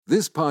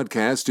This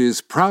podcast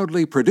is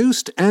proudly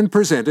produced and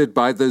presented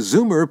by the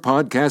Zoomer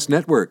Podcast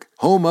Network,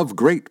 home of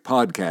great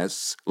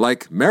podcasts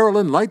like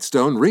Marilyn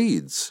Lightstone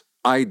Reads,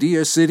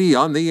 Idea City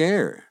on the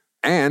Air,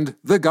 and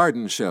The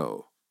Garden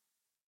Show.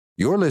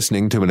 You're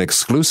listening to an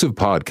exclusive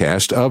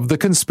podcast of The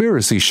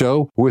Conspiracy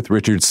Show with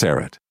Richard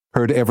Serrett.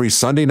 Heard every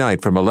Sunday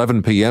night from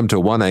 11 p.m. to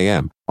 1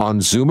 a.m. on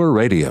Zoomer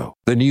Radio,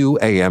 the new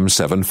AM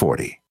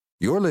 740.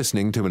 You're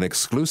listening to an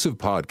exclusive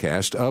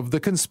podcast of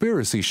The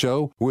Conspiracy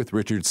Show with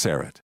Richard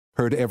Serrett.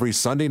 Heard every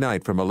Sunday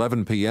night from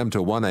 11 p.m.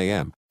 to 1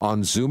 a.m.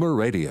 on Zoomer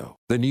Radio,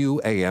 the new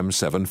AM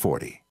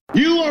 740.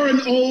 You are an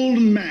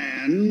old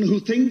man who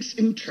thinks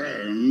in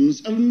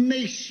terms of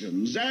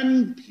nations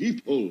and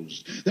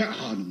peoples. There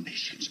are no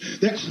nations.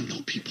 There are no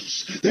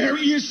peoples. There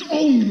is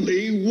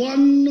only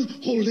one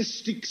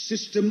holistic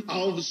system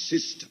of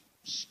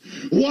systems.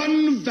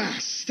 One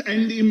vast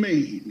and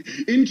immane,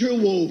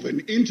 interwoven,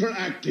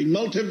 interacting,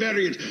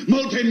 multivariate,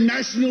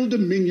 multinational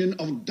dominion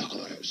of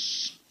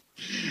dollars.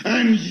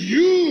 And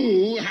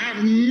you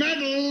have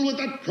meddled with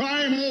the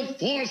primal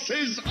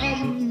forces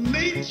of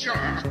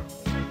nature.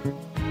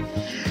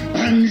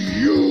 And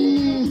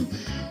you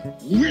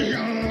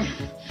will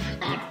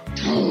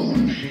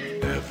atone.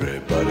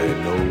 Everybody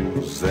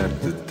knows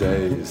that the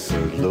dice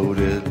are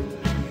loaded.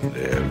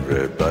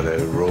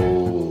 Everybody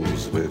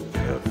rolls with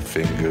their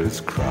fingers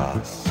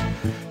crossed.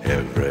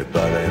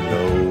 Everybody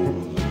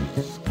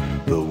knows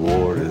the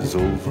war is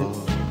over.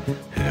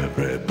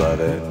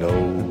 Everybody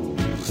knows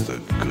the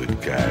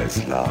good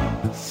guys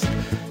lost.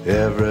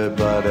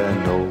 Everybody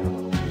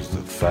knows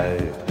the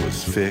fight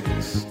was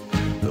fixed.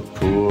 The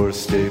poor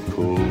stay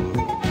poor,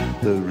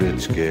 the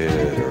rich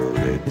get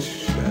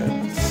rich.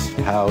 That's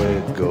how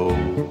it goes.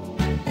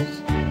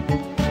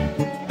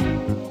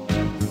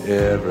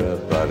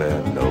 Everybody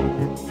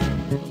knows.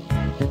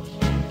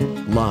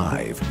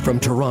 Live from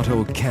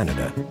Toronto,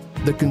 Canada,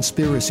 The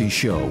Conspiracy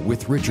Show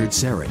with Richard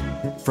Serrett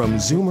from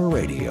Zoomer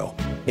Radio,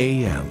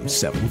 AM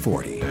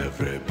 740.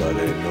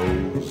 Everybody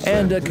knows.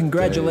 And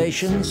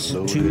congratulations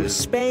to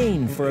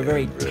Spain for a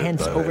very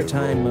tense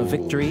overtime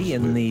victory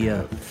in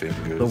the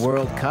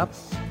World Cup.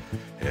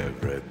 And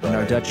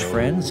our Dutch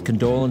friends,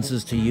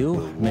 condolences to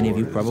you. Many of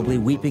you probably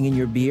weeping in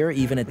your beer,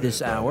 even at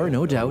this hour,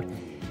 no doubt.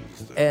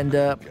 And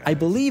I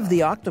believe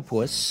the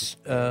octopus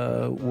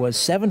was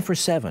 7 for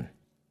 7.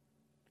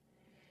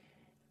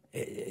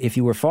 If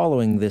you were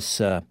following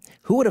this,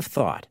 who would have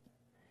thought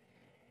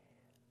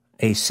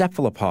a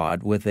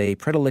cephalopod with a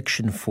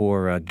predilection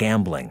for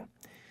gambling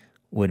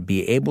would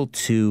be able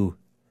to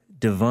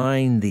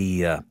divine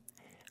the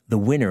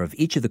winner of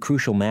each of the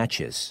crucial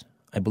matches?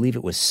 I believe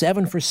it was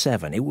 7 for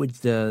 7. It would,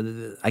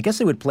 I guess,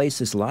 they would place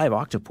this live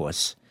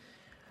octopus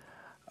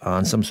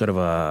on some sort of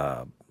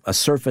a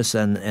surface,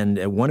 and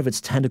one of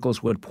its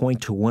tentacles would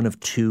point to one of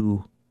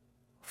two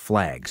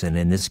flags, and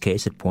in this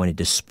case, it pointed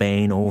to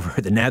Spain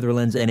over the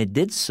Netherlands, and it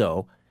did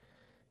so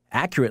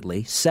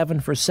accurately, 7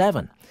 for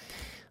 7.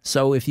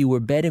 So if you were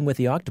betting with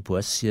the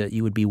octopus,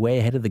 you would be way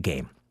ahead of the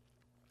game.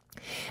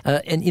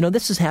 And, you know,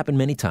 this has happened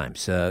many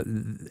times.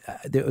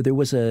 There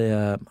was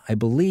I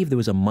believe there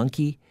was a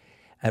monkey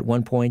at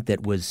one point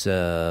that was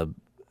playing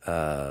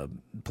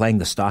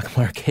the stock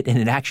market, and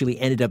it actually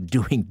ended up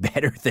doing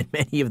better than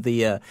many of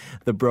the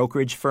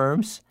brokerage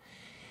firms.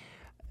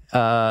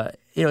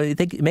 You know,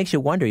 it makes you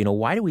wonder, you know,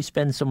 why do we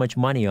spend so much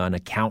money on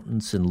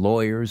accountants and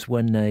lawyers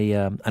when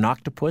an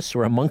octopus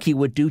or a monkey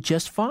would do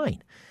just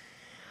fine?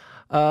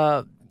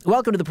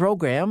 Welcome to the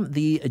program,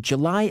 the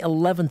July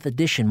 11th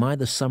edition.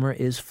 The summer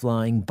is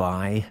flying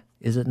by,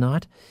 is it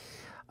not?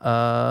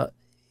 And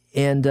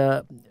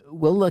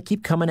we'll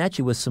keep coming at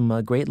you with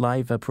some great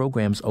live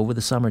programs over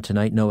the summer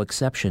tonight, no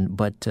exception.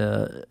 But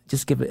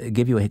just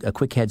give you a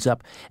quick heads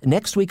up.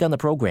 Next week on the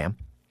program,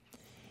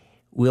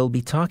 we'll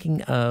be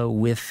talking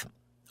with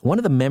one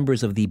of the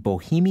members of the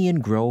Bohemian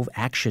Grove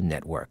Action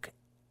Network.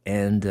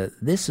 And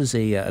this is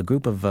a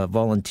group of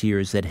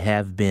volunteers that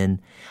have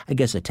been, I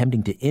guess,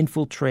 attempting to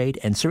infiltrate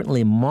and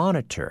certainly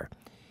monitor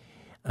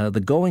the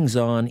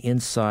goings-on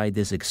inside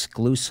this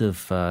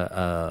exclusive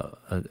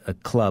a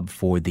club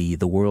for the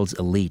world's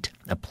elite,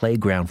 a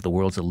playground for the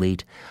world's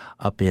elite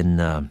up in,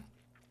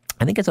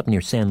 I think it's up near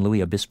San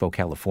Luis Obispo,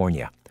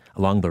 California,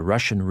 along the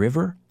Russian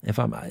River,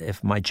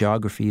 if my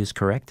geography is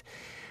correct.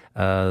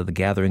 The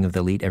gathering of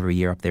the elite every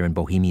year up there in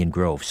Bohemian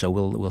Grove. So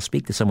we'll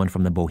speak to someone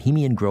from the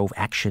Bohemian Grove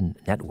Action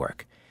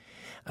Network.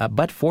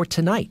 But for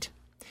tonight,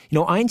 you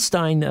know,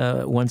 Einstein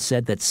once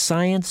said that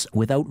science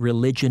without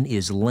religion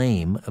is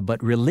lame,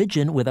 but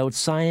religion without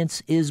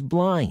science is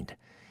blind.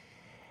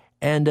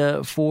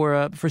 And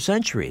for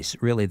centuries,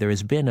 really, there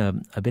has been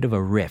a bit of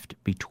a rift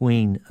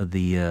between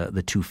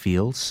the two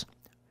fields,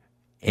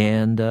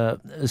 and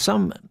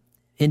some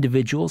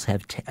individuals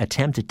have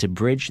attempted to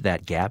bridge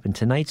that gap, and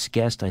tonight's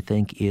guest, I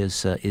think,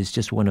 is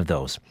just one of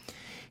those.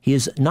 He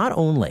is not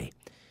only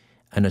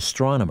an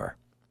astronomer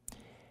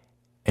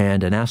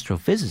and an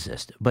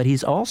astrophysicist, but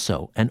he's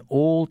also an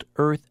old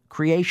Earth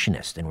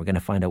creationist, and we're going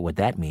to find out what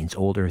that means,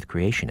 old Earth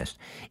creationist,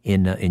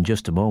 in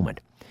just a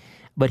moment.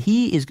 But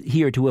he is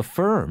here to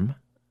affirm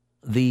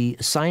the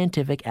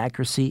scientific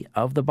accuracy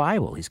of the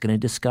Bible. He's going to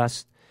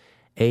discuss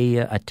a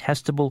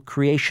testable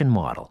creation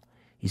model.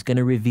 He's going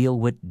to reveal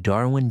what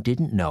Darwin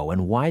didn't know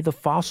and why the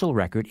fossil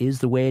record is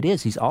the way it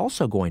is. He's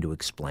also going to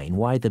explain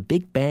why the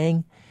Big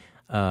Bang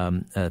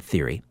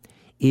theory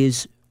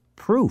is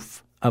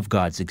proof of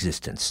God's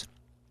existence.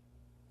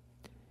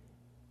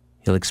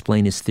 He'll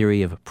explain his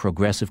theory of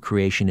progressive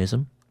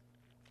creationism,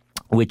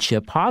 which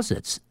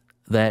posits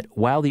that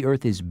while the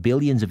earth is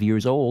billions of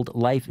years old,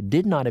 life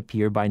did not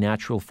appear by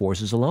natural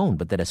forces alone,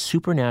 but that a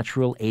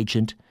supernatural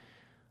agent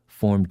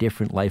formed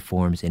different life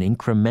forms in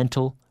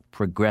incremental,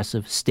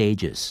 progressive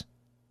stages.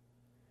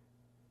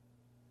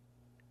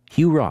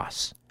 Hugh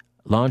Ross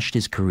launched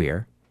his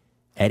career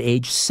at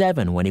age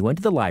 7 when he went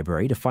to the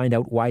library to find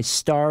out why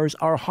stars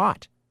are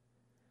hot.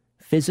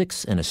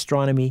 Physics and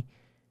astronomy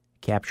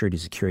captured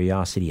his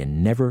curiosity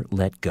and never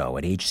let go.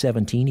 At age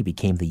 17, he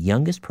became the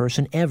youngest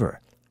person ever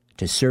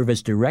to serve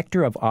as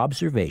Director of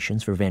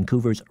Observations for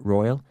Vancouver's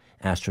Royal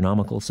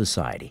Astronomical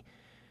Society.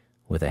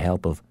 With the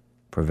help of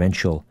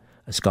provincial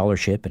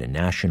scholarship and a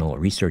National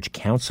Research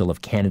Council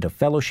of Canada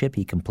fellowship,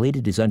 he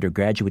completed his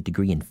undergraduate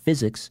degree in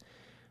physics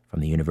from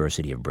the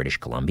University of British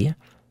Columbia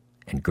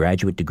and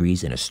graduate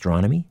degrees in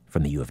astronomy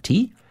from the U of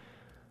T.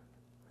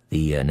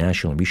 The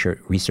National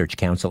Research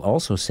Council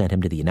also sent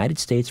him to the United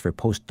States for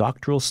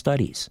postdoctoral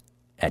studies.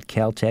 At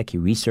Caltech, he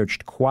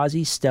researched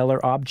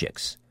quasi-stellar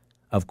objects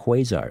of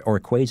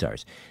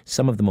quasars,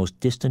 some of the most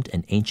distant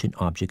and ancient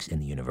objects in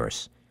the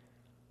universe.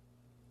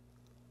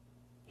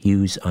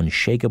 Hugh's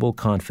unshakable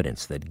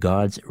confidence that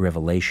God's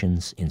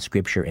revelations in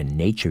Scripture and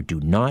nature do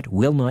not,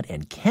 will not,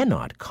 and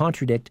cannot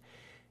contradict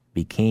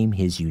became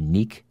his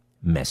unique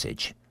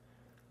message.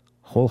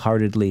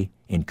 Wholeheartedly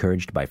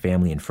encouraged by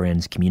family and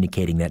friends,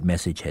 communicating that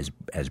message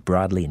as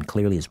broadly and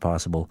clearly as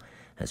possible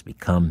has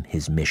become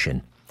his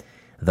mission.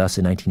 Thus,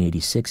 in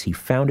 1986, he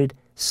founded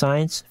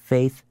science,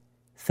 faith,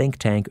 think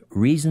tank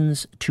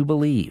Reasons to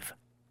Believe.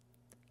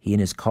 He and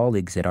his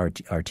colleagues at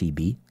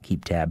RTB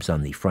keep tabs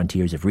on the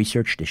frontiers of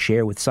research to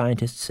share with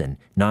scientists and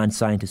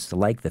non-scientists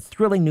alike the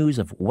thrilling news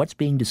of what's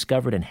being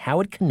discovered and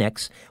how it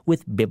connects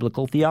with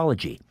biblical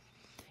theology.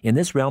 In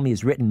this realm, he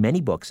has written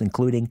many books,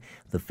 including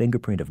The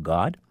Fingerprint of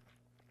God,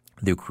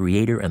 The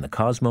Creator and the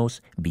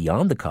Cosmos,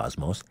 Beyond the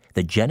Cosmos,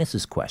 The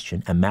Genesis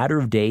Question, A Matter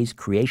of Days,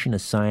 Creation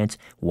as Science,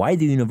 Why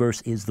the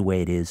Universe is the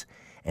Way it is,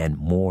 and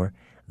More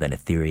Than a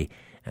Theory.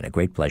 And a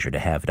great pleasure to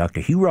have Dr.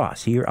 Hugh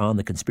Ross here on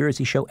The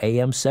Conspiracy Show,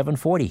 AM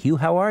 740. Hugh,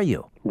 how are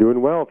you?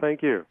 Doing well,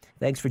 thank you.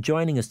 Thanks for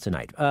joining us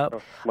tonight.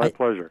 My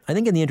pleasure. I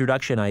think in the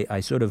introduction I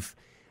sort of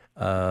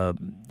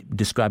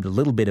described a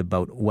little bit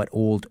about what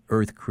old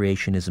Earth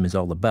creationism is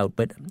all about,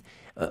 but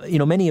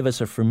many of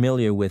us are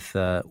familiar with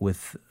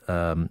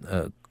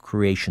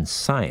creation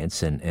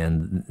science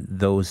and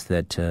those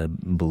that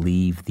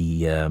believe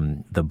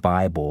the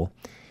Bible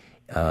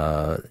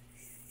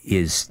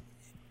is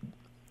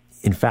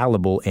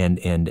infallible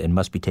and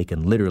must be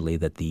taken literally,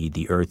 that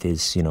the Earth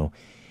is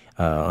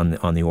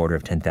on the order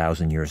of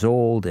 10,000 years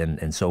old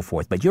and so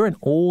forth. But you're an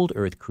old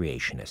Earth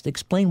creationist.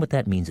 Explain what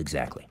that means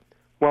exactly.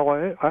 Well,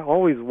 I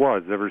always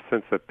was, ever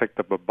since I picked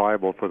up a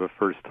Bible for the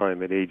first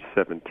time at age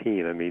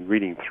 17. I mean,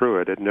 reading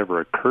through it, it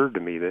never occurred to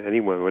me that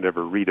anyone would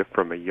ever read it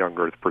from a young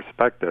Earth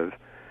perspective.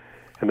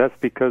 And that's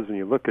because when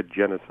you look at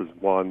Genesis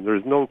 1,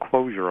 there's no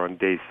closure on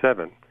day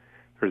 7.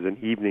 There's an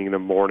evening and a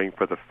morning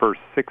for the first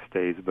 6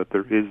 days, but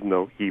there is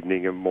no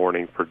evening and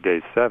morning for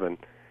day 7.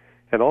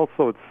 And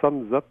also it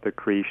sums up the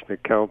creation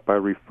account by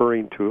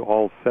referring to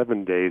all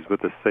 7 days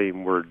with the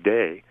same word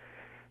day.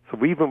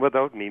 So even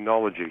without any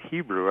knowledge of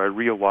Hebrew, I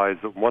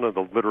realized that one of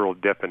the literal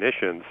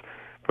definitions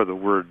for the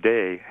word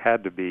day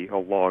had to be a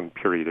long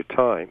period of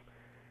time.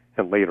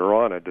 And later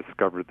on I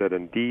discovered that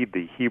indeed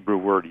the Hebrew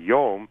word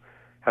yom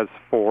has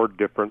 4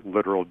 different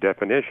literal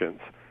definitions.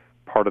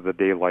 Part of the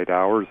daylight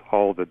hours,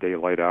 all the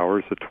daylight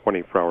hours, a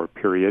 24-hour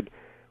period,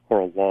 or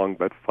a long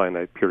but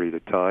finite period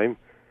of time.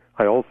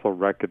 I also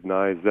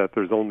recognize that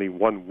there's only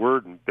one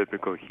word in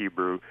biblical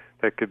Hebrew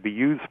that could be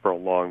used for a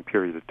long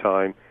period of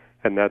time,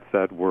 and that's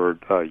that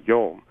word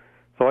yom.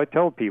 So I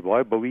tell people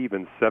I believe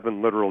in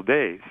 7 literal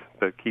days,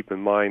 but keep in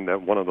mind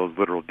that one of those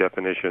literal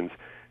definitions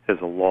is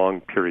a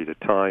long period of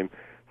time.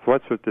 So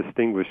that's what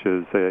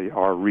distinguishes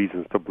our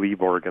Reasons to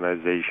Believe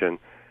organization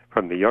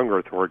from the Young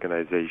Earth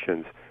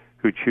organizations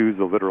who choose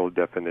the literal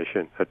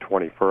definition at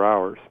 24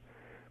 hours.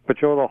 But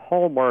the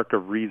hallmark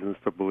of Reasons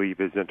to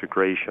Believe is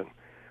integration.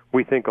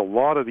 We think a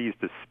lot of these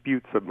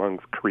disputes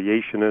amongst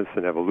creationists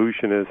and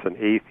evolutionists and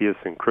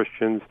atheists and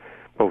Christians,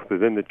 both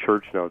within the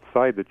church and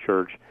outside the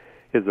church,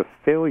 is a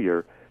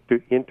failure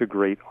to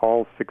integrate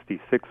all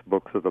 66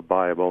 books of the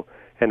Bible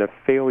and a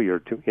failure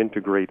to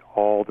integrate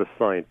all the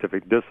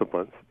scientific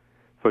disciplines.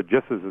 So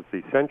just as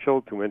it's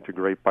essential to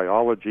integrate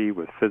biology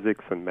with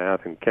physics and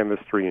math and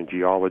chemistry and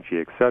geology,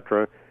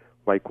 etc.,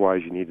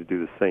 likewise, you need to do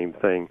the same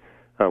thing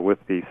with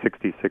the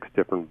 66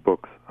 different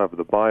books of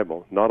the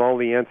Bible. Not all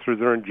the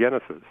answers are in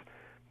Genesis.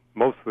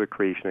 Most of the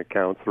creation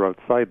accounts are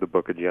outside the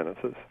book of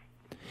Genesis.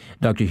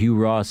 Dr. Hugh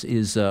Ross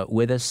is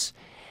with us.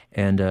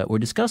 And we're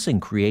discussing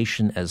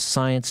creation as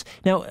science.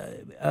 Now,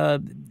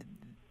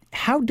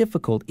 how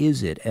difficult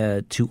is it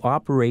to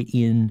operate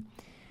in,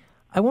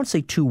 I won't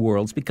say two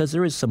worlds because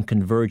there is some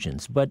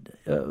convergence, but,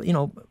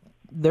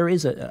 there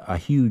is a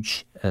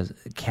huge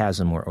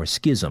chasm or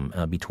schism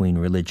between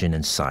religion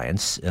and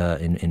science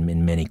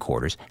in many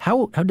quarters.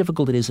 How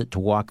difficult is it to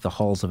walk the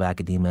halls of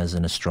academia as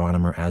an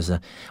astronomer,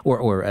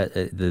 or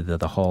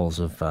the halls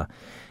of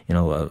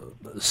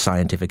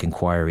scientific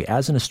inquiry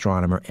as an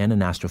astronomer and an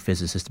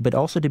astrophysicist, but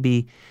also to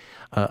be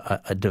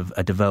a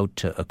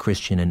devout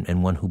Christian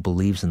and one who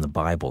believes in the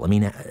Bible? I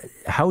mean,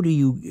 how do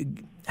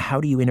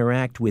you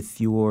interact with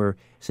your,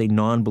 say,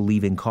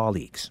 non-believing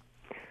colleagues?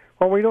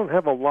 Well, we don't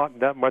have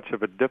that much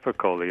of a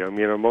difficulty. I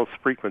mean, our most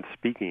frequent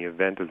speaking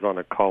event is on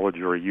a college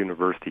or a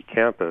university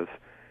campus.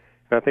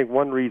 And I think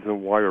one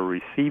reason why we're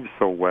received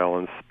so well,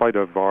 in spite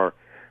of our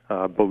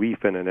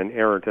belief in an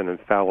inerrant and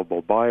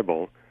infallible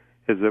Bible,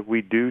 is that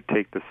we do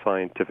take the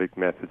scientific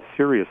method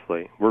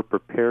seriously. We're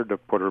prepared to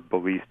put our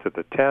beliefs to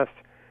the test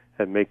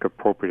and make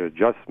appropriate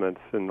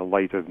adjustments in the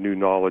light of new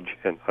knowledge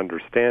and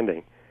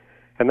understanding.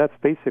 And that's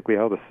basically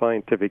how the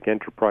scientific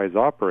enterprise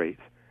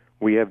operates.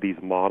 We have these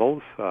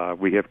models.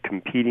 We have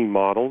competing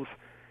models,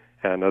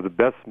 and the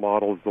best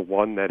model is the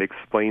one that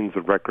explains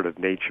the record of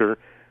nature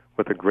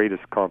with the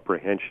greatest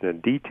comprehension and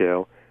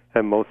detail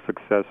and most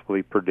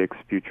successfully predicts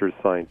future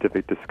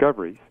scientific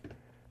discoveries.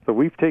 So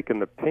we've taken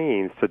the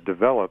pains to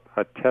develop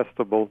a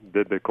testable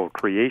biblical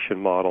creation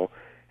model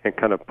and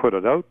kind of put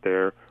it out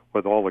there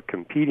with all the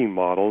competing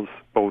models,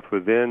 both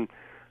within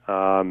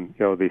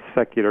the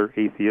secular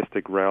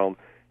atheistic realm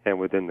and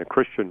within the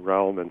Christian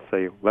realm, and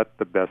say, let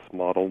the best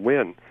model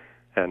win.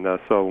 And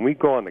so when we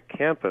go on the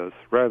campus,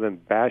 rather than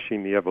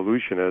bashing the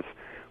evolutionists,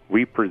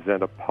 we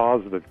present a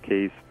positive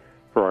case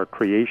for our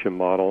creation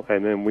model,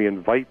 and then we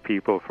invite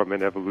people from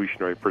an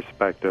evolutionary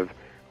perspective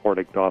or an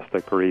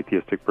agnostic or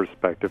atheistic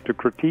perspective to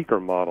critique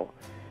our model.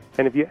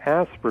 And if you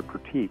ask for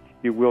critique,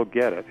 you will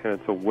get it. And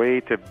it's a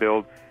way to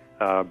build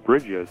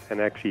bridges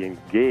and actually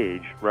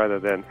engage rather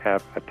than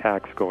have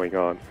attacks going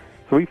on.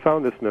 So we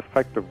found this an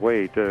effective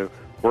way to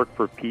work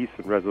for peace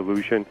and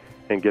resolution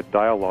and get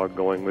dialogue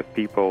going with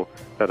people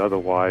that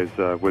otherwise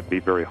would be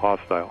very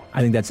hostile.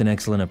 I think that's an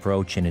excellent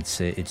approach, and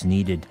it's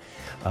needed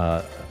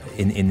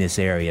in this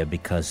area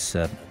because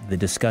the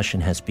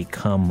discussion has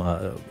become,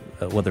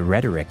 the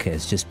rhetoric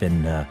has just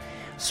been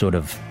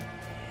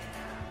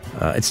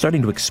it's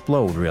starting to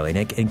explode, really,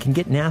 and can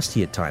get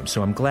nasty at times.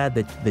 So I'm glad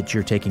that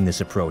you're taking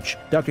this approach.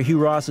 Dr. Hugh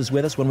Ross is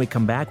with us. When we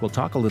come back, we'll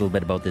talk a little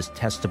bit about this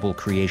testable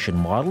creation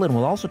model, and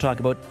we'll also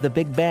talk about the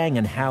Big Bang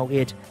and how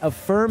it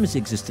affirms the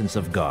existence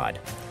of God.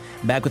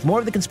 Back with more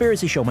of The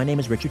Conspiracy Show. My name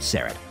is Richard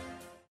Serrett.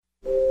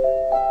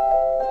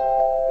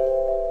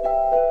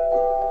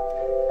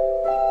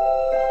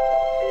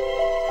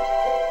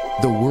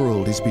 The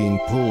world is being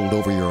pulled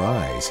over your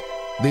eyes.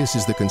 This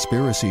is The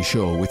Conspiracy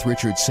Show with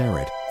Richard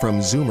Serrett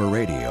from Zoomer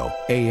Radio,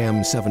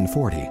 AM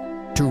 740.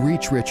 To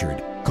reach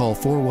Richard, call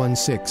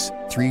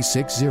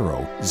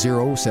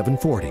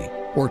 416-360-0740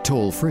 or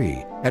toll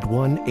free at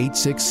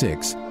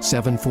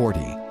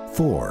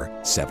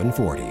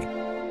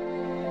 1-866-740-4740.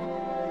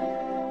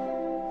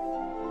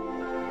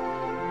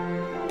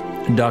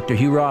 Dr.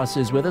 Hugh Ross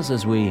is with us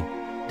as we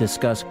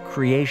discuss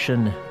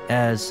creation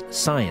as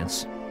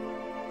science.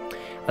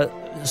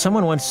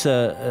 Someone once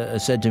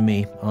said to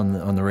me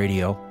on the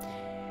radio,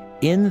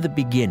 in the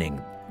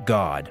beginning,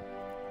 God.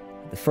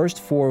 The first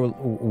four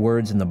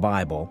words in the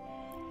Bible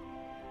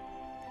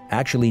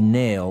actually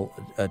nail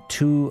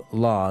two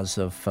laws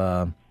of,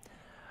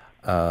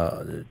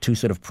 two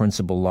sort of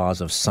principal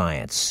laws of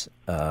science.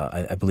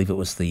 I believe it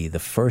was the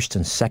first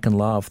and second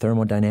law of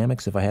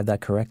thermodynamics, if I have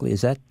that correctly.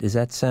 Does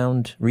that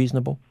sound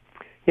reasonable?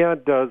 Yeah,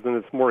 it does, and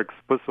it's more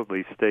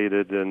explicitly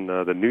stated in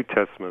the New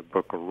Testament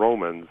book of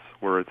Romans,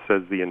 where it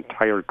says the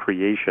entire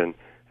creation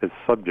is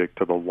subject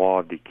to the law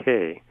of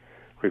decay,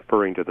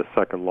 referring to the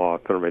second law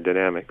of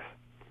thermodynamics.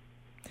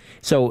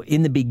 So,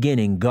 in the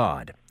beginning,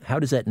 God. How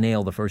does that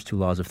nail the first two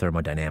laws of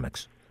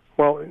thermodynamics?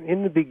 Well,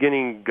 in the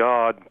beginning,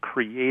 God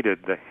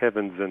created the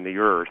heavens and the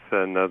earth,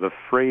 and the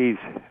phrase,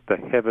 the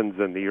heavens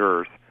and the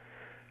earth,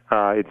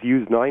 it's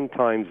used 9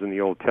 times in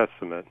the Old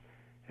Testament,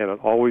 and it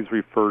always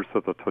refers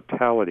to the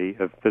totality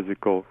of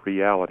physical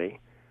reality.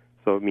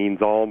 So it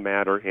means all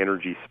matter,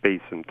 energy,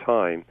 space, and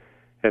time.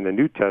 And the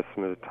New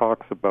Testament, it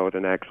talks about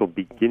an actual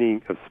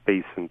beginning of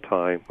space and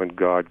time when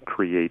God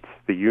creates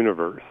the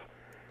universe.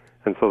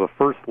 And so the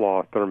first law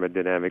of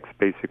thermodynamics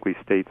basically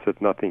states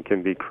that nothing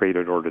can be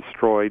created or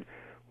destroyed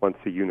once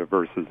the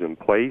universe is in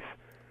place.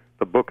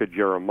 The book of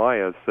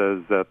Jeremiah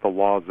says that the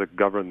laws that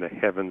govern the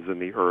heavens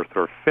and the earth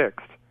are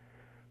fixed.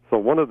 So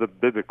one of the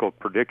biblical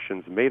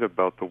predictions made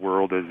about the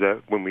world is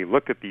that when we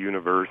look at the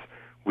universe,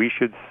 we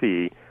should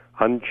see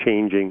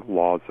unchanging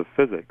laws of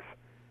physics.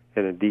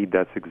 And indeed,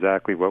 that's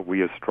exactly what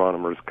we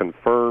astronomers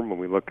confirm when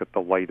we look at the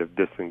light of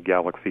distant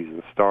galaxies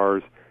and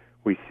stars.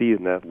 We see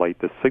in that light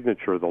the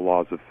signature of the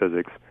laws of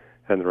physics,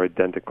 and they're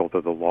identical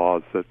to the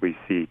laws that we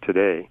see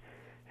today,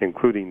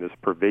 including this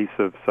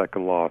pervasive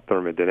second law of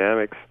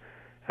thermodynamics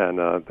and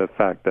the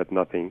fact that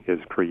nothing is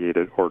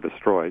created or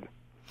destroyed.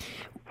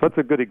 So that's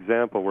a good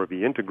example where if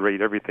you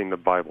integrate everything the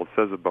Bible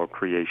says about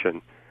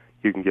creation,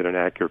 you can get an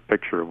accurate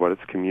picture of what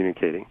it's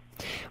communicating.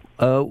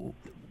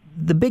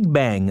 The Big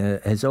Bang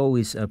has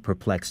always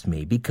perplexed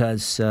me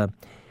because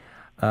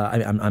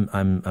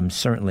I'm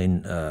certainly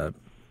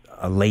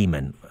a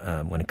layman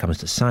when it comes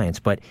to science,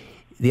 but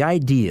the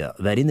idea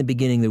that in the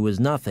beginning there was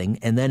nothing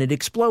and then it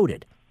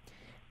exploded.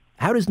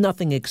 How does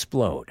nothing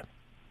explode?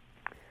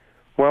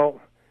 Well,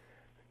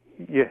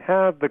 you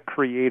have the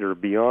Creator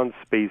beyond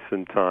space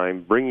and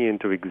time bringing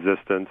into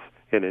existence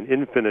in an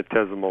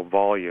infinitesimal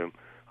volume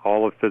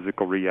all of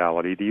physical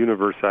reality. The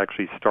universe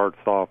actually starts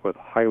off with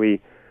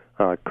highly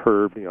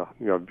curved,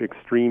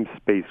 extreme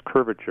space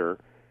curvature.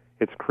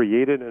 It's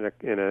created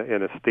in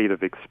a state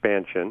of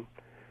expansion,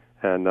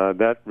 and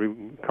that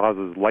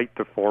causes light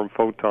to form,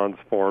 photons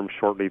form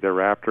shortly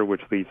thereafter,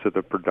 which leads to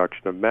the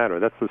production of matter.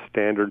 That's the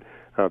standard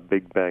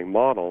Big Bang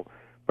model,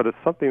 but it's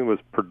something that was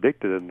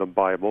predicted in the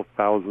Bible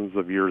thousands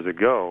of years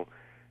ago.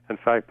 In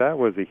fact, that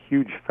was a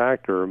huge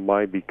factor in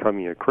my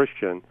becoming a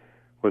Christian,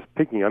 was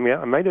picking.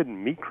 I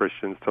didn't meet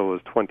Christians till I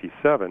was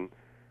 27,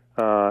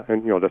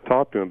 to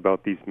talk to them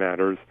about these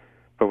matters.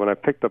 But when I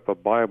picked up a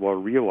Bible, I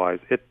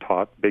realized it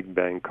taught Big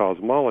Bang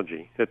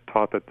cosmology. It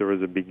taught that there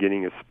was a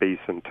beginning of space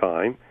and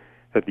time,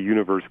 that the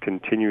universe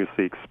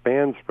continuously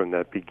expands from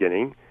that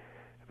beginning,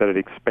 that it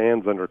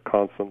expands under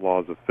constant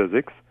laws of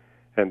physics,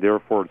 and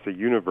therefore it's a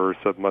universe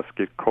that must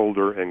get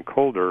colder and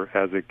colder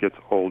as it gets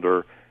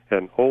older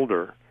and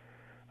older.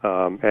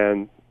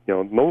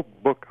 No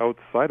book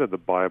outside of the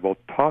Bible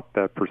taught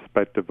that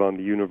perspective on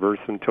the universe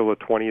until the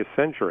 20th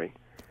century.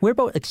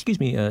 Excuse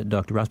me,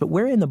 Dr. Ross, but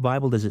where in the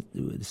Bible does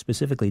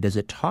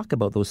it talk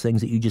about those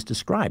things that you just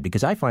described?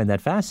 Because I find that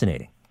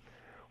fascinating.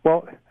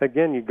 Well,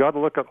 again, you've got to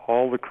look at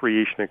all the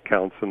creation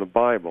accounts in the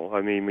Bible.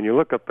 I mean, when you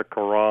look at the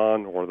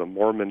Quran or the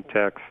Mormon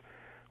texts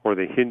or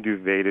the Hindu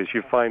Vedas,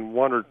 you find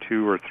one or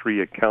two or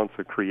three accounts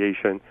of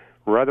creation,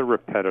 rather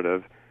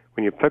repetitive.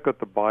 When you pick up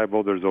the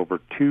Bible, there's over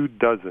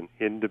 24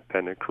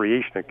 independent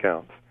creation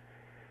accounts.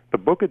 The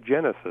book of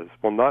Genesis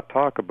will not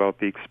talk about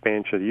the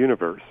expansion of the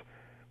universe,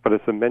 but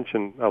it's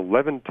mentioned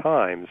 11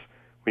 times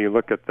when you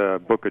look at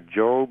the book of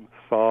Job,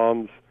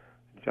 Psalms,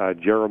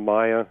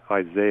 Jeremiah,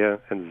 Isaiah,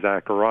 and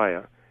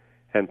Zechariah,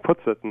 and puts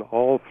it in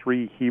all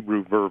three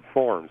Hebrew verb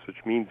forms, which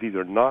means these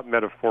are not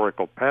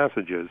metaphorical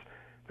passages.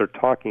 They're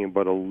talking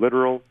about a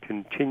literal,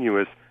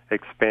 continuous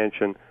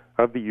expansion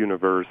of the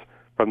universe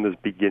from this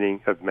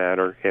beginning of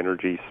matter,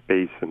 energy,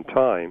 space, and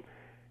time.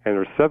 And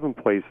there are 7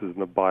 places in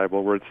the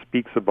Bible where it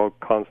speaks about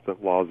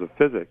constant laws of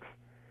physics.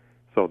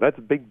 So that's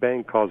Big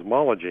Bang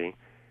cosmology.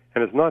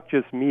 And it's not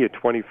just me, a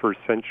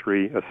 21st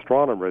century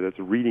astronomer, that's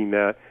reading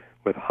that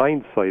with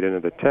hindsight into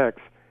the text.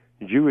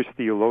 Jewish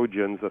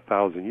theologians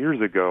 1,000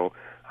 years ago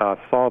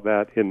saw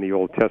that in the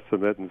Old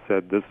Testament and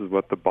said, this is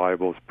what the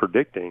Bible is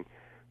predicting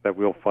that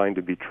we'll find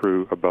to be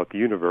true about the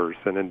universe.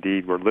 And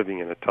indeed, we're living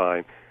in a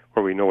time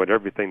where we know that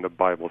everything the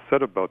Bible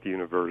said about the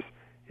universe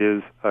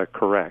is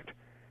correct.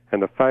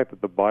 And the fact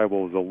that the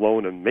Bible is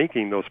alone in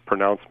making those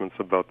pronouncements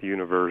about the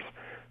universe,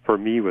 for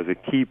me, was a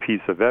key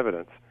piece of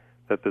evidence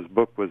that this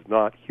book was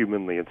not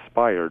humanly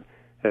inspired.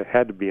 It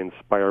had to be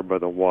inspired by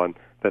the one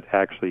that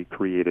actually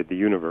created the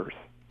universe.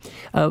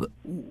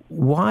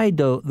 Why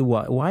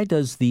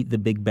does the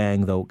Big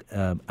Bang, though,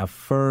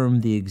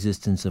 affirm the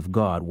existence of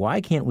God?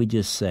 Why can't we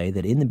just say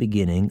that in the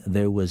beginning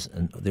there was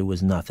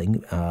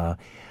nothing,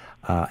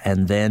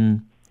 and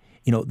then,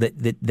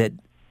 that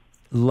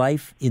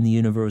life in the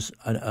universe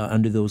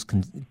under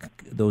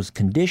those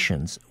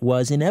conditions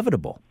was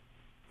inevitable?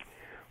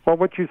 Well,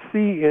 what you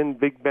see in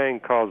Big Bang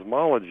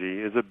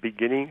cosmology is a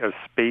beginning of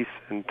space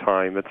and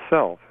time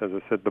itself. As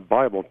I said, the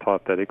Bible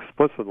taught that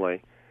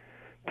explicitly.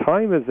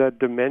 Time is that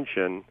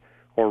dimension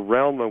or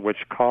realm in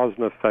which cause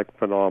and effect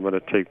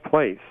phenomena take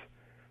place.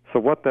 So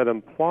what that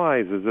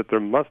implies is that there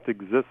must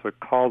exist a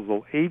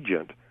causal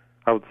agent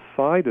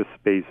outside of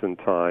space and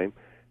time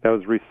that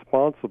was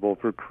responsible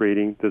for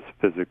creating this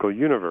physical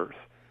universe.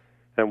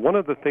 And one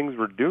of the things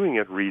we're doing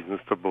at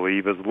Reasons to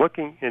Believe is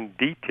looking in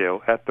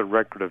detail at the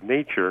record of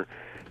nature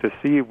to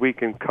see if we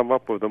can come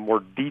up with a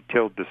more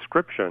detailed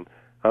description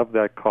of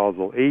that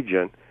causal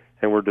agent,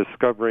 and we're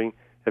discovering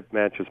it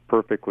matches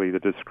perfectly the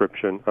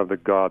description of the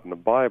God in the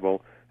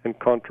Bible and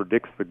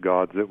contradicts the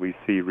gods that we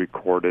see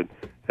recorded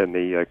in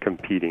the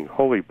competing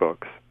holy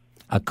books.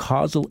 A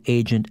causal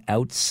agent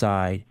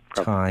outside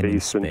time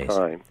and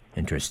space.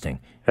 Interesting.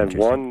 And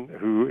one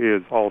who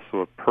is also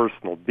a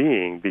personal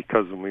being,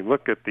 because when we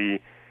look at the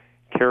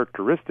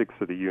characteristics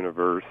of the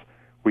universe,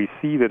 we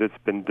see that it's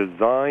been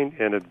designed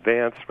in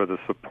advance for the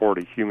support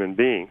of human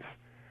beings.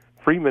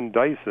 Freeman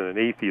Dyson, an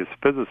atheist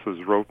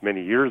physicist, wrote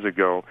many years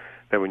ago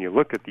that when you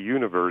look at the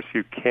universe,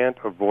 you can't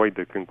avoid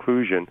the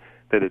conclusion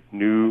that it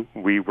knew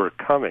we were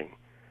coming.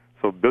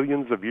 So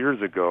billions of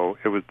years ago,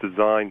 it was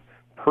designed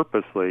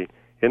purposely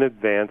in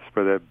advance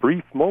for that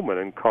brief moment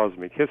in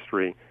cosmic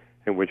history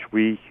in which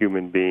we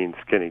human beings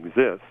can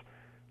exist.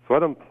 So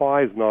it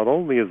implies not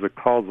only as a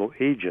causal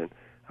agent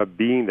a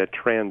being that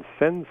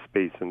transcends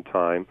space and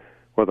time,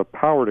 or the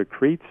power to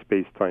create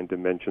space-time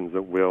dimensions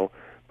at will,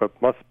 but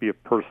must be a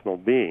personal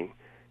being,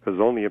 because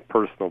only a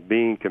personal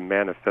being can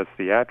manifest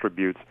the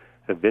attributes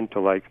of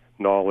intellect,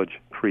 knowledge,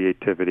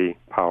 creativity,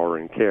 power,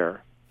 and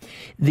care.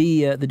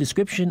 The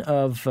description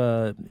of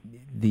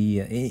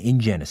in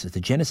Genesis,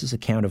 the Genesis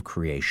account of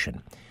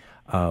creation,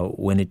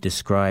 when it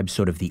describes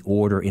sort of the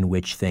order in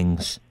which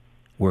things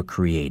were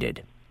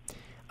created,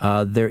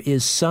 there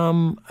is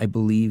some, I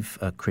believe,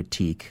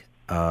 critique,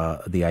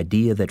 the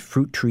idea that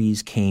fruit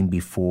trees came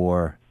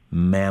before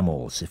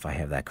mammals, if I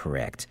have that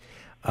correct.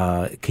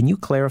 Can you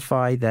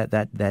clarify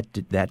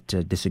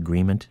that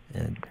disagreement?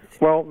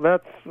 Well,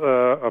 that's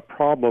a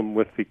problem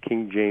with the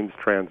King James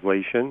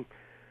translation.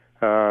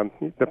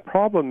 The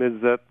problem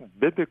is that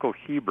biblical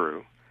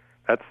Hebrew,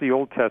 that's the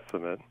Old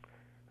Testament,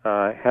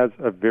 has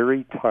a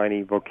very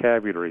tiny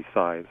vocabulary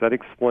size. That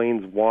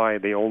explains why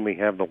they only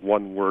have the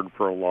one word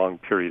for a long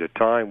period of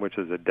time, which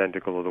is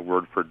identical to the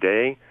word for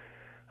day.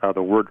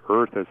 The word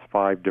earth has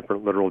 5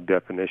 different literal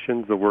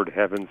definitions. The word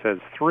heavens has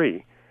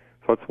 3.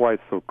 So that's why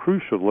it's so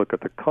crucial to look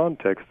at the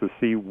context to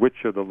see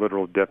which of the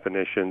literal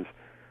definitions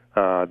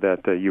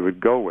that you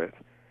would go with.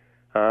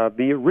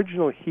 The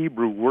original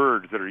Hebrew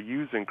words that are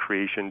used in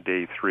Creation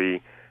Day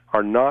 3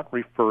 are not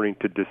referring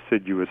to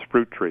deciduous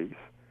fruit trees.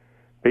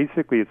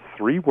 Basically, it's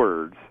 3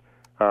 words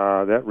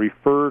that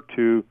refer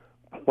to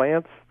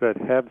plants that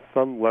have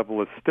some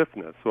level of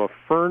stiffness. So a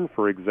fern,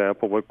 for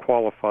example, would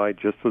qualify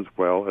just as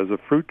well as a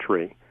fruit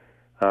tree.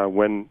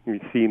 When you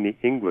see in the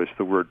English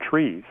the word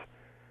trees,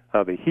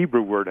 the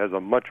Hebrew word has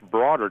a much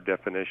broader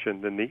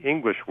definition than the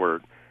English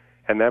word.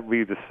 And that would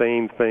be the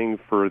same thing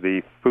for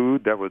the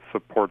food that would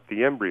support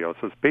the embryo.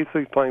 So it's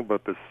basically talking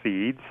about the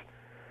seeds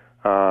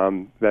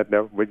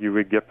that what you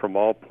would get from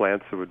all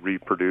plants that would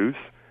reproduce,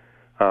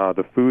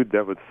 the food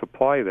that would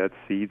supply that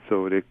seed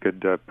so that it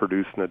could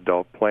produce an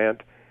adult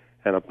plant,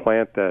 and a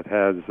plant that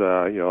has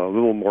a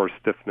little more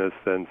stiffness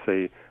than,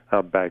 say,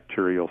 a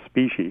bacterial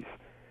species.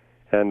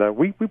 And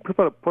we put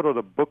out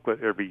a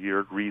booklet every year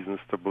at Reasons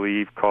to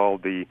Believe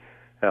called the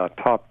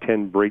Top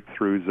 10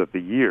 Breakthroughs of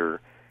the Year.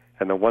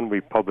 And the one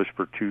we published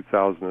for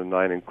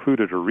 2009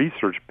 included a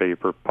research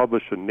paper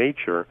published in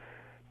Nature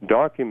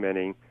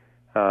documenting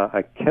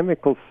a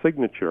chemical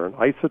signature, an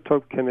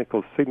isotope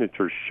chemical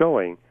signature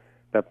showing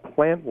that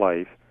plant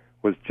life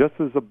was just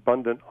as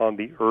abundant on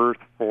the Earth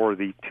for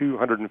the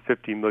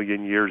 250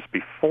 million years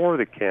before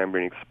the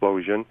Cambrian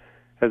explosion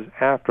as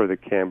after the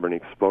Cambrian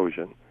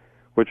explosion,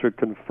 which would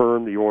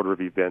confirm the order of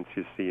events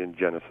you see in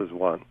Genesis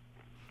 1.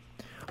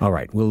 All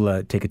right,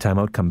 we'll take a time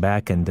out, come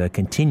back, and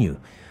continue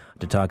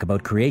to talk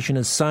about creation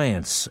as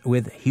science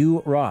with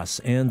Hugh Ross.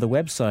 And the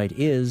website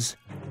is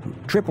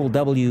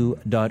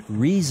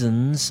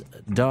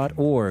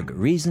www.reasons.org,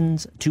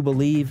 Reasons to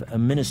Believe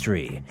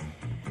Ministry.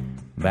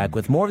 Back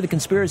with more of The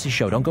Conspiracy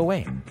Show. Don't go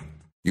away.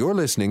 You're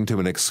listening to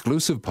an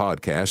exclusive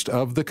podcast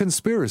of The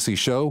Conspiracy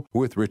Show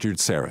with Richard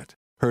Serrett.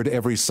 Heard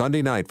every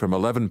Sunday night from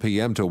 11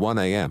 p.m. to 1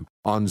 a.m.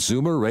 on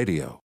Zoomer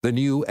Radio, the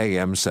new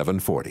AM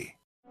 740.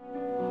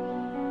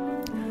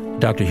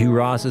 Dr. Hugh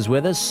Ross is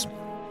with us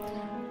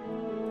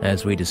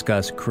as we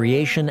discuss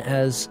creation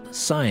as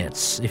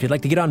science. If you'd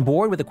like to get on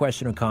board with a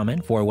question or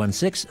comment,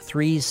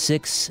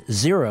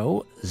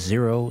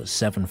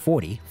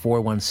 416-360-0740,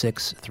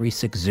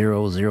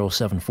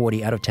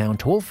 416-360-0740, out of town,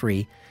 toll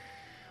free,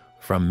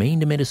 from Maine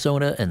to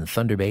Minnesota and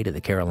Thunder Bay to the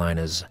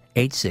Carolinas,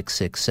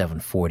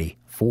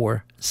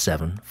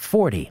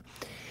 866-740-4740.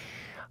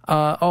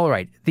 All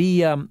right,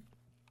 the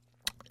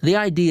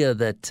idea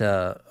that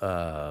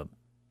the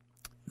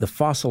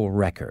fossil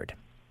record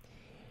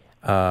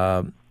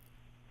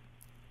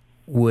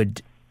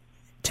would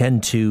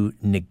tend to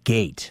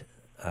negate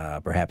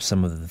perhaps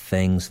some of the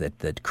things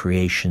that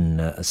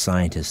creation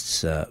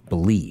scientists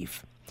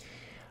believe.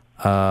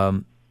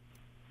 For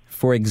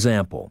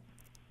example,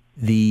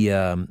 the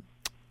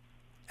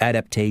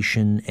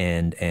adaptation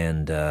and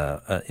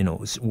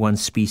one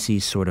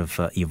species sort of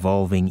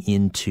evolving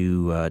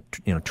into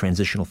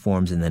transitional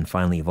forms and then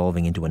finally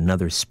evolving into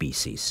another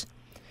species.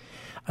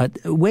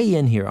 Weigh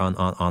in here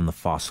on the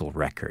fossil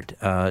record.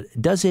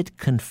 Does it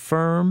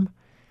confirm?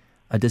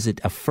 Does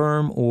it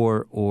affirm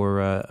or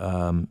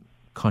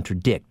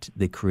contradict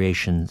the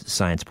creation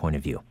science point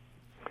of view?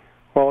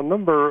 Well, a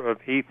number of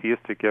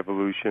atheistic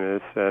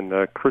evolutionists and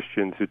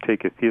Christians who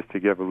take a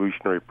theistic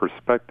evolutionary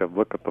perspective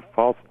look at the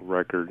fossil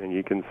record, and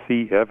you can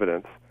see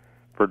evidence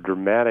for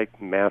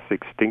dramatic mass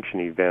extinction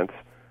events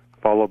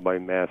followed by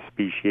mass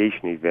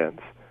speciation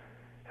events.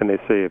 And they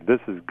say, if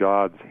this is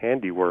God's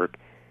handiwork,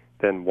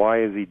 then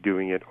why is he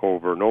doing it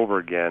over and over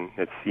again?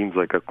 It seems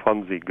like a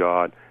clumsy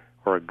God,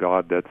 or a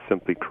God that's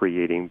simply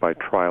creating by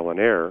trial and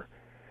error.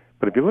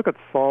 But if you look at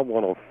Psalm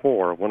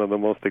 104, one of the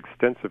most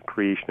extensive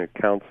creation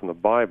accounts in the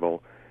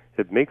Bible,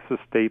 it makes the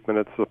statement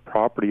it's the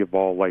property of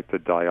all life to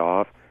die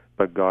off,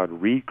 but God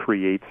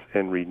recreates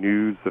and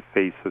renews the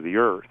face of the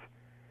earth.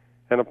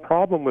 And a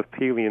problem with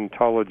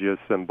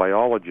paleontologists and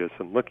biologists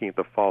in looking at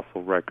the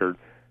fossil record,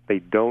 they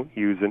don't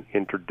use an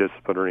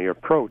interdisciplinary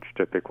approach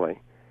typically.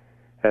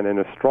 And in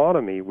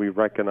astronomy, we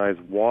recognize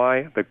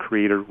why the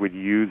Creator would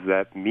use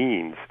that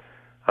means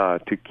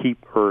to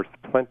keep earth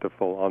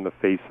plentiful on the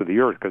face of the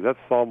earth, because that's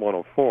Psalm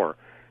 104.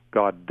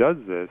 God does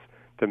this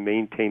to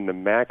maintain the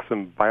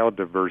maximum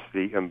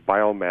biodiversity and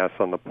biomass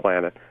on the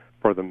planet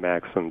for the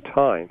maximum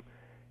time.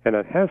 And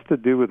it has to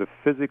do with the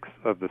physics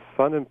of the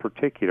sun in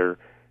particular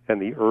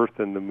and the earth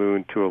and the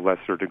moon to a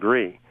lesser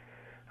degree.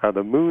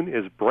 The moon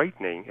is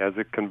brightening as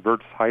it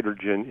converts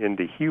hydrogen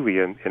into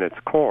helium in its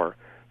core,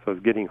 so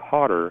it's getting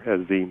hotter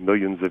as the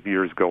millions of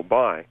years go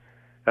by.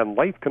 And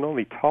life can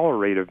only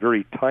tolerate a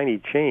very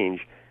tiny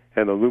change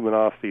in the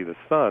luminosity of the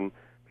sun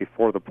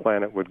before the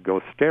planet would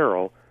go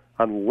sterile,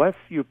 unless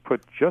you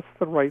put just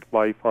the right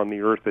life on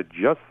the earth at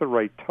just the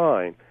right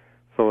time,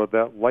 so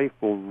that life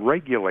will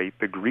regulate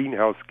the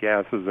greenhouse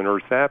gases in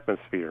Earth's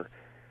atmosphere.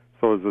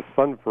 So as the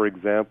sun, for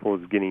example,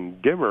 is getting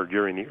dimmer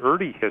during the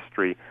early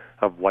history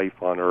of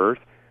life on Earth,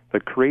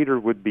 the Creator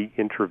would be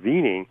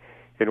intervening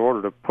in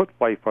order to put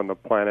life on the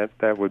planet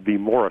that would be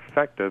more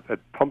effective at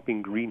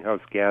pumping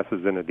greenhouse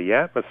gases into the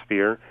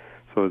atmosphere.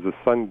 So as the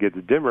sun gets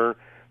dimmer,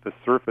 the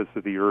surface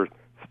of the Earth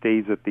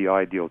stays at the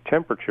ideal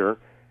temperature.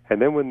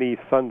 And then when the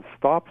sun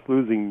stops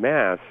losing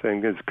mass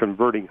and is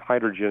converting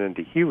hydrogen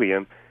into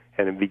helium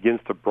and it begins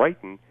to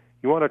brighten,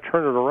 you want to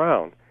turn it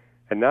around.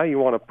 And now you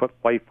want to put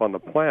life on the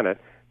planet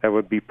that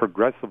would be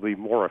progressively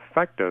more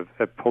effective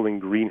at pulling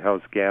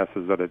greenhouse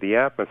gases out of the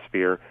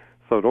atmosphere,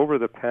 so that over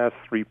the past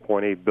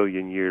 3.8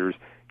 billion years,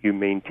 you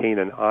maintain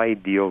an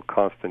ideal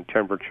constant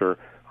temperature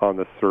on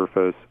the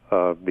surface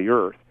of the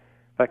Earth.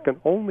 That can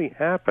only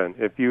happen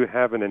if you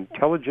have an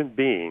intelligent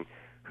being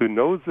who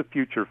knows the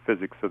future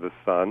physics of the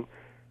sun,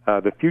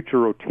 the future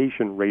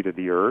rotation rate of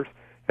the Earth,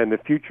 and the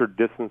future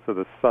distance of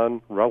the sun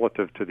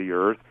relative to the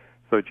Earth,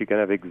 so that you can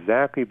have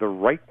exactly the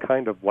right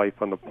kind of life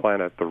on the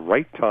planet at the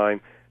right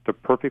time to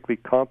perfectly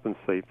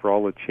compensate for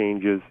all the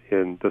changes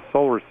in the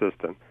solar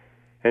system.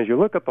 And as you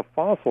look at the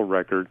fossil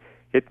record,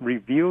 it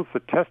reveals the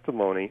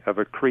testimony of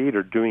a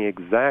creator doing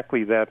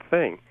exactly that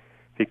thing,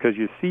 because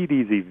you see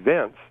these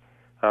events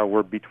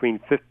where between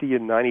 50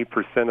 and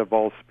 90% of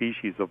all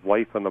species of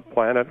life on the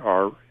planet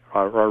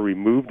are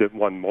removed at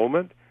one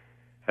moment,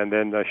 and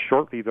then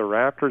shortly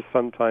thereafter,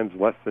 sometimes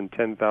less than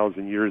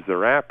 10,000 years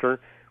thereafter,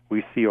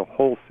 we see a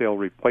wholesale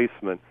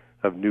replacement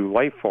of new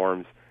life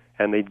forms,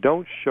 and they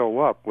don't show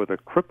up with a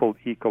crippled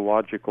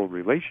ecological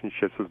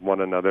relationships with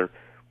one another.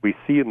 We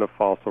see in the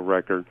fossil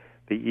record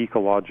the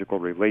ecological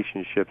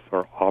relationships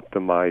are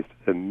optimized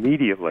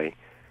immediately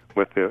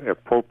with the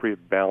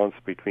appropriate balance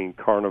between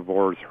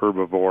carnivores,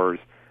 herbivores,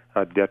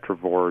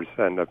 detrivores,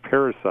 and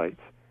parasites,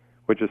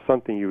 which is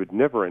something you would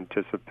never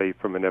anticipate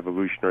from an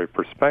evolutionary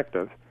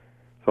perspective.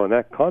 So in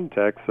that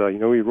context, he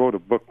wrote a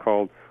book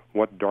called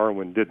What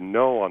Darwin Didn't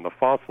Know on the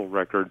fossil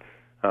record,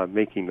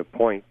 making the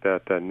point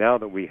that now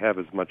that we have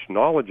as much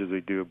knowledge as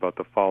we do about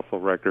the fossil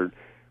record,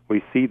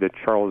 we see that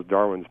Charles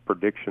Darwin's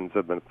predictions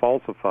have been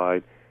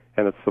falsified,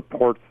 and it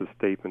supports the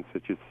statements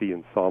that you see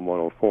in Psalm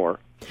 104.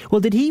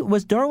 Well,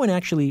 was Darwin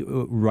actually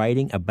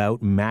writing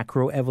about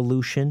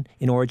macroevolution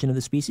in Origin of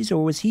the Species,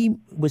 or was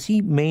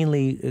he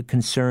mainly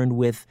concerned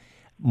with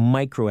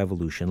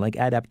microevolution, like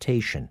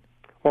adaptation?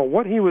 Well,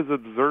 what he was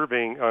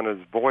observing on his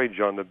voyage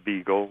on the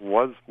Beagle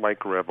was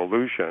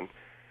microevolution.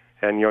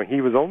 And, he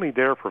was only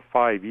there for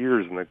 5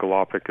 years in the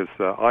Galapagos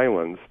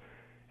Islands.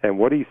 And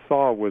what he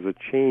saw was a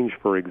change,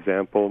 for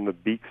example, in the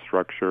beak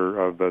structure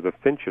of the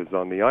finches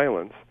on the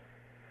islands.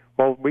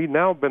 Well, we've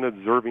now been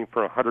observing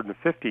for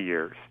 150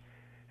 years.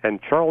 And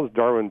Charles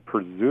Darwin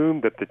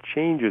presumed that the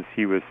changes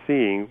he was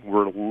seeing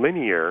were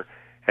linear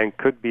and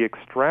could be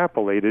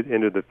extrapolated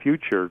into the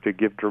future to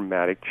give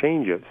dramatic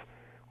changes.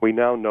 We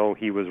now know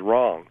he was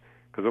wrong,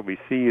 because what we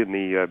see in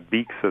the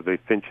beaks of the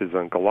finches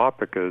on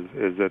Galapagos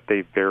is that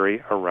they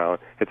vary around.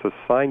 It's a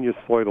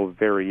sinusoidal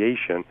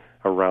variation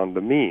around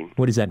the mean.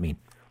 What does that mean?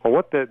 Well,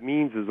 what that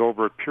means is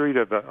over a period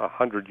of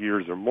 100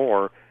 years or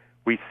more,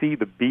 we see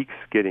the beaks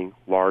getting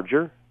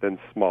larger, then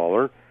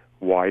smaller,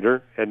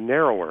 wider, and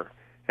narrower.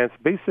 And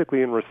it's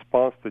basically in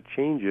response to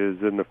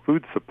changes in the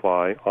food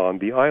supply on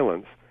the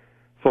islands.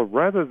 So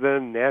rather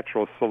than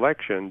natural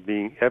selection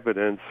being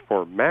evidence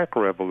for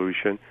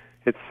macroevolution,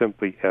 it's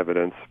simply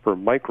evidence for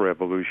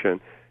microevolution,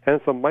 and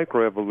it's a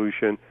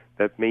microevolution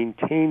that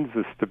maintains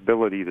the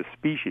stability of the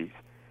species.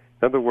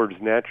 In other words,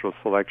 natural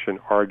selection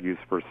argues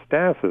for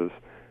stasis,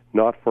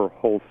 not for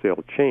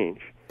wholesale change.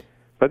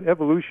 But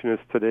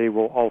evolutionists today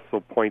will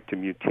also point to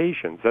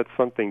mutations. That's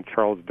something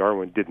Charles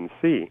Darwin didn't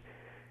see.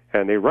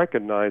 And they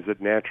recognize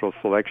that natural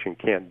selection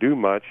can't do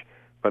much,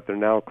 but they're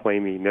now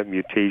claiming that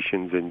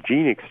mutations and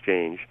gene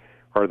exchange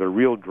are the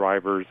real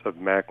drivers of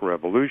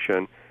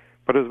macroevolution.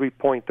 But as we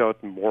point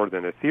out, more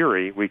than a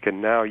theory, we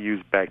can now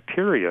use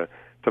bacteria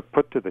to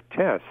put to the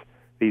test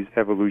these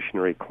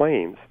evolutionary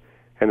claims.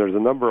 And there's a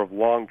number of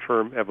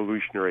long-term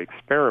evolutionary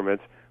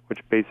experiments which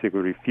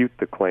basically refute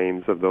the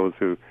claims of those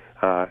who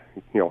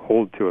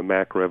hold to a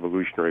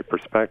macroevolutionary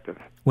perspective.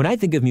 When I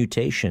think of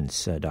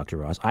mutations, Dr.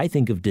 Ross, I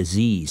think of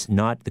disease,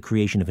 not the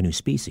creation of a new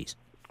species.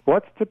 Well,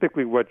 that's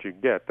typically what you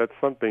get. That's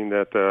something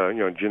that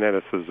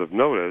geneticists have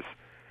noticed,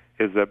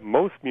 is that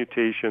most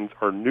mutations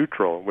are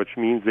neutral, which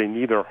means they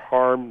neither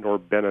harm nor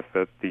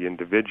benefit the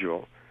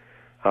individual.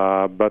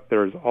 But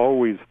there's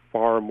always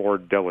far more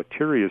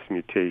deleterious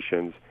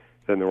mutations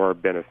than there are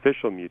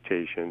beneficial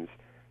mutations.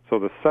 So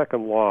the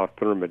second law of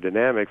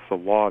thermodynamics, the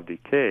law of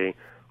decay,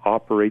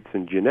 operates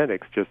in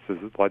genetics just as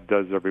it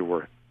does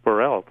everywhere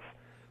else.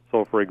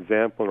 So, for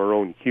example, in our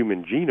own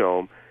human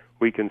genome,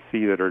 we can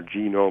see that our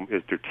genome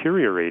is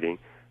deteriorating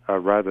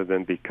rather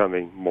than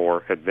becoming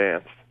more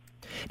advanced.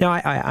 Now,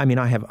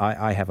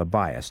 I have a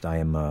bias. I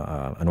am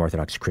an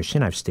Orthodox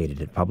Christian. I've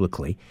stated it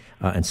publicly,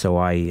 and so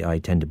I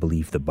tend to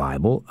believe the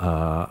Bible.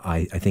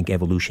 I think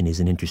evolution is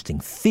an interesting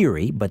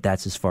theory, but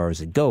that's as far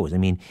as it goes. I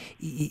mean,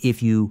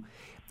 if you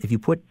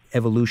put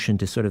evolution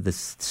to sort of the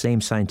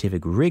same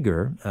scientific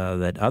rigor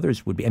that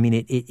others would be, I mean,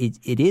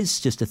 it is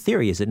just a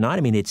theory, is it not?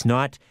 I mean, it's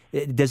not.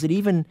 Does it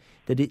even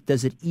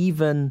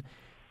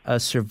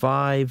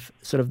survive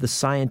sort of the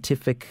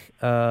scientific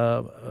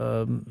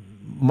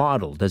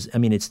model? Is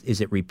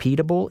it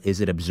repeatable?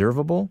 Is it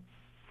observable?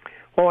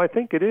 Well, I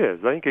think it is.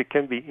 I think it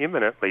can be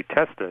imminently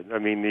tested. I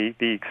mean,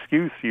 the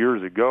excuse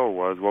years ago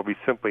was, well, we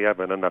simply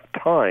haven't enough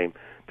time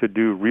to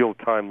do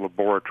real-time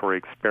laboratory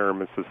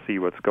experiments to see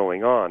what's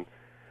going on.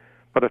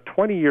 But a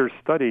 20-year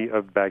study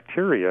of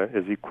bacteria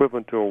is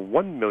equivalent to a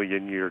 1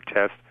 million-year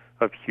test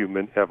of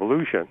human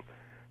evolution.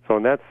 So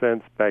in that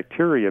sense,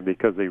 bacteria,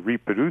 because they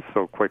reproduce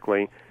so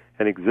quickly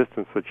and exist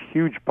in such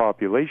huge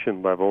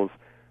population levels,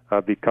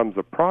 becomes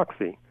a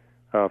proxy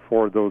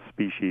for those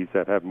species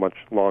that have much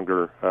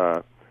longer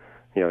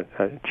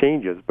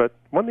changes. But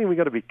one thing we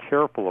got to be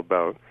careful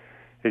about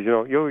is,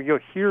 you'll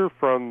hear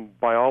from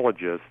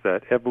biologists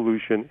that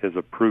evolution is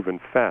a proven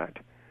fact,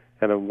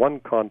 and in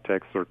one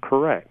context they're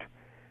correct.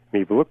 I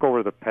mean, if you look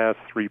over the past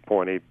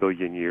 3.8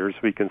 billion years,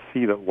 we can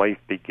see that life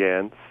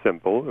began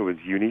simple. It was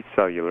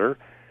unicellular.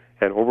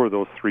 And over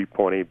those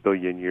 3.8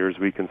 billion years,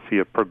 we can see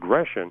a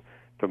progression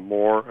to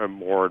more and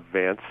more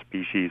advanced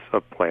species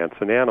of plants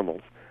and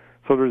animals.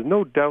 So there's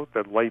no doubt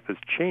that life has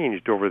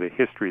changed over the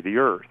history of the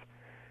Earth.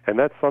 And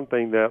that's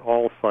something that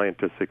all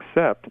scientists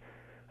accept.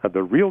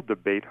 The real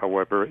debate,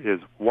 however, is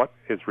what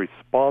is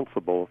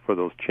responsible for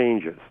those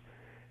changes.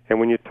 And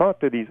when you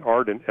talk to these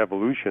ardent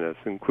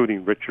evolutionists,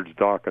 including Richard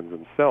Dawkins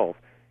himself,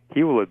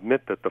 he will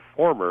admit that the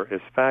former is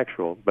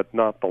factual, but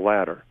not the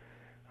latter.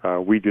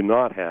 We do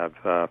not have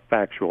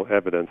factual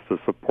evidence to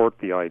support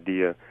the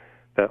idea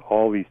that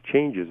all these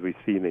changes we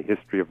see in the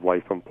history of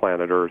life on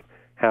planet Earth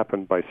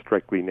happen by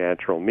strictly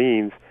natural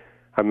means.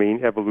 I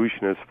mean,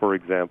 evolutionists, for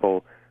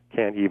example,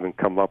 can't even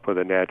come up with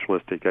a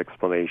naturalistic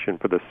explanation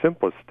for the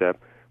simplest step,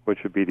 which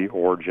would be the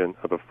origin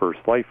of the first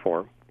life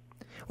form.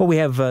 Well, we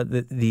have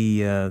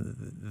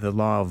the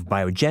law of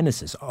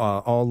biogenesis.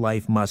 All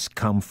life must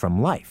come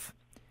from life.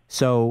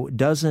 So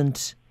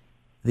doesn't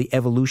the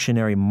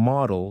evolutionary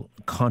model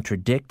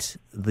contradict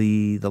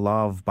the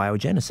law of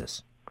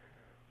biogenesis?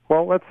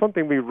 Well, that's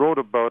something we wrote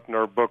about in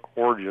our book,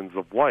 Origins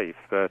of Life,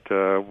 that,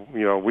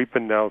 we've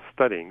been now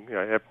studying.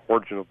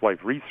 Origin of Life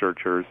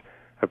researchers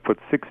have put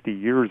 60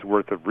 years'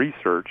 worth of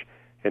research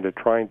into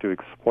trying to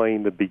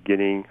explain the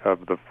beginning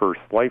of the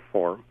first life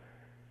form.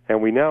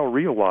 And we now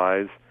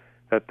realize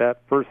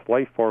that first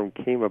life form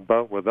came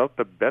about without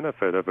the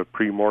benefit of a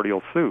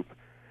primordial soup.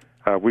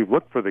 We've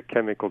looked for the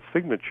chemical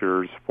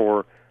signatures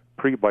for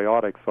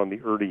prebiotics on the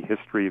early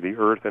history of the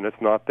Earth, and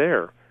it's not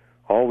there.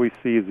 All we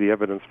see is the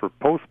evidence for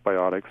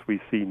postbiotics.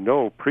 We see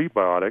no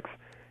prebiotics,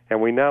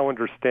 and we now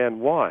understand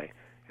why.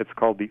 It's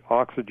called the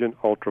oxygen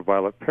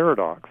ultraviolet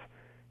paradox.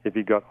 If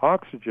you got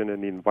oxygen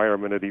in the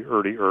environment of the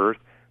early Earth,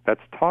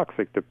 that's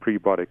toxic to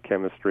prebiotic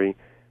chemistry.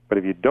 But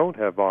if you don't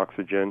have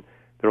oxygen,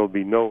 there will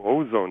be no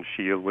ozone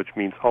shield, which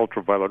means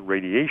ultraviolet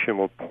radiation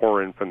will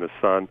pour in from the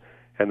sun,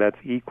 and that's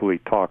equally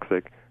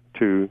toxic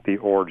to the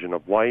origin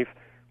of life.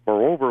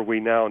 Moreover,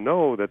 we now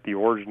know that the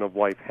origin of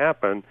life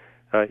happened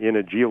in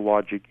a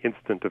geologic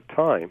instant of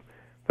time.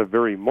 The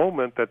very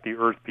moment that the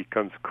Earth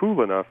becomes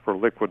cool enough for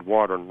liquid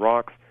water and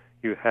rocks,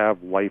 you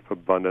have life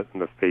abundant in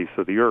the face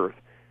of the Earth.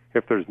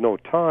 If there's no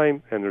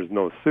time and there's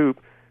no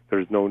soup,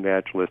 there's no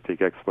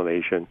naturalistic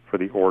explanation for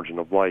the origin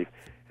of life.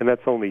 And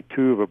that's only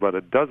two of about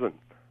a dozen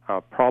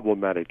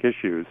problematic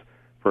issues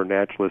for a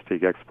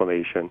naturalistic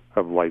explanation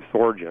of life's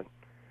origin.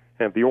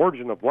 And if the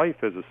origin of life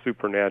is a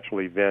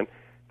supernatural event,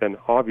 then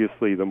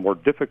obviously the more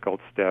difficult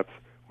steps,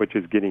 which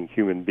is getting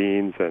human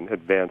beings and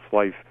advanced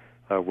life,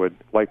 would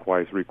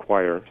likewise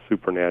require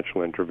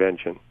supernatural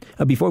intervention.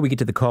 Before we get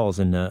to the calls,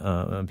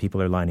 and people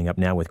are lining up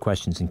now with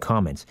questions and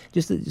comments,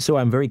 just so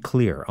I'm very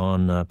clear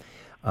on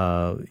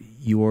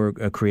your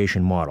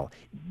creation model,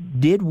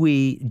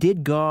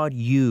 did God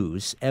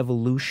use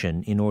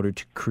evolution in order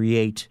to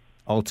create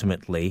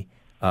ultimately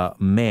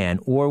man,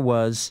 or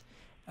was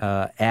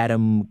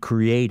Adam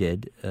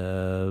created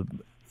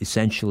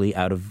essentially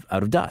out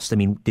of dust? I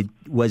mean,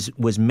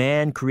 was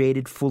man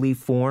created fully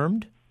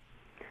formed?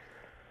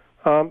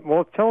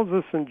 Well, it tells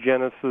us in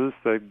Genesis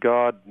that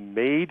God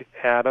made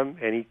Adam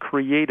and he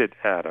created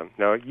Adam.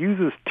 Now, it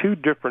uses two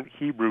different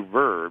Hebrew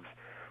verbs,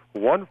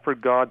 one for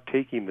God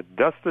taking the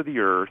dust of the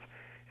earth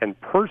and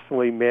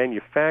personally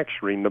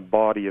manufacturing the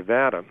body of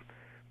Adam.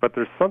 But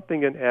there's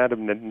something in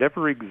Adam that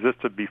never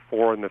existed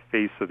before on the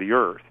face of the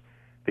earth.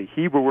 The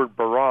Hebrew word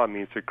bara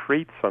means to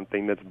create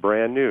something that's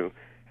brand new,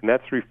 and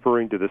that's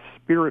referring to the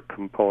spirit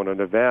component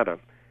of Adam.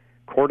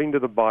 According to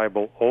the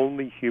Bible,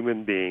 only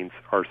human beings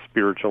are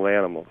spiritual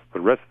animals.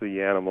 The rest of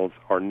the animals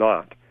are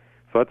not.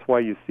 So that's why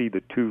you see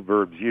the two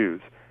verbs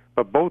used.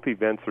 But both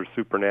events are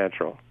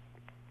supernatural.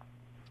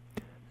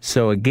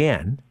 So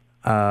again,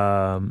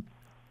 was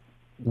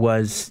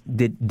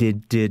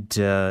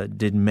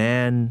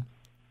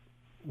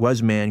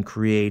man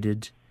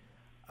created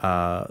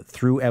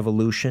through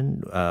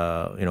evolution?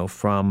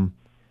 From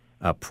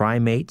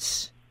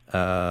primates,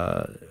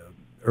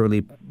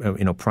 early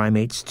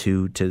primates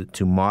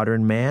to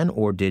modern man,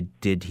 or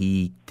did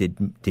he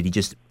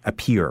just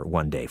appear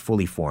one day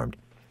fully formed?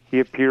 He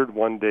appeared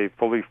one day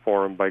fully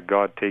formed by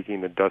God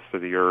taking the dust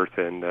of the earth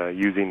and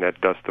using that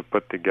dust to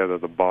put together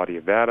the body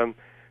of Adam.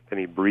 Then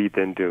he breathed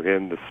into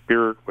him the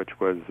spirit, which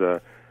was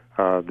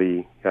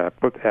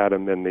put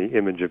Adam in the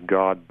image of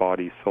God,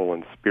 body, soul,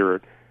 and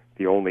spirit,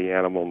 the only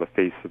animal on the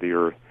face of the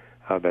earth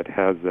that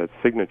has that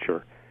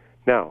signature.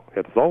 Now,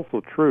 it's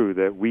also true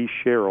that we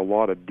share a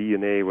lot of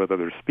DNA with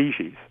other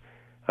species.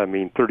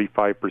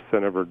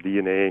 35% of our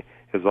DNA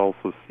is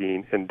also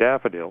seen in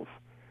daffodils.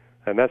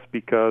 And that's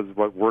because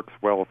what works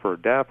well for a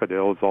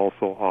daffodil is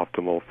also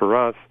optimal for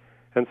us,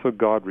 and so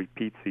God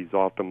repeats these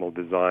optimal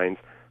designs.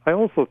 I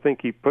also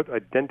think he put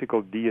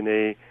identical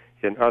DNA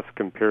in us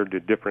compared to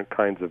different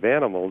kinds of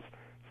animals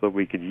so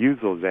we could use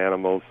those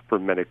animals for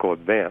medical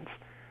advance.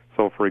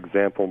 So, for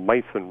example,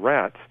 mice and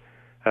rats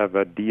have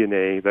a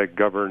DNA that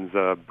governs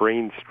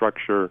brain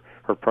structure,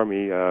 or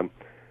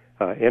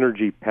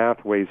energy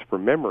pathways for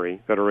memory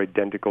that are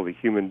identical to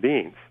human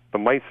beings. The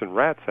mice and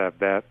rats have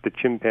that, the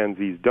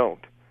chimpanzees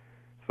don't.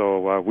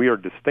 So we are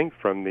distinct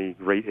from the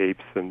great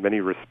apes in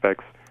many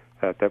respects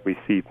that we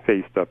see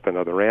faced up in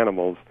other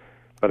animals.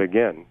 But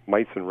again,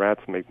 mice and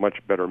rats make much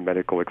better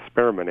medical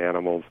experiment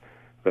animals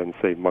than,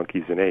 say,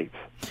 monkeys and apes.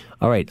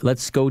 All right,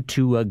 let's go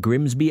to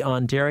Grimsby,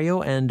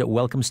 Ontario, and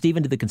welcome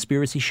Stephen to The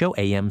Conspiracy Show,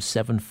 AM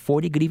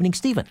 740. Good evening,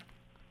 Stephen.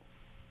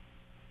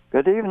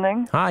 Good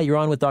evening. Hi, you're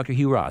on with Dr.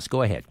 Hugh Ross.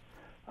 Go ahead.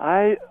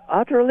 I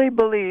utterly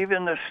believe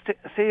in the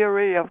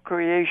theory of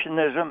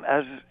creationism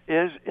as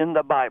is in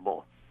the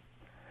Bible.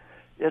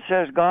 It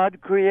says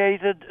God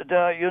created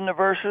the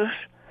universes,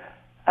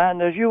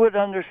 and as you would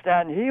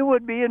understand, he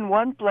would be in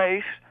one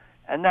place,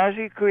 and as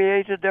he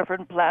created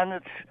different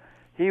planets,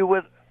 he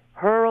would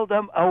hurl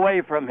them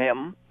away from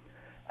him.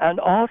 And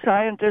all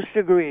scientists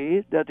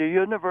agree that the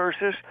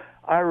universes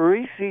are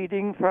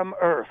receding from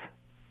Earth.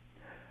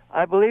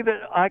 I believe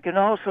that I can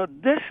also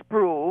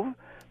disprove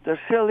the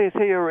silly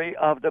theory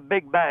of the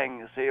Big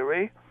Bang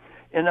theory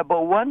in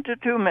about 1 to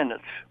 2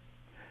 minutes.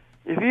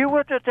 If you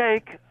were to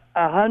take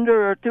 100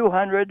 or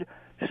 200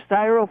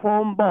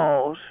 styrofoam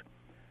balls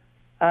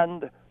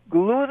and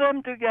glue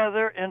them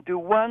together into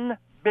one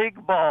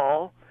big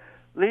ball,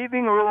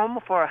 leaving room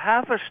for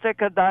half a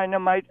stick of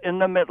dynamite in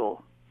the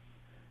middle,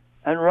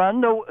 and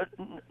run the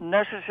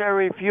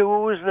necessary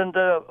fuse and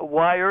the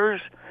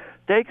wires,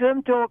 take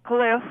them to a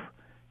cliff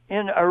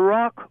in a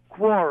rock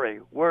quarry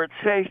where it's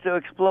safe to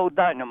explode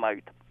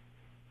dynamite.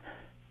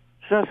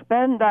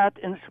 Suspend that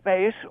in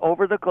space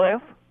over the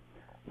cliff,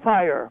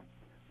 fire.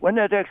 When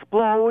it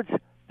explodes,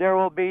 there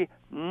will be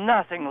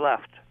nothing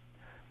left.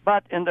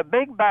 But in the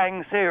Big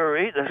Bang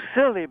theory, the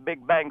silly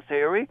Big Bang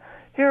theory,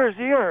 here's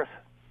the Earth.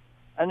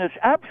 And it's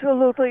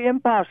absolutely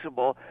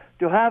impossible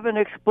to have an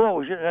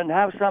explosion and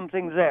have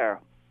something there.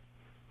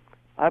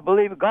 I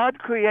believe God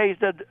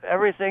created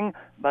everything,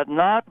 but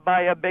not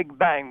by a Big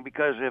Bang,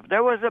 because if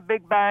there was a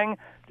Big Bang,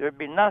 there'd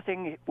be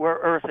nothing where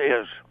Earth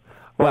is.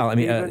 Well,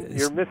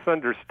 you're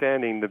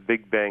misunderstanding the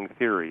Big Bang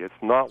theory. It's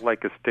not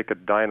like a stick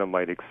of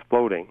dynamite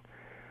exploding.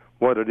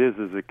 What it is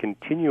a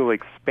continual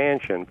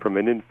expansion from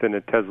an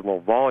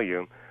infinitesimal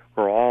volume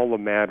where all the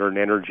matter and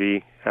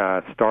energy,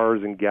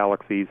 stars and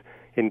galaxies,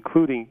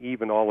 including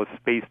even all of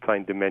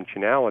space-time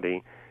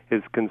dimensionality,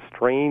 is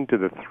constrained to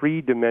the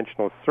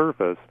three-dimensional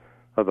surface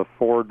of the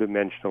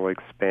four-dimensional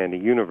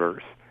expanding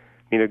universe.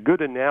 A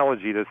good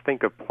analogy is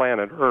think of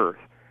planet Earth.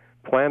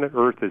 Planet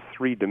Earth is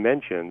 3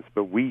 dimensions,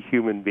 but we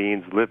human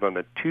beings live on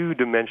the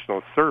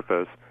 2-dimensional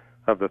surface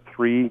of the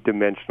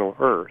 3-dimensional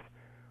Earth.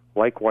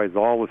 Likewise,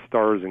 all the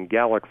stars and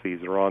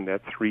galaxies are on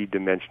that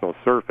 3-dimensional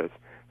surface.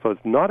 So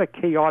it's not a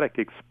chaotic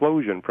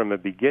explosion from the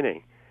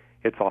beginning.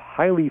 It's a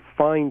highly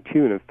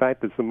fine-tuned, in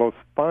fact, it's the most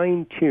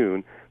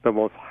fine-tuned, the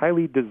most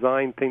highly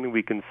designed thing that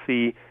we can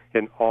see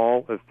in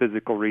all of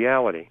physical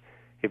reality.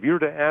 If you were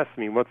to ask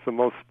me what's the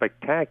most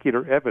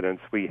spectacular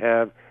evidence we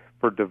have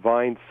for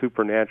divine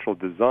supernatural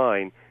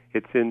design,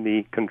 it's in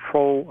the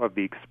control of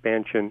the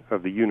expansion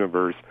of the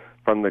universe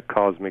from the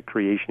cosmic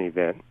creation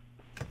event.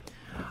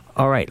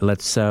 All right,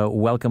 let's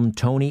welcome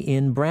Tony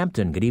in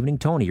Brampton. Good evening,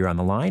 Tony. You're on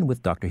the line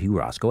with Dr. Hugh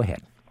Ross. Go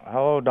ahead.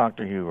 Hello,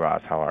 Dr. Hugh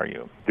Ross. How are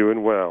you?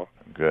 Doing well.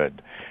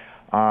 Good.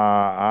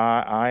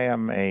 I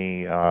am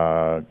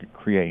a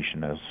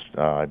creationist.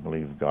 I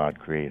believe God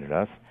created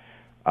us.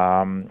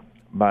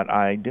 but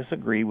I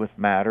disagree with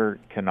matter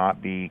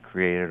cannot be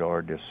created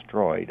or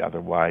destroyed.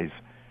 Otherwise,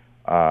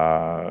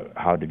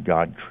 how did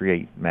God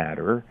create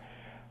matter?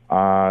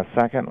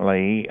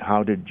 Secondly,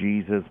 how did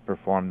Jesus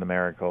perform the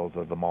miracles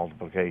of the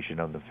multiplication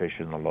of the fish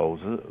and the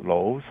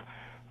loaves?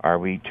 Are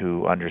we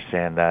to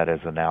understand that as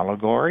an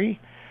allegory?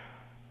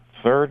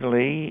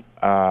 Thirdly,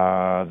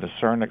 the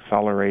CERN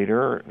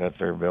accelerator that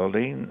they're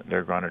building,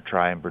 they're going to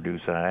try and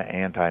produce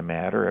an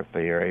antimatter. If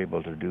they are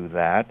able to do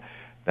that,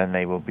 then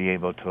they will be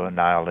able to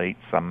annihilate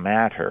some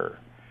matter.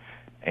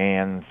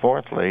 And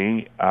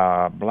fourthly,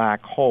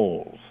 black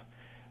holes.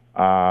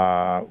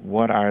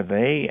 What are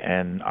they,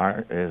 and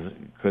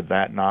could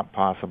that not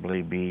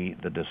possibly be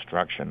the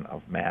destruction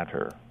of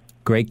matter?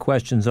 Great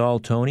questions all,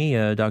 Tony.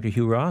 Dr.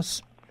 Hugh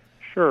Ross?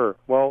 Sure.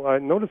 Well,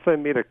 notice I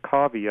made a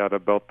caveat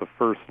about the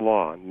first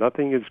law.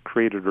 Nothing is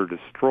created or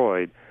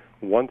destroyed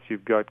once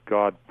you've got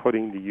God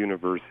putting the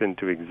universe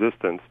into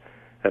existence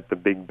at the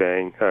Big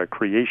Bang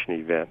creation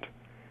event.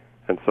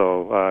 And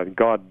so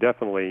God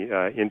definitely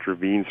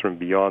intervenes from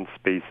beyond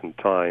space and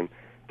time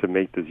to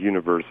make this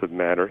universe of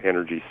matter,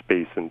 energy,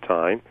 space, and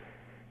time.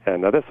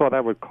 And that's what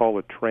I would call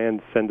a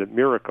transcendent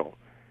miracle.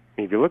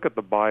 I mean, if you look at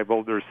the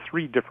Bible, there's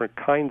 3 different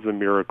kinds of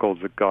miracles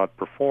that God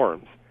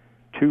performs.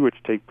 2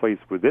 which take place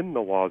within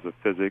the laws of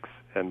physics,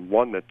 and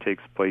 1 that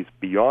takes place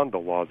beyond the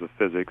laws of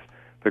physics.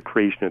 The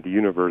creation of the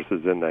universe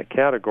is in that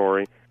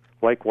category.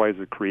 Likewise,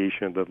 the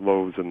creation of the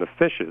loaves and the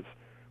fishes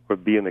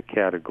would be in the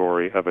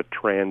category of a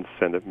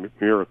transcendent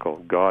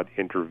miracle, God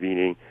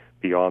intervening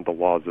beyond the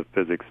laws of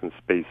physics and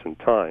space and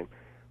time.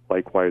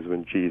 Likewise,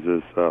 when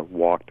Jesus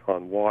walked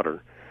on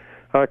water.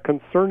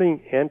 Concerning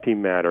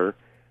antimatter,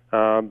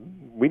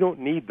 we don't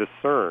need the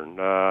CERN.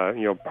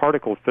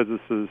 Particle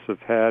physicists have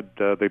had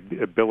the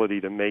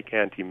ability to make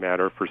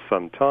antimatter for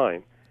some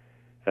time.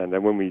 And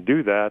then when we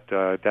do that,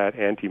 that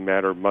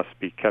antimatter must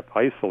be kept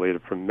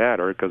isolated from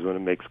matter, because when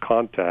it makes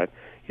contact,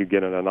 you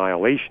get an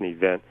annihilation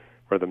event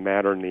where the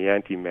matter and the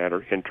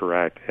antimatter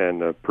interact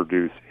and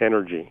produce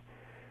energy.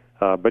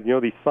 But,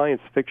 these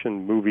science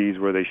fiction movies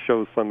where they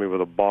show somebody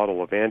with a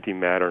bottle of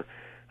antimatter,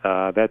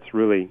 that's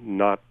really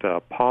not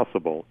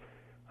possible.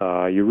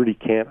 You really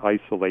can't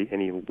isolate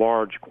any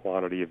large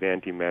quantity of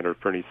antimatter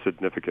for any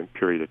significant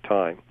period of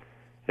time.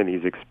 In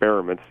these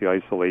experiments, the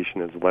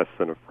isolation is less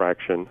than a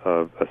fraction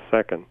of a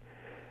second.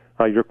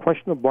 Your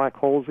question of black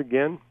holes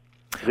again?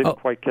 I didn't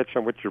quite catch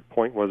on what your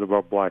point was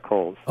about black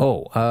holes.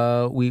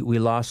 We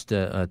lost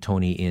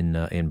Tony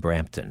in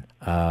Brampton,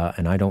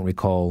 and I don't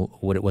recall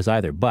what it was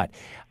either. But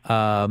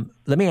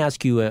let me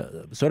ask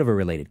you sort of a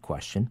related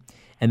question,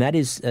 and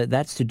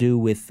that's to do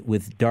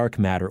with dark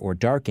matter or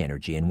dark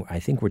energy. And I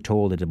think we're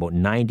told that about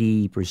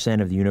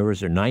 90% of the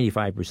universe or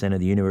 95%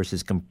 of the universe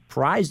is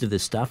comprised of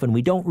this stuff, and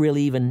we don't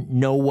really even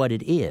know what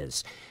it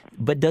is.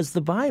 But does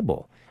the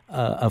Bible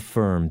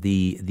affirm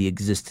the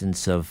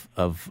existence of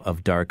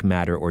dark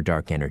matter or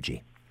dark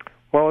energy?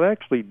 Well, it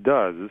actually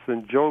does. It's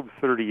in Job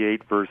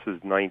 38, verses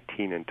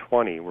 19 and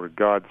 20, where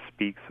God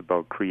speaks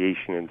about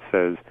creation and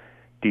says,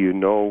 "Do you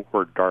know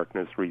where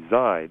darkness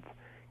resides?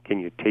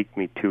 Can you take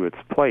me to its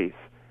place?"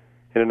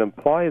 And it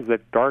implies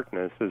that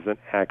darkness is an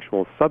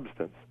actual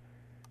substance.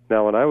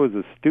 Now, when I was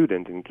a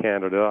student in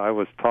Canada, I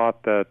was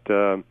taught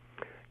that,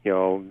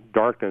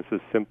 darkness is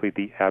simply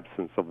the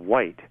absence of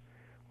light.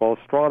 Well,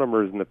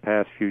 astronomers in the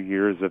past few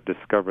years have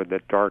discovered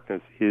that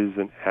darkness is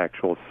an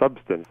actual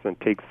substance and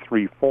takes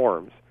 3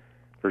 forms.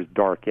 There's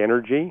dark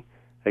energy,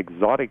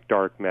 exotic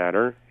dark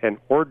matter, and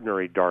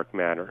ordinary dark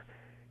matter.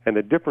 And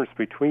the difference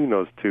between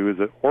those two is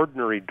that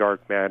ordinary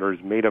dark matter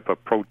is made up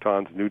of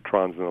protons,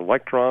 neutrons, and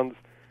electrons.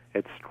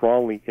 It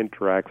strongly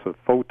interacts with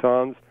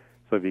photons,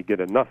 so if you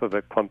get enough of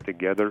it clumped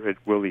together, it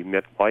will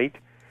emit light.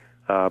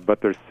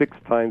 But there's 6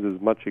 times as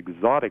much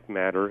exotic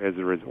matter as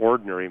there is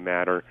ordinary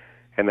matter,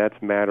 and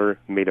that's matter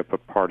made up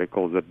of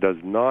particles that does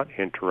not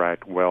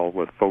interact well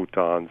with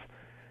photons,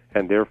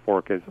 and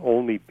therefore can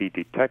only be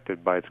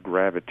detected by its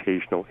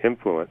gravitational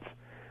influence.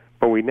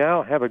 But we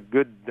now have a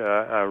good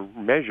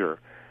measure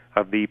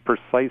of the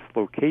precise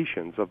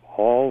locations of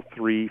all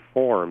 3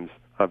 forms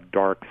of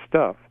dark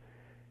stuff,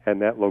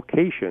 and that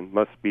location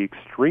must be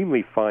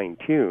extremely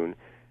fine-tuned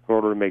in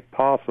order to make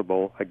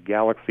possible a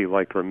galaxy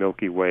like our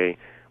Milky Way,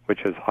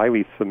 which has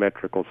highly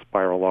symmetrical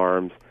spiral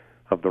arms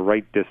of the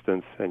right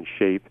distance and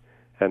shape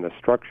and the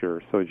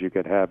structure, so as you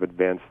could have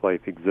advanced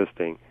life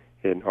existing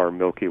in our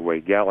Milky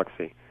Way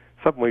galaxy.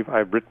 Something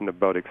I've written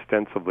about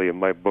extensively in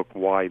my book,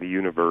 Why the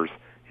Universe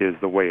is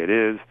the Way It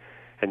Is.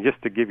 And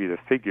just to give you the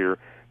figure,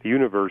 the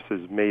universe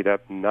is made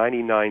up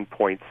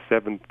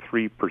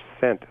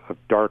 99.73% of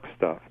dark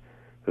stuff.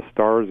 The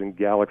stars and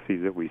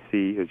galaxies that we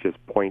see is just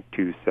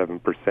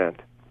 0.27%.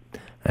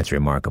 That's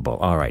remarkable.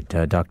 All right,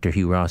 Dr.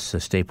 Hugh Ross,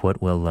 stay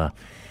put. We'll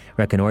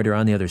reconnoiter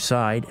on the other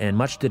side, and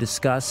much to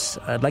discuss.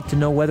 I'd like to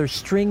know whether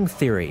string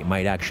theory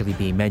might actually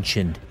be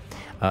mentioned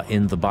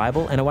in the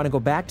Bible, and I want to go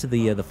back to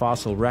the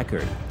fossil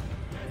record.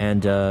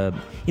 And,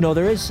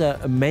 there is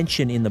a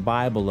mention in the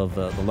Bible of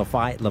the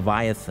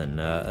Leviathan,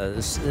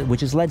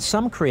 which has led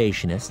some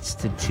creationists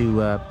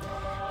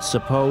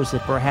suppose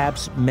that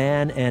perhaps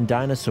man and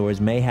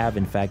dinosaurs may have,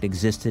 in fact,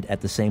 existed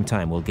at the same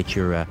time. We'll get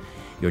your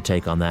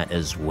take on that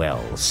as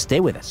well. Stay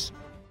with us.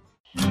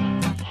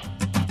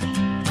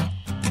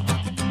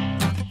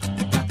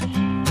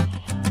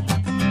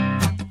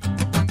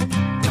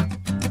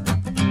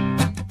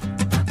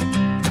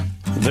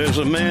 There's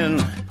a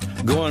man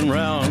going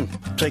round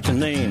taking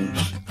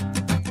names,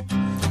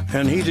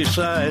 and he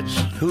decides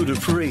who to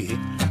free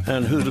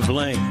and who to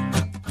blame.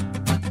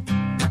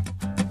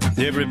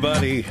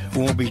 Everybody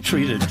won't be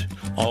treated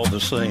all the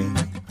same.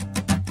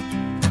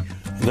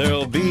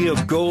 There'll be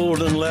a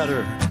golden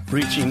ladder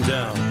reaching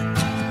down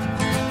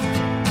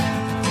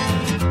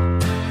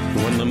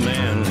when the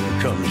man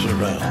comes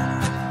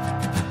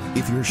around.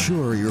 If you're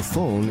sure your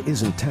phone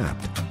isn't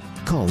tapped,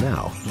 call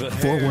now,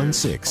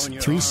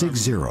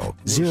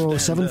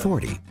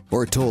 416-360-0740,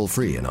 or toll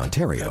free in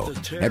Ontario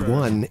at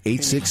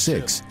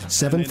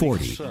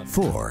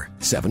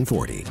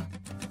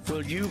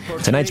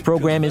 1-866-740-4740. Tonight's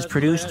program is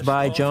produced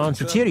by John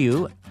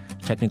Sotiriou,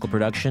 technical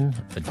production,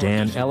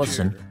 Dan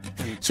Ellison.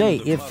 Say,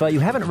 if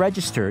you haven't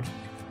registered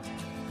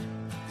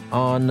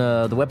on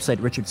the website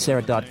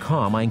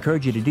richardsyrett.com, I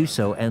encourage you to do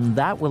so, and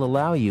that will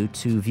allow you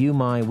to view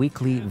my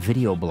weekly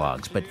video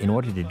blogs. But in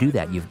order to do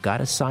that, you've got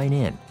to sign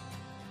in.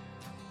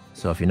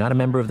 So if you're not a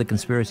member of The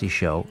Conspiracy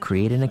Show,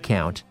 create an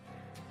account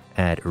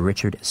at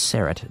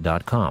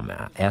richardsyrett.com,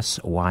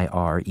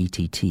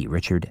 S-Y-R-E-T-T,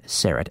 Richard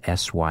Syrett,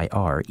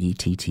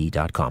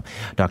 S-Y-R-E-T-T.com.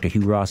 Dr.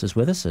 Hugh Ross is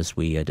with us as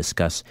we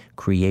discuss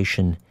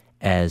creation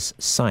as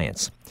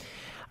science.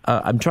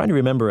 I'm trying to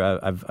remember,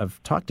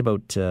 I've talked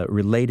about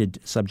related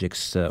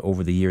subjects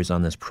over the years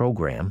on this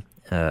program,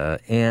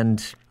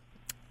 and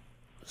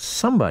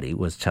somebody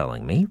was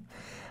telling me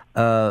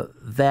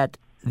that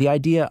the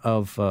idea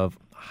of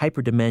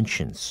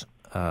hyperdimensions,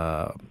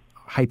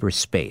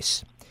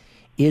 hyperspace,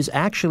 is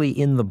actually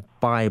in the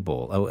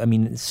Bible. I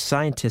mean,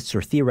 scientists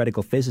or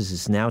theoretical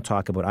physicists now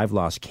talk about, I've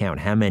lost count,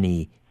 how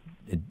many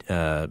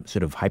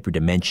sort of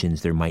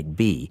hyperdimensions there might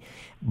be.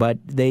 But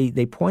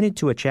they pointed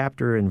to a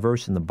chapter and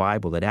verse in the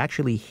Bible that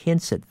actually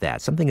hints at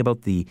that, something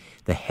about the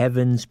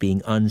heavens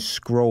being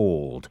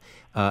unscrolled.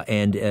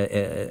 And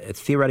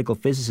theoretical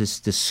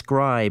physicists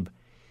describe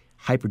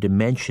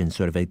hyperdimensions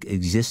sort of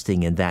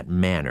existing in that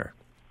manner.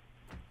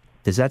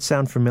 Does that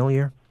sound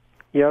familiar?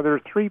 Yeah, there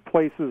are three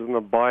places in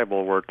the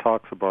Bible where it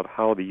talks about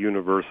how the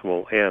universe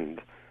will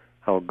end,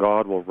 how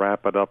God will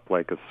wrap it up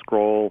like a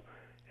scroll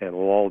and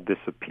will all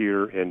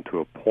disappear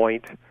into a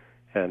point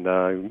and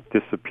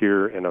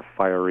disappear in a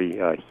fiery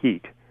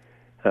heat,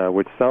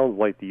 which sounds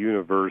like the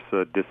universe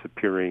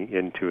disappearing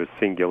into a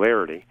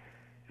singularity.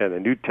 And the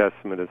New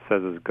Testament, it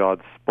says, as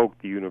God spoke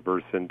the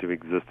universe into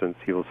existence,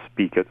 he will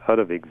speak it out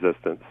of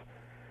existence.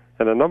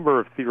 And a number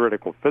of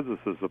theoretical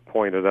physicists have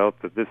pointed out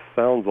that this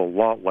sounds a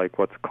lot like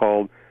what's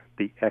called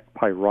the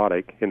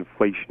ekpyrotic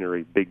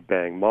inflationary Big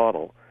Bang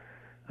model,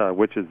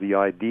 which is the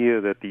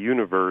idea that the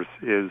universe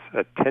is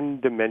a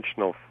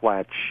 10-dimensional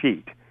flat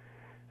sheet.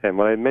 And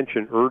when I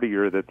mentioned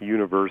earlier that the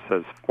universe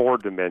has 4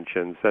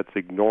 dimensions, that's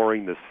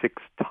ignoring the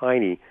 6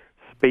 tiny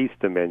space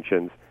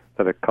dimensions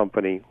that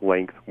accompany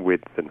length,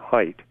 width, and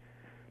height.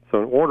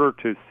 So in order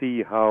to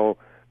see how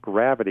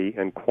gravity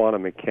and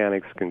quantum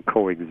mechanics can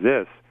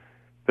coexist,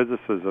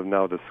 physicists have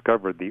now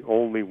discovered the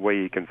only way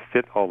you can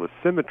fit all the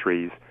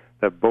symmetries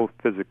that both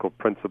physical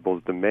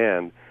principles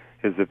demand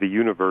is that the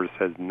universe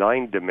has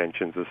 9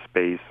 dimensions of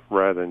space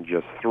rather than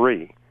just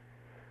 3.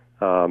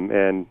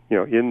 And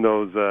in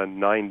those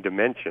 9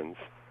 dimensions,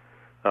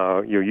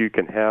 you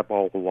can have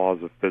all the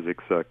laws of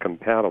physics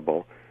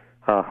compatible.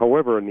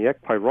 However, in the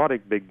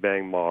ekpyrotic Big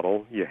Bang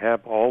model, you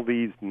have all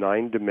these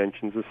 9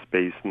 dimensions of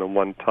space in the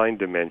one time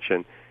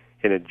dimension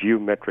in a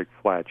geometric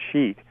flat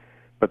sheet.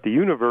 But the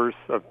universe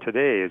of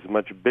today is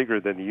much bigger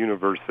than the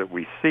universe that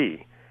we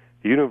see.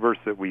 The universe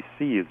that we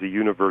see is the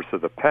universe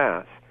of the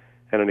past,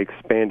 and an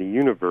expanding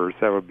universe,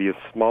 that would be a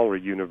smaller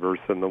universe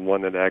than the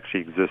one that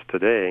actually exists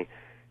today.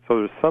 So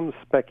there's some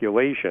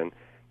speculation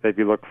that if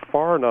you look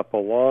far enough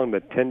along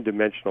the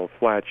 10-dimensional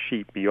flat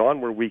sheet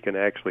beyond where we can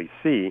actually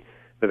see,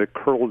 that it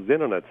curls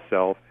in on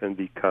itself and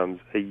becomes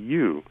a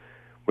U,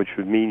 which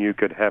would mean you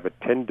could have a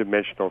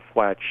 10-dimensional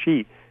flat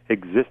sheet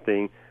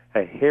existing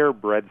a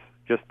hairbreadth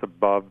just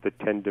above the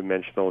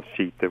 10-dimensional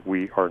sheet that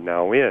we are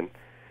now in.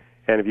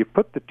 And if you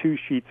put the 2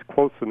 sheets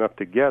close enough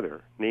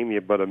together, namely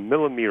about a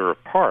millimeter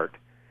apart,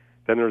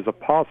 then there's a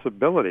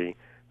possibility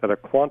that a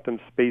quantum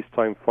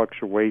space-time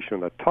fluctuation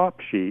on the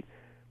top sheet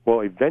will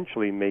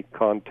eventually make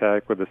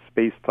contact with a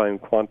space-time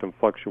quantum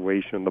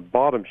fluctuation on the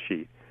bottom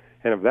sheet.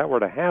 And if that were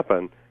to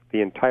happen,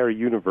 the entire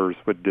universe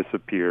would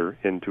disappear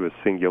into a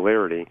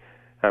singularity,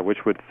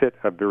 which would fit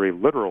a very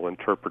literal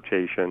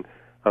interpretation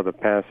of the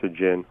passage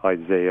in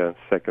Isaiah,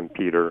 2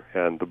 Peter,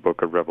 and the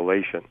book of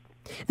Revelation.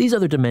 These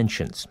other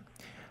dimensions,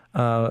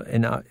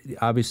 and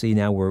obviously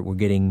now we're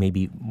getting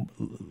maybe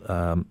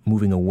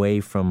moving away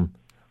from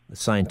the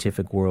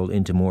scientific world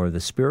into more of the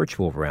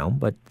spiritual realm,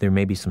 but there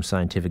may be some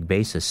scientific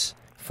basis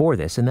for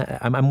this. And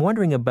I'm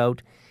wondering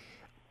about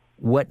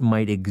what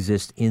might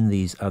exist in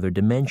these other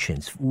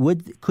dimensions.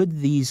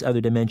 Could these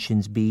other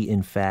dimensions be,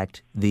 in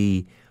fact,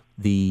 the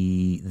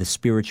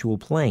spiritual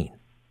plane?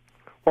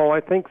 Well,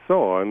 I think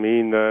so. I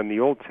mean, in the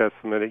Old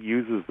Testament, it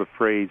uses the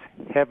phrase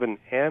heaven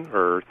and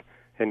earth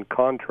in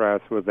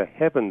contrast with the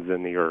heavens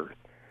and the earth.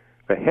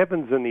 The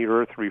heavens and the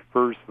earth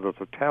refers to the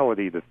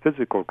totality of the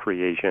physical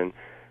creation,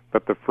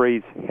 but the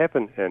phrase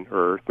heaven and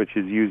earth, which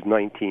is used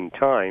 19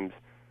 times,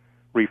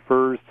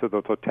 refers to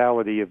the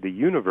totality of the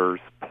universe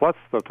plus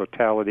the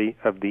totality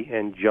of the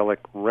angelic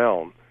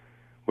realm,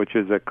 which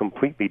is a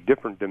completely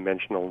different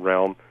dimensional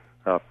realm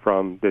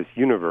from this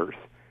universe.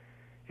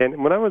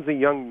 And when I was a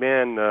young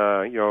man,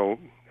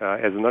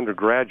 as an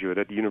undergraduate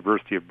at the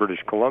University of British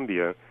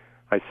Columbia,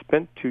 I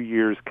spent 2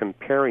 years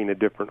comparing the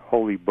different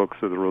holy books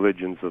of the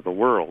religions of the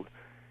world.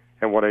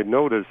 And what I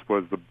noticed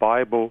was the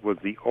Bible was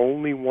the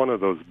only one of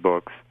those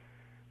books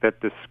that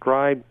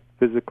described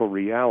physical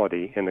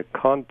reality in a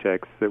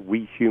context that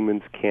we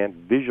humans can't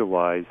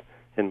visualize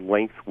in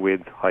length,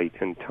 width, height,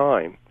 and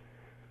time.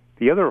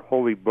 The other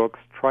holy books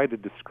try to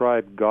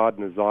describe God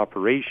and his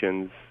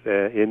operations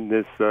in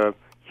this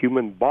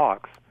human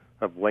box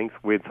of length,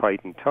 width,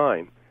 height, and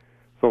time.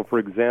 So, for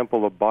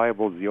example, the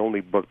Bible is the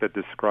only book that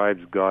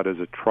describes God as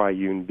a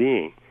triune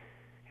being.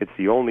 It's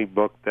the only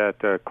book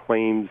that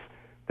claims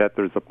that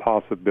there's a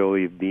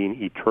possibility of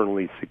being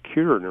eternally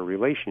secure in a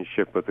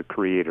relationship with the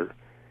Creator.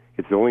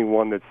 It's the only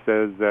one that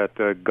says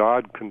that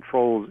God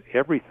controls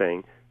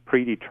everything,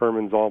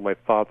 predetermines all my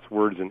thoughts,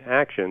 words, and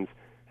actions,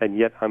 and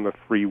yet I'm a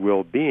free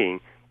will being,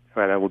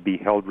 and I will be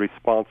held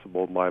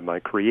responsible by my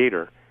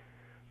Creator.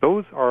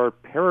 Those are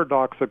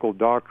paradoxical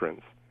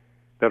doctrines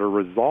that are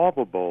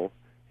resolvable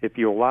if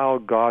you allow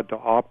God to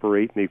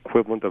operate in the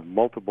equivalent of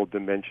multiple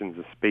dimensions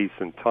of space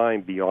and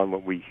time beyond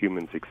what we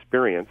humans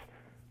experience,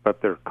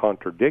 but they're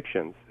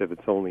contradictions if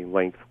it's only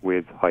length,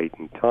 width, height,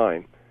 and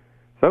time.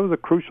 So that was a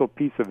crucial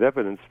piece of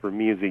evidence for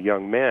me as a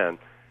young man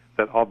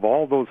that of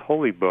all those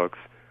holy books,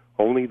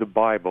 only the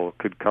Bible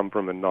could come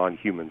from a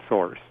non-human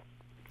source.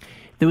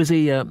 There was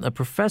a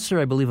professor,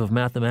 I believe, of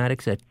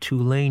mathematics at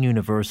Tulane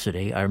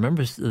University. I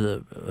remember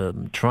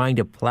trying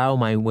to plow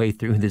my way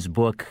through this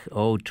book,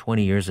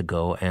 20 years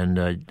ago, and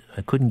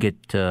I couldn't get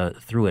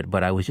through it.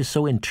 But I was just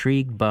so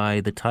intrigued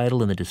by the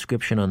title and the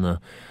description on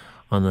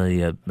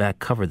the back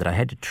cover that I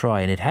had to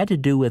try. And it had to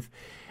do with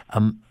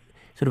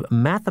sort of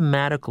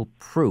mathematical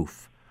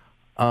proof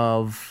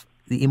of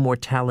the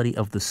immortality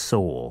of the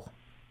soul.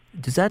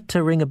 Does that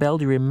ring a bell?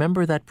 Do you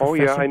remember that professor?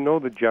 Oh, yeah, I know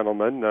the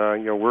gentleman.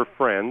 We're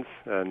friends,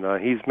 and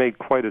he's made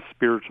quite a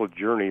spiritual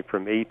journey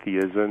from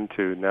atheism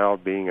to now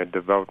being a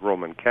devout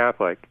Roman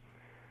Catholic,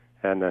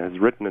 and has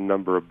written a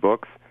number of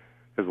books.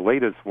 His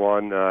latest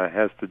one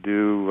has to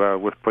do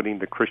with putting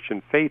the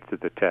Christian faith to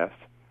the test.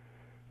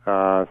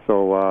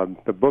 So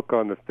the book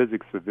on the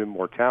physics of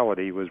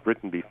immortality was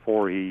written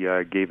before he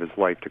gave his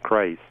life to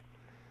Christ.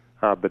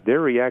 But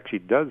there he actually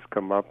does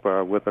come up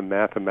with a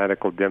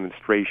mathematical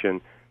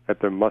demonstration that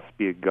there must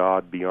be a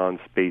God beyond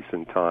space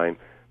and time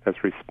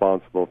that's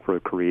responsible for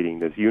creating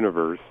this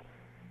universe.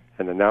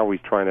 And then now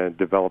he's trying to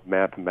develop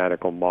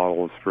mathematical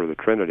models for the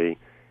Trinity.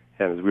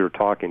 And as we were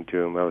talking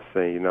to him, I was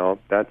saying,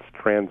 that's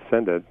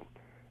transcended.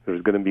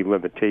 There's going to be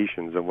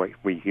limitations on what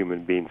we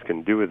human beings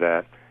can do with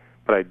that.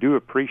 But I do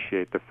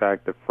appreciate the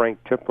fact that Frank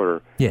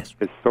Tipler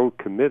is so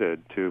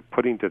committed to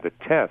putting to the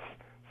test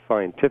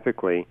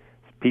scientifically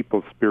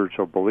people's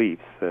spiritual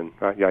beliefs, and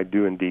I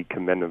do indeed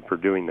commend him for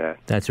doing that.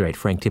 That's right,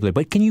 Frank Tipler.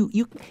 But can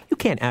you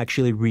can't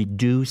actually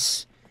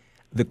reduce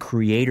the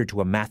Creator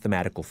to a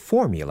mathematical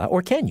formula,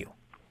 or can you?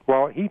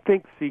 Well, he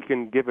thinks he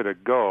can give it a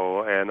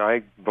go, and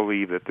I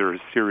believe that there are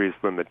serious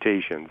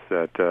limitations,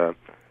 that,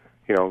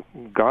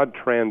 God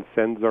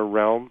transcends our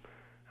realm.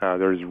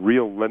 There's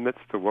real limits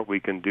to what we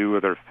can do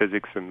with our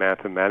physics and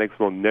mathematics.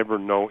 We'll never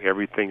know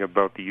everything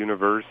about the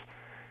universe.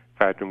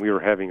 In fact, when we were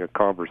having a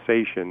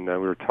conversation, we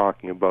were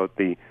talking about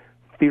the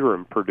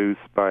theorem produced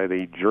by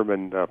the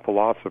German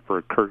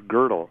philosopher Kurt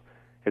Gödel.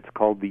 It's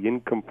called the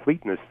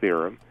incompleteness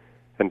theorem,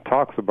 and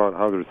talks about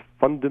how there's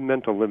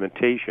fundamental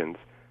limitations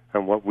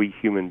on what we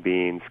human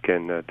beings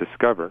can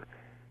discover.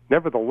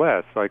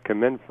 Nevertheless, I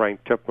commend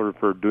Frank Tipler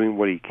for doing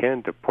what he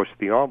can to push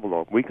the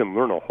envelope. We can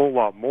learn a whole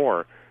lot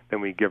more than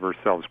we give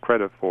ourselves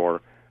credit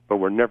for, but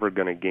we're never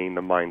going to gain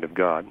the mind of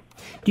God.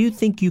 Do you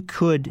think you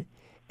could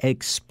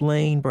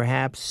explain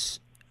perhaps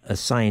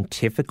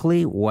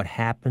scientifically what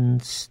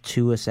happens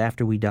to us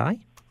after we die?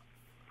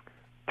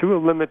 To a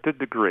limited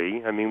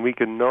degree. I mean, we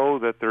can know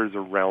that there's a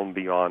realm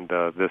beyond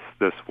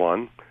this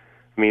one.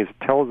 I mean,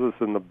 it tells us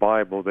in the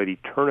Bible that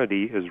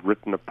eternity is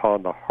written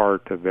upon the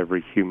heart of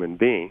every human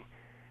being.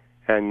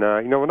 And,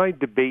 when I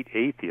debate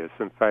atheists,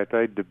 in fact,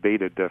 I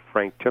debated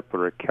Frank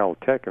Tipler at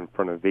Caltech in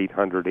front of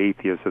 800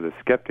 atheists of the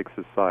Skeptic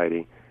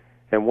Society,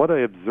 and what I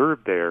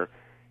observed there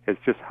is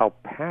just how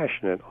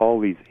passionate all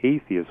these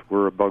atheists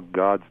were about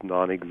God's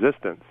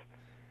non-existence.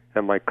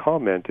 And my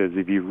comment is,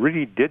 if you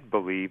really did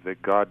believe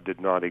that God did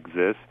not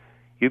exist,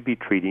 you'd be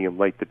treating him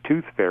like the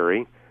Tooth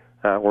Fairy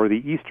or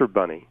the Easter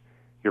Bunny.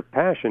 Your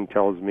passion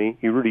tells me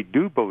you really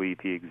do believe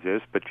he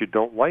exists, but you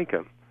don't like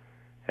him.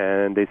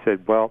 And they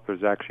said, well,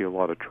 there's actually a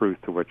lot of truth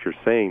to what you're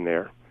saying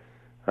there.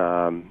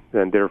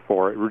 And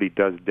therefore, it really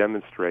does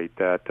demonstrate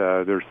that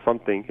there's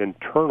something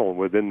internal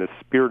within the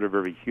spirit of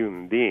every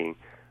human being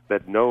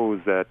that knows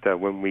that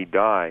when we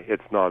die,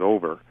 it's not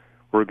over.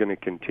 We're going to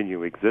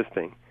continue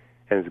existing,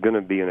 and it's going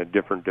to be in a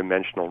different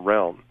dimensional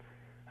realm.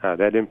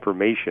 That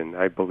information,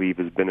 I believe,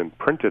 has been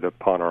imprinted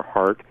upon our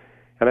heart,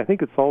 and I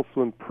think it's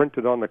also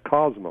imprinted on the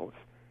cosmos.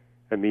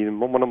 I mean, in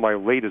one of my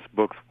latest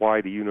books,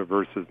 Why the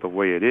Universe is the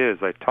Way It Is,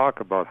 I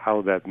talk about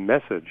how that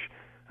message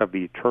of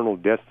the eternal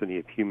destiny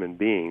of human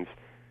beings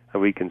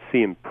we can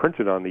see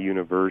imprinted on the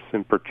universe,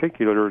 in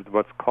particular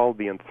what's called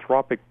the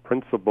anthropic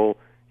principle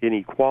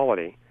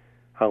inequality.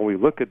 How we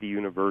look at the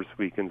universe,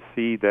 we can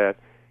see that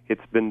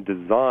it's been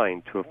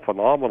designed to a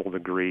phenomenal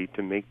degree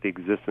to make the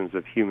existence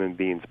of human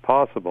beings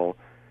possible,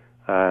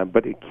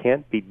 but it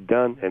can't be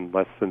done in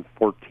less than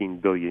 14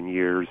 billion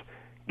years,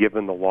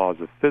 given the laws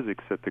of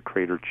physics that the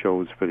Creator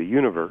chose for the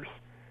universe.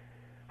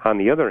 On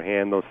the other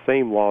hand, those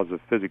same laws of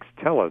physics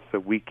tell us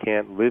that we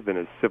can't live in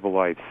a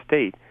civilized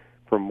state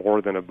for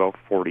more than about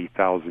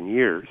 40,000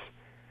 years.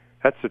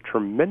 That's a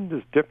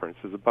tremendous difference.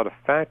 There's about a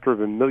factor of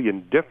 1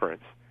 million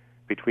difference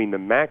between the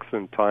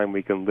maximum time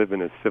we can live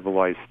in a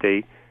civilized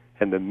state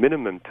and the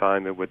minimum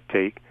time it would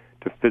take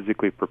to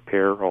physically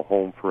prepare a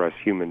home for us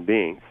human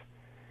beings.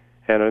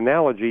 An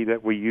analogy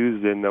that we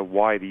use in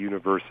Why the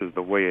Universe is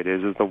the Way It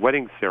Is the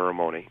wedding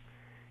ceremony.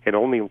 It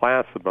only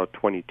lasts about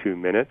 22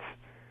 minutes.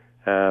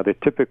 The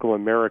typical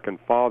American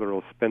father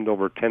will spend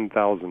over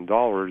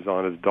 $10,000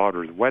 on his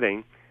daughter's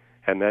wedding,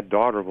 and that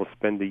daughter will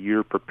spend a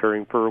year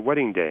preparing for her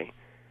wedding day.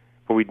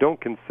 But we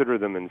don't consider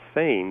them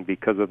insane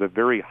because of the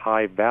very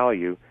high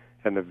value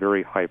and the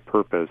very high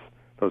purpose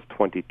those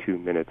 22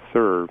 minutes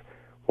serve.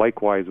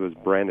 Likewise was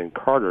Brandon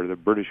Carter, the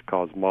British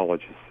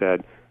cosmologist,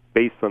 said,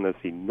 based on this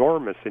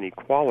enormous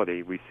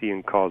inequality we see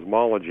in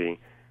cosmology,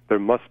 there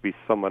must be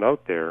someone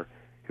out there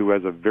who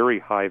has a very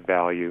high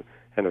value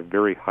and a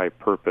very high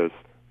purpose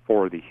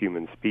for the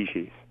human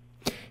species.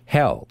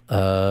 Hell,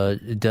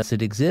 does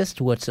it exist?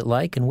 What's it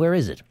like, and where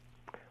is it?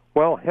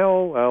 Well,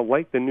 hell,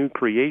 like the new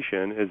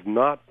creation, is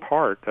not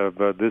part of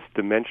this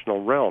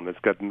dimensional realm. It's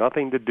got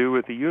nothing to do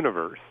with the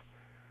universe.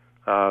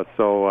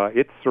 So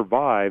it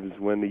survives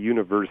when the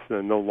universe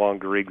no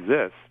longer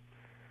exists.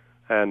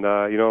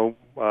 And,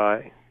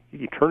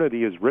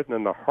 eternity is written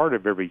in the heart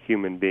of every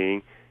human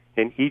being,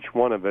 and each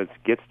one of us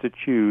gets to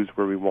choose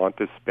where we want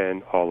to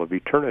spend all of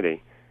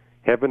eternity.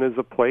 Heaven is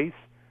a place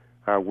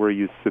where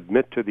you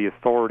submit to the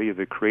authority of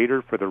the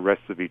Creator for the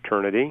rest of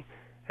eternity,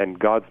 and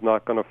God's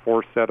not going to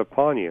force that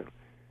upon you.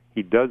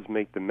 He does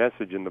make the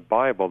message in the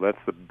Bible that's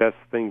the best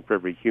thing for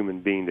every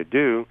human being to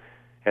do,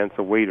 and it's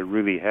a way to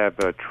really have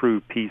true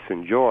peace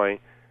and joy,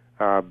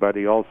 but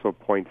he also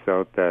points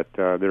out that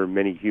there are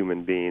many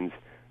human beings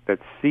that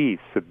see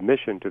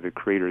submission to the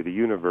Creator of the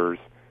universe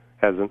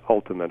as an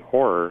ultimate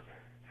horror,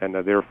 and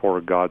therefore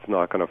God's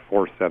not going to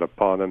force that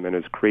upon them, and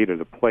has created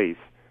a place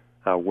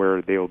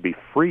where they will be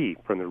free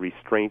from the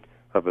restraint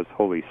of His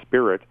Holy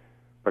Spirit.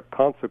 But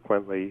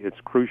consequently, it's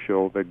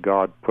crucial that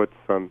God puts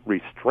some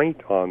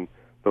restraint on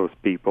those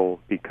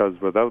people, because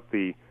without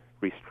the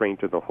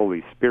restraint of the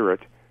Holy Spirit,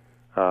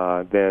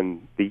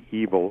 then the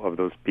evil of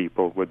those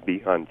people would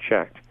be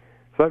unchecked.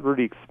 So that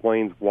really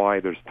explains why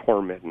there's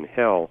torment in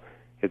hell.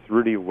 It's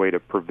really a way to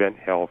prevent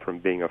hell from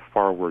being a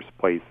far worse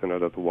place than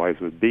it otherwise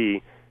would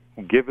be,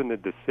 given the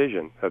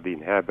decision of the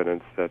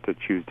inhabitants to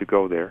choose to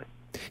go there.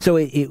 So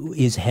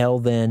is hell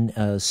then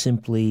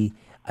simply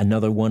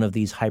another one of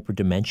these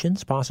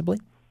hyperdimensions, possibly?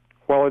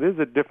 Well, it is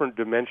a different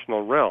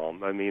dimensional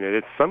realm. I mean,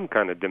 it's some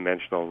kind of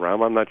dimensional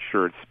realm. I'm not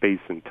sure it's space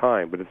and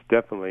time, but it's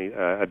definitely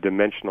a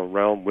dimensional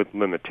realm with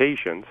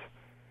limitations,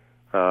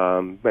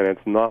 and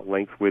it's not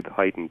linked with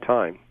height and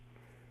time.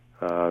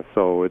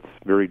 So it's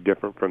very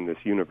different from this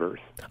universe.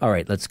 All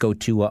right, let's go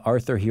to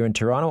Arthur here in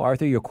Toronto.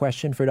 Arthur, your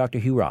question for Dr.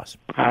 Hugh Ross.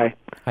 Hi.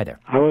 Hi there.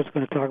 I was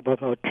going to talk about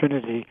the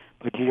Trinity,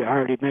 but you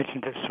already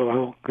mentioned it, so I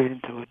won't get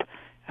into it.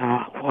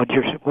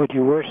 What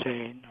you were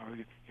saying, or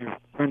your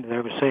friend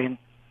there was saying,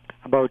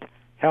 about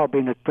hell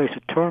being a place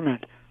of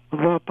torment.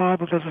 Well, the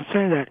Bible doesn't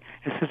say that.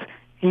 It says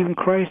even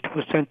Christ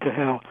was sent to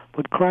hell.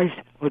 Would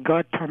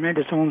God torment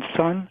His own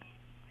Son?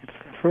 And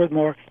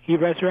furthermore, He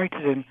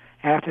resurrected Him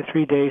after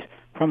 3 days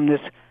from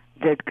this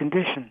dead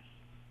condition.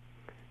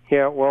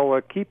 Yeah, well,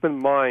 keep in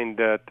mind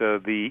that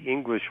the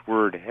English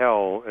word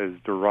hell is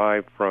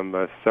derived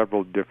from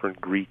several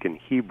different Greek and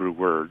Hebrew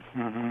words.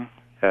 Mm-hmm.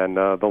 And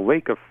the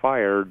lake of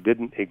fire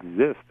didn't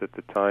exist at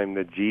the time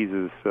that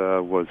Jesus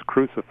was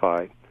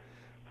crucified.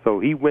 So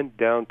He went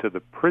down to the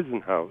prison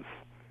house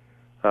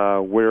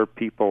where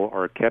people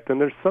are kept.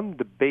 And there's some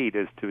debate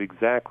as to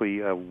exactly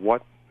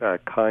what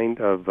kind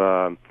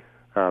of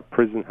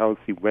prison house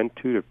He went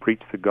to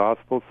preach the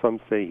gospel. Some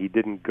say He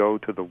didn't go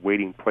to the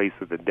waiting place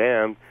of the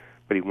damned,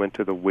 but He went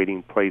to the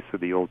waiting place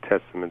of the Old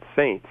Testament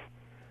saints.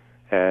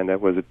 And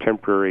it was a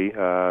temporary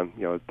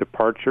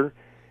departure.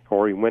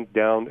 Or He went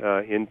down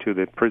into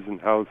the prison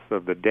house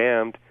of the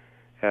damned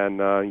and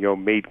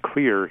made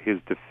clear His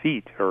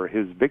defeat or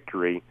His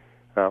victory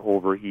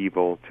over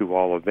evil to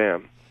all of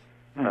them.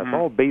 It's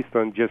all based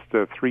on just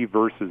 3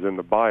 verses in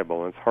the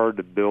Bible. And it's hard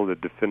to build a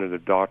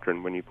definitive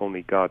doctrine when you've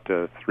only got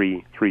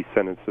three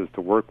sentences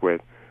to work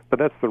with. But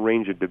that's the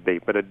range of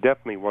debate. But it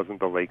definitely wasn't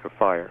the lake of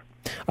fire.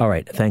 All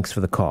right. Thanks for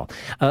the call.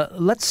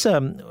 Let's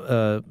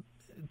go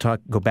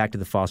back to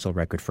the fossil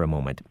record for a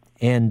moment.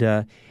 And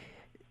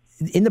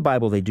in the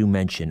Bible, they do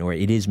mention, or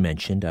it is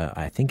mentioned,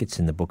 I think it's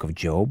in the book of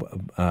Job,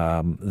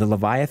 the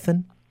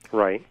Leviathan.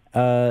 Right.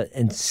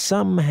 And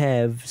some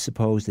have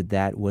supposed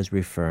that was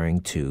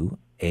referring to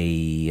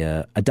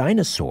a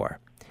dinosaur.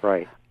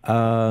 Right.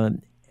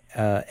 And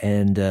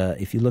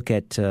if you look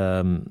at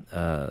certain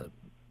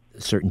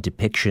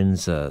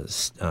depictions,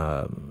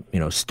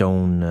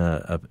 stone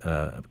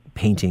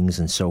paintings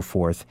and so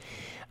forth,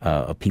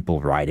 of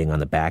people riding on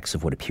the backs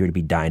of what appear to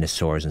be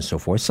dinosaurs and so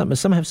forth,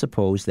 some have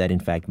supposed that, in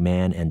fact,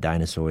 man and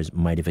dinosaurs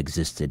might have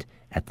existed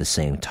at the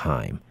same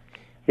time.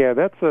 Yeah,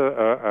 that's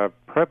a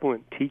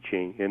prevalent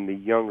teaching in the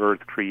young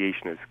Earth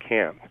creationist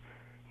camp.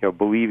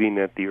 Believing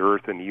that the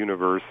Earth and the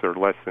universe are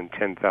less than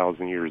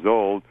 10,000 years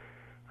old,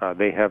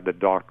 they have the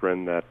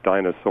doctrine that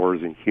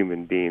dinosaurs and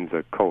human beings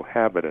are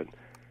cohabited.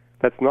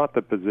 That's not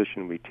the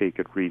position we take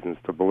at Reasons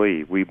to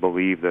Believe. We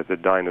believe that the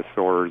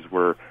dinosaurs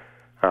were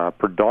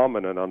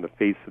predominant on the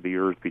face of the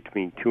Earth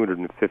between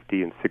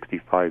 250 and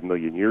 65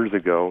 million years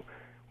ago,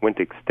 went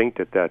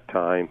extinct at that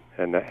time,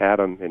 and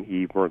Adam and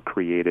Eve weren't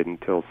created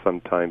until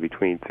sometime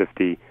between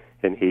 50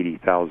 and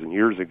 80,000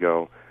 years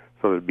ago.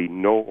 So there'd be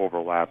no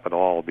overlap at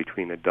all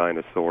between the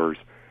dinosaurs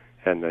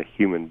and the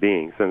human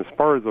beings. And as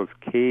far as those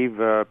cave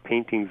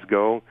paintings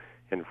go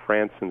in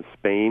France and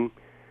Spain,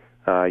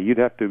 you'd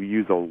have to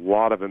use a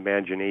lot of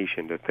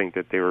imagination to think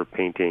that they were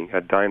painting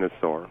a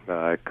dinosaur.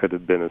 It could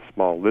have been a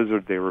small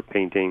lizard they were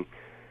painting.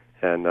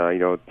 And,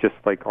 just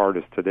like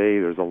artists today,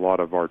 there's a lot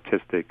of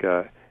artistic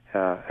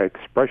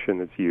expression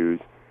that's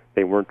used.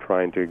 They weren't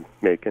trying to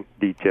make a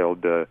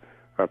detailed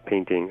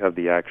painting of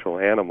the actual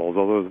animals,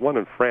 although there's one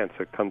in France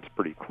that comes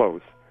pretty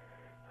close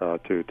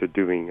to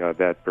doing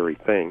that very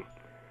thing.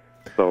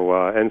 So,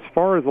 and as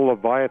far as the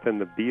Leviathan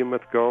and the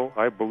Behemoth go,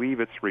 I believe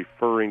it's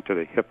referring to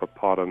the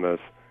hippopotamus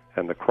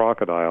and the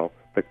crocodile.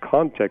 The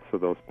context of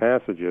those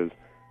passages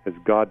is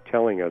God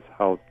telling us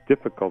how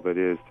difficult it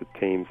is to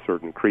tame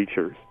certain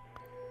creatures.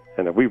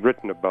 And we've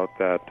written about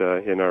that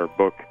in our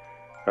book,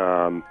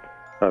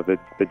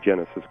 the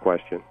Genesis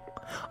Question.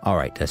 All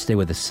right, stay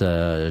with us,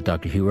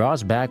 Dr. Hugh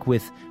Ross, back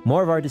with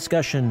more of our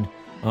discussion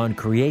on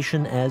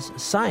creation as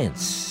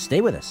science. Stay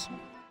with us.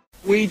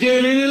 We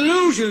deal in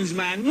illusions,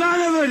 man.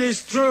 None of it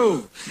is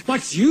true.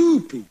 But you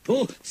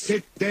people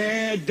sit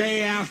there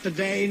day after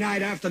day,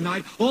 night after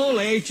night, all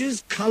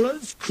ages,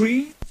 colors,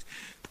 creeds.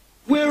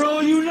 We're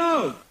all you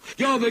know.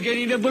 You're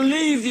beginning to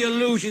believe the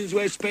illusions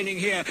we're spinning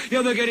here.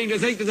 You're beginning to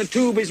think that the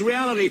tube is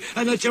reality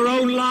and that your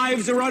own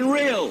lives are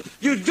unreal.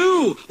 You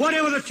do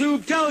whatever the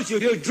tube tells you.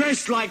 You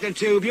dress like the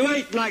tube. You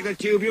eat like the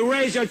tube. You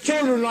raise your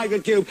children like the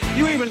tube.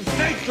 You even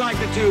think like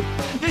the tube.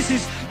 This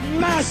is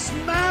mass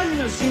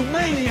madness, you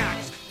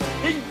maniacs.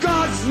 In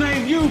God's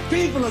name, you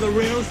people are the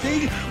real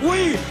thing.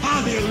 We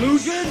are the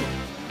illusion.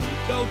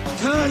 So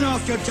turn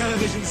off your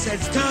television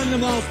sets. Turn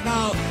them off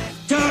now.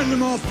 Turn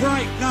them off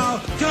right now.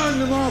 Turn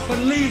them off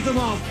and leave them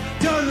off.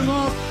 Turn them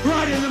off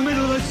right in the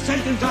middle of the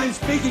sentence I'm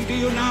speaking to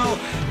you now.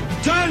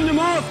 Turn them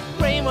off.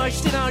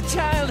 Brainwashed in our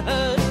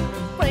childhood.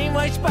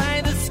 Brainwashed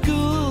by the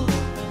school.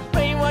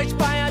 Brainwashed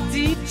by our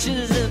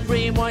teachers and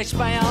brainwashed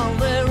by all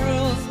their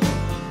rules.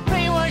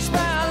 Brainwashed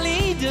by our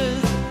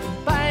leaders.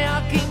 By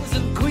our kings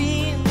and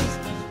queens.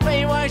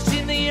 Brainwashed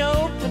in the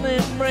open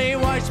and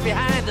brainwashed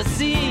behind the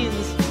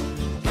scenes.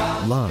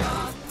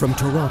 Live from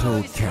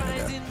Toronto,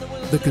 Canada,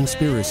 The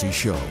Conspiracy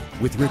Show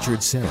with Richard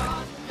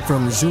Syrett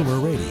from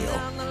Zoomer Radio,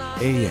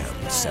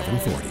 AM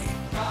 740.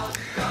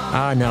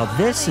 Now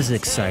this is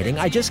exciting.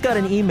 I just got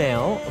an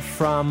email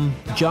from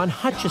John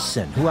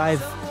Hutchison, who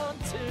I've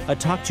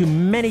talked to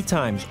many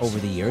times over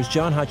the years.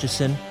 John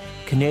Hutchison,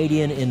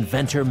 Canadian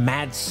inventor,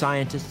 mad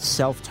scientist,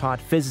 self-taught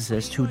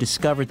physicist who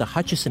discovered the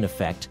Hutchison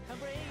effect,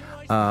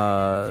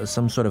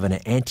 some sort of an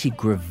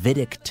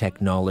anti-gravitic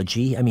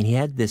technology. I mean, he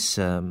had this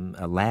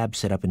a lab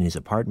set up in his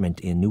apartment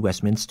in New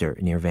Westminster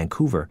near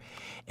Vancouver.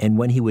 And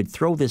when he would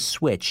throw this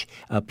switch,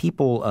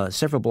 people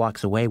several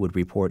blocks away would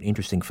report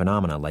interesting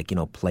phenomena like,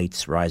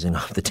 plates rising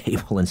off the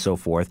table and so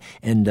forth.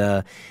 And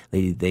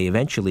they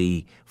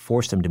eventually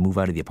forced him to move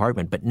out of the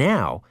apartment. But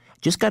now,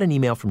 just got an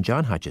email from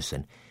John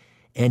Hutchison,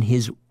 and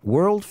his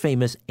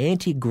world-famous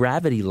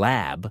anti-gravity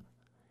lab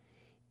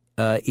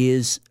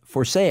is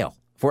for sale,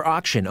 for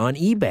auction on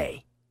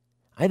eBay.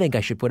 I think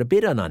I should put a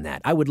bid on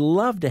that. I would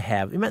love to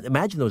have,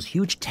 imagine those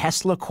huge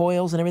Tesla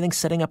coils and everything,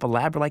 setting up a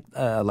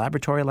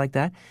laboratory like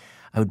that.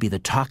 I would be the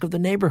talk of the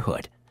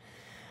neighborhood.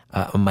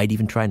 I might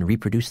even try and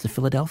reproduce the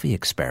Philadelphia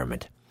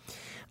experiment.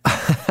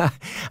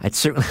 I'd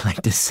certainly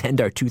like to send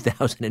our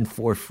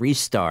 2004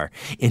 Freestar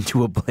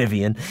into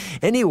oblivion.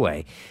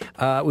 Anyway,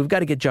 we've got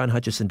to get John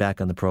Hutchison back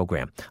on the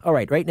program. All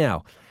right, right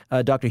now,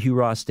 Dr. Hugh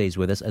Ross stays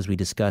with us as we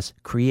discuss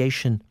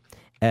creation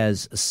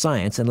as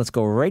science. And let's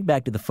go right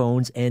back to the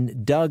phones.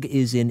 And Doug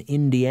is in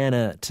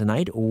Indiana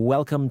tonight.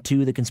 Welcome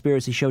to The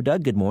Conspiracy Show.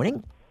 Doug, good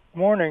morning.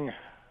 Morning.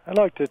 I'd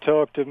like to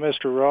talk to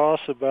Mr.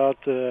 Ross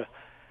about the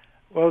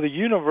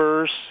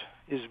universe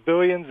is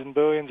billions and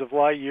billions of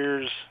light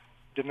years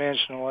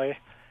dimensionally,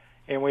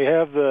 and we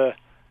have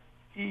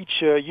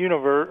each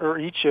universe or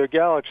each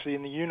galaxy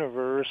in the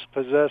universe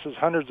possesses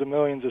hundreds of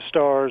millions of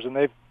stars, and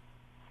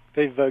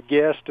they've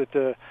guessed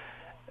at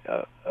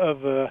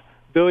of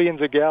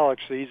billions of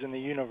galaxies in the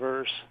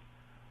universe.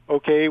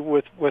 Okay,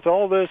 with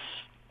all this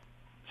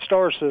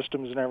star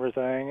systems and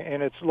everything,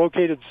 and it's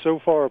located so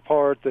far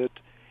apart that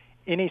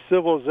any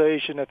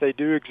civilization, if they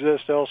do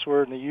exist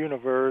elsewhere in the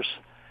universe,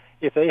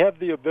 if they have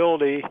the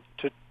ability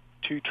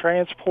to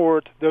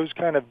transport those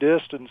kind of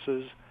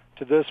distances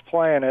to this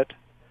planet,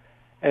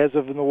 as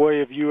of in the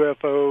way of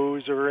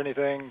UFOs or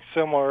anything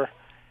similar,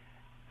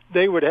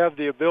 they would have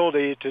the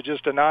ability to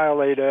just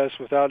annihilate us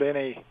without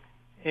any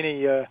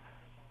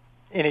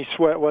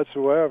sweat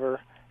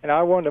whatsoever. And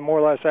I wanted to more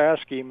or less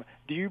ask him,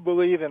 do you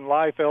believe in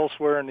life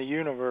elsewhere in the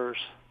universe?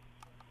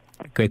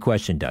 Great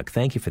question, Doug.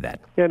 Thank you for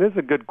that. Yeah, it is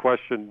a good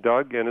question,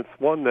 Doug, and it's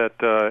one that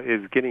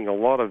is getting a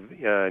lot of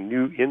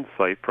new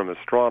insight from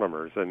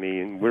astronomers. I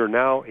mean, we're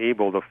now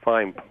able to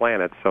find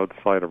planets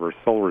outside of our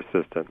solar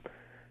system.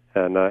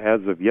 And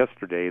as of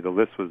yesterday, the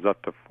list was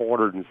up to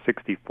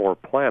 464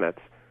 planets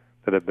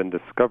that have been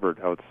discovered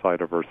outside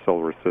of our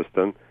solar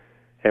system.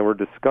 And we're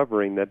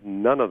discovering that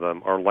none of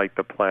them are like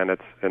the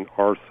planets in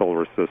our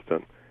solar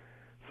system.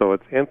 So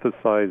it's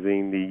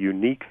emphasizing the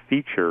unique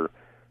feature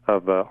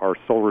of our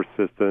solar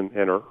system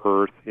and our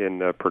Earth in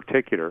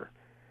particular.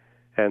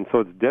 And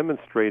so it's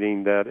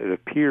demonstrating that it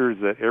appears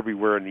that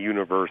everywhere in the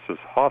universe is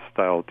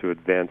hostile to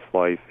advanced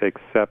life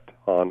except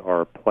on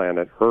our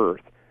planet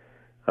Earth.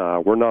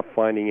 We're not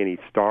finding any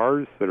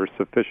stars that are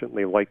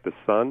sufficiently like the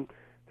sun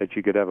that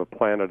you could have a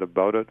planet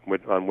about it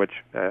on which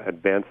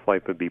advanced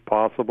life would be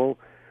possible.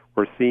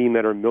 We're seeing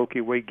that our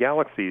Milky Way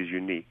galaxy is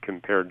unique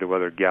compared to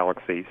other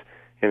galaxies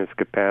in its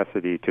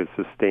capacity to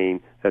sustain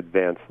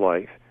advanced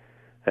life.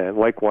 And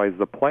likewise,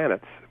 the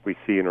planets we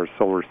see in our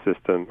solar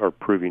system are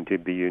proving to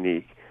be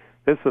unique.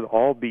 This would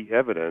all be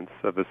evidence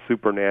of a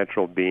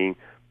supernatural being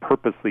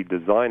purposely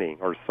designing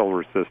our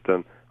solar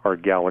system, our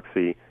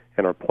galaxy,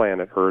 and our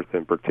planet Earth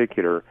in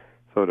particular,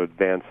 so that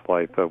advanced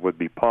life would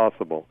be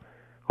possible.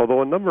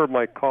 Although a number of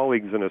my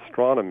colleagues in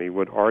astronomy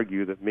would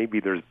argue that maybe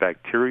there's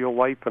bacterial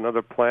life on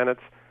other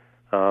planets,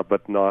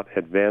 but not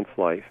advanced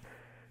life.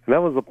 And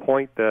that was a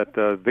point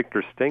that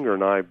Victor Stenger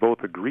and I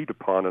both agreed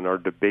upon in our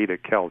debate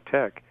at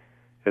Caltech,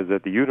 is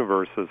that the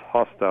universe is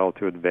hostile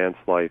to advanced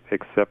life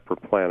except for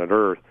planet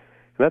Earth.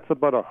 And that's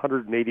about a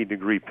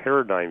 180-degree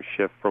paradigm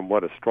shift from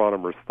what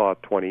astronomers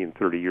thought 20 and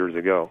 30 years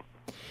ago.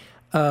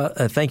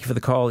 Thank you for the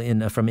call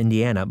in from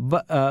Indiana.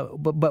 But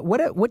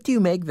what do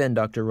you make then,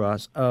 Dr.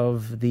 Ross,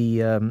 of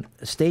the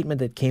statement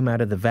that came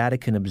out of the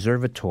Vatican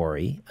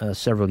Observatory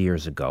several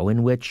years ago,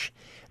 in which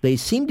they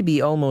seem to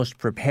be almost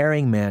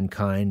preparing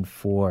mankind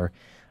for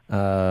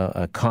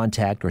a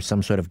contact or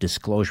some sort of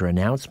disclosure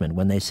announcement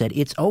when they said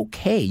it's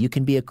okay, you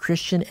can be a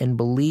Christian and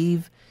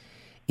believe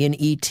in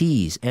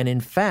ETs. And in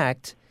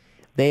fact,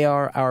 they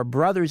are our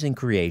brothers in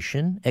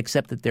creation,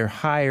 except that they're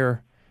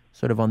higher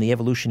sort of on the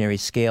evolutionary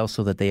scale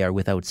so that they are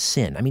without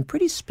sin. I mean,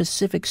 pretty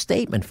specific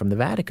statement from the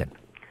Vatican.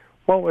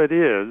 Well, it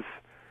is,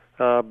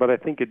 but I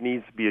think it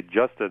needs to be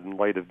adjusted in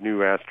light of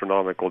new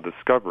astronomical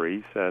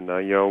discoveries. And,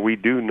 we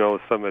do know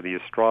some of the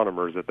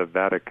astronomers at the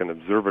Vatican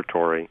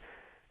Observatory,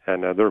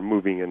 and they're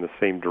moving in the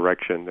same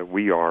direction that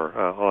we are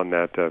on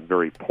that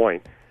very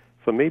point.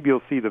 So maybe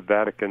you'll see the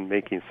Vatican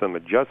making some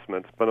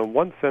adjustments, but in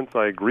one sense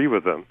I agree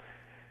with them.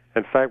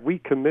 In fact, we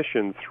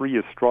commissioned 3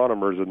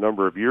 astronomers a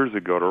number of years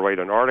ago to write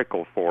an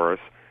article for us,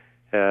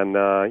 and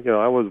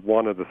I was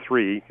one of the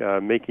 3,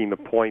 making the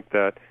point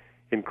that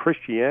in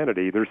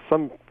Christianity there's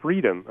some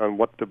freedom on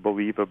what to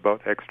believe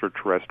about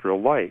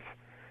extraterrestrial life.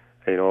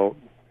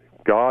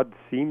 God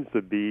seems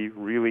to be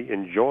really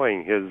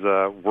enjoying his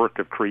work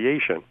of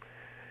creation,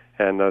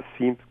 and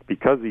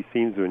because he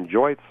seems to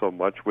enjoy it so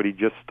much, would he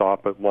just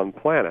stop at one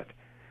planet?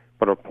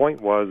 But our point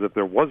was, if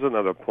there was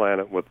another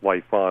planet with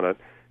life on it,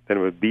 then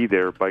it would be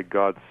there by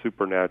God's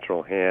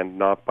supernatural hand,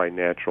 not by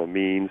natural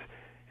means.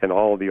 And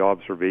all of the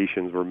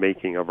observations we're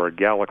making of our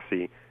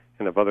galaxy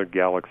and of other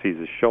galaxies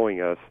is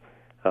showing us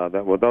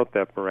that without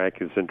that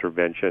miraculous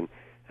intervention,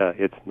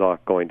 it's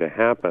not going to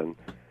happen.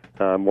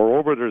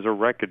 Moreover, there's a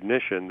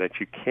recognition that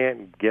you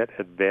can't get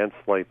advanced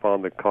life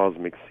on the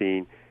cosmic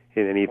scene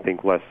in anything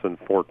less than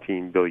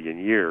 14 billion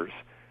years.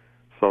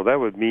 So that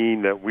would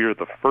mean that we're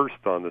the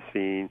first on the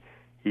scene,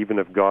 even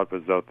if God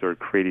was out there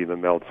creating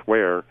them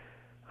elsewhere.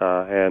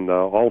 And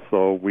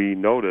also, we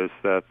notice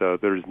that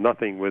there's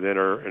nothing within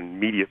our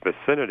immediate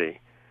vicinity.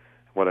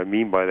 What I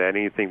mean by that,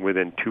 anything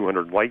within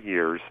 200 light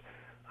years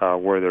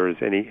where there is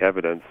any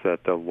evidence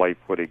that life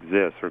would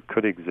exist or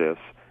could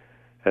exist.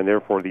 And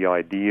therefore, the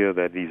idea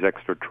that these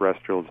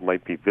extraterrestrials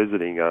might be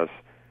visiting us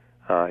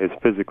is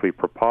physically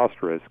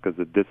preposterous because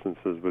the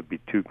distances would be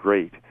too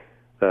great.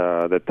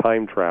 that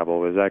time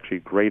travel is actually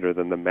greater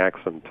than the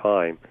maximum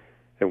time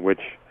in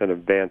which an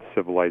advanced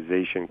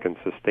civilization can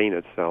sustain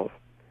itself.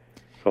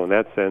 So in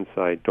that sense,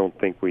 I don't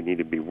think we need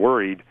to be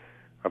worried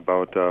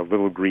about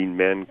little green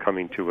men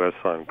coming to us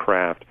on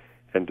craft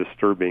and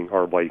disturbing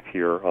our life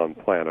here on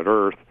planet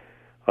Earth.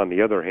 On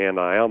the other hand,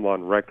 I am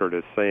on record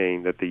as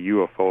saying that the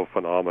UFO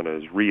phenomena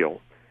is real,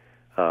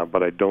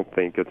 but I don't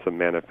think it's a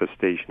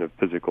manifestation of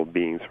physical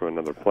beings from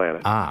another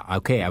planet.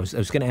 Okay. I was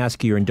going to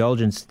ask you your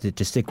indulgence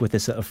to stick with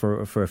this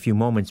for a few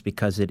moments,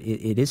 because it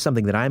is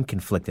something that I'm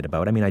conflicted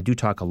about. I mean, I do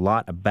talk a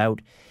lot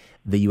about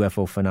the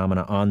UFO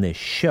phenomena on this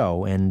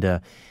show, and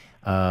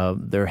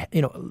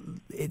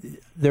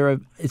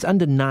it's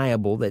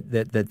undeniable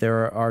that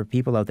there are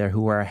people out there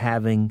who are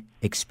having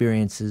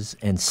experiences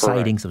and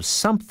sightings of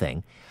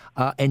something,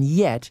 and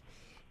yet,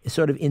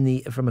 sort of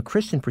from a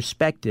Christian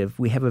perspective,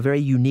 we have a very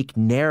unique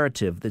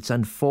narrative that's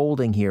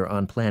unfolding here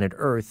on planet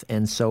Earth,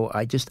 and so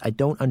I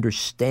don't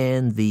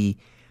understand the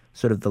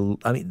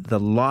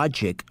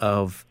logic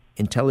of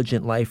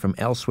intelligent life from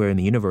elsewhere in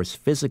the universe,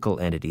 physical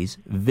entities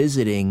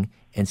visiting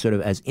and sort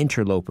of as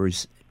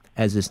interlopers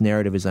as this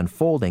narrative is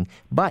unfolding.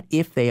 But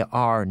if they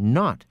are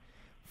not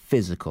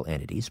physical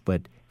entities,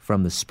 but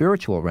from the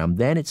spiritual realm,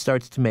 then it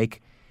starts to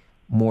make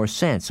more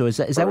sense. So is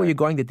that where you're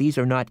going, that these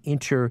are not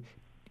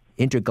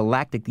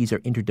intergalactic, these are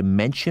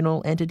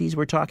interdimensional entities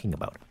we're talking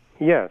about?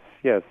 Yes.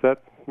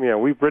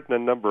 We've written a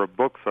number of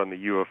books on the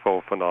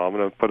UFO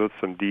phenomenon, put out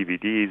some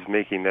DVDs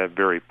making that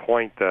very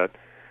point that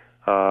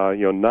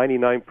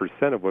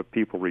 99% of what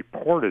people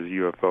report as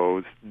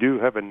UFOs do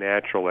have a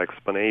natural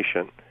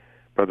explanation,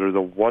 but there's a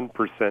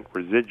 1%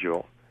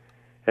 residual.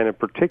 And in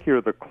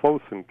particular, the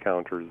close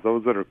encounters,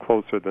 those that are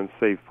closer than,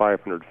 say,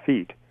 500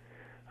 feet,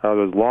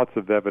 there's lots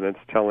of evidence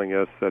telling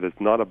us that it's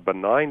not a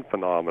benign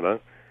phenomena.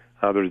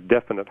 There's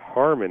definite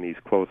harm in these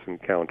close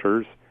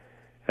encounters,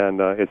 and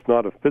it's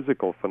not a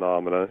physical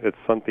phenomena. It's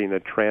something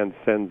that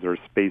transcends our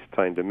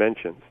space-time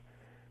dimensions.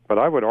 But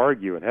I would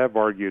argue, and have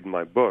argued in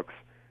my books,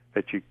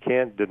 that you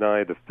can't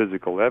deny the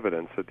physical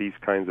evidence that these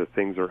kinds of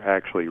things are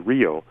actually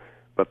real,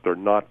 but they're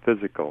not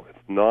physical. It's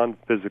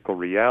non-physical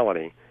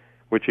reality,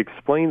 which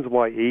explains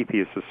why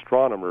atheist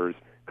astronomers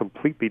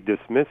completely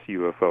dismiss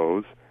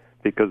UFOs,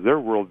 because their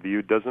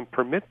worldview doesn't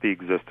permit the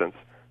existence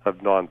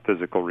of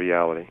non-physical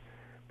reality.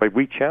 But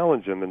we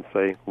challenge them and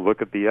say,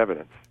 look at the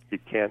evidence. You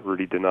can't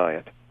really deny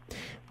it.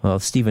 Well,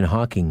 Stephen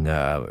Hawking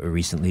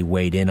recently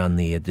weighed in on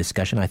the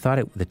discussion. I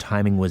thought the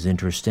timing was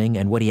interesting,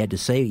 and what he had to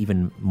say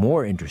even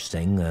more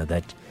interesting,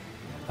 that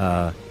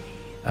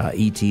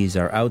ETs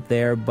are out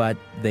there, but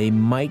they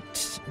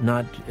might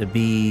not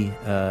be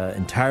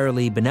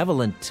entirely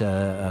benevolent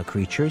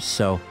creatures.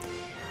 So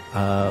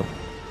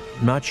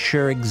not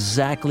sure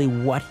exactly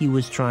what he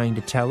was trying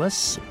to tell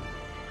us,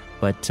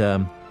 but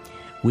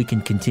we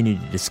can continue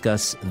to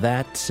discuss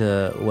that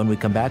when we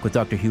come back with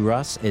Dr. Hugh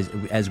Ross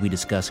as we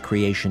discuss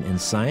creation and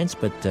science,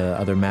 but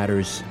other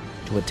matters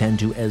to attend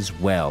to as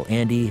well.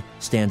 Andy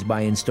stands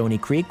by in Stony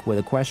Creek with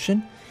a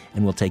question,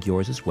 and we'll take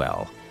yours as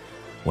well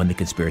when The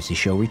Conspiracy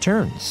Show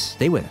returns.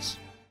 Stay with us.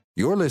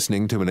 You're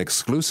listening to an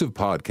exclusive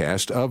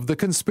podcast of The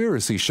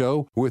Conspiracy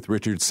Show with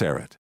Richard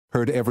Serrett.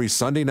 Heard every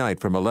Sunday night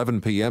from 11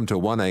 p.m. to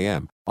 1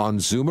 a.m. on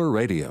Zoomer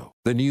Radio,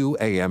 the new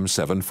AM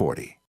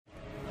 740.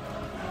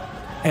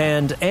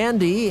 And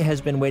Andy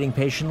has been waiting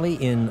patiently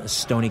in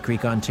Stony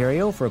Creek,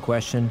 Ontario, for a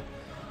question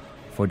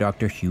for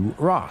Dr. Hugh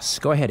Ross.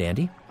 Go ahead,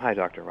 Andy. Hi,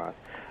 Dr. Ross.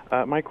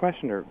 My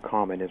question or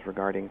comment is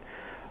regarding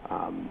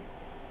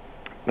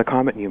the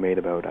comment you made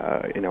about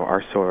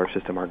our solar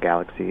system, our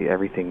galaxy,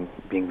 everything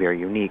being very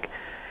unique,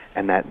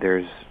 and that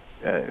there's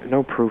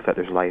no proof that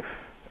there's life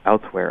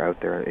elsewhere out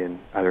there in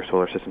other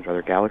solar systems or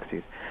other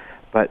galaxies.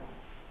 But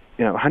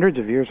hundreds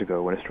of years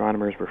ago, when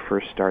astronomers were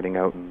first starting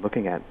out and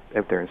looking out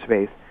there in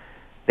space,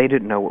 they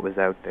didn't know what was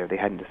out there. They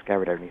hadn't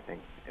discovered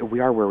anything. We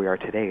are where we are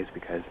today is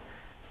because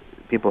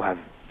people have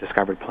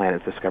discovered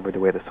planets, discovered the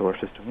way the solar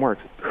system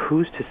works.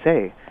 Who's to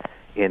say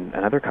in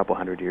another couple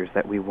hundred years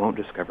that we won't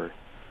discover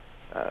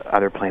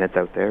other planets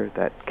out there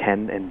that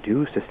can and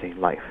do sustain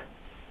life?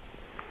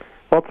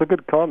 Well, it's a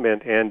good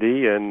comment,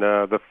 Andy. And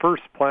the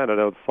first planet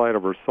outside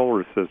of our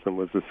solar system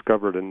was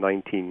discovered in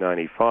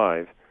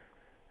 1995.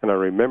 And I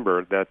remember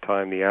at that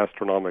time the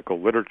astronomical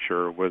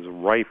literature was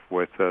rife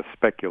with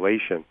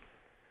speculation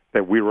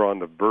that we were on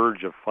the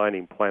verge of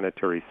finding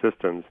planetary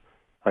systems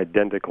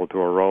identical to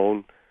our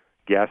own,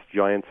 gas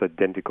giants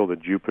identical to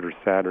Jupiter,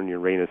 Saturn,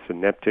 Uranus, and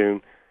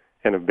Neptune,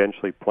 and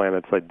eventually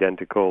planets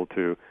identical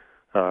to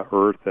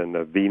Earth and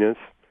Venus.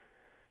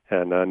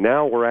 And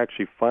now we're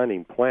actually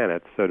finding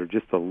planets that are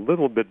just a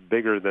little bit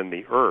bigger than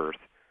the Earth.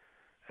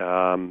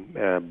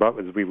 But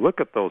as we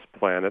look at those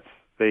planets,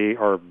 they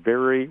are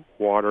very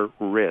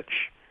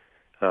water-rich,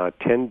 10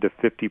 to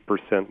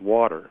 50%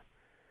 water.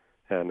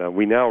 And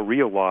we now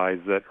realize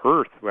that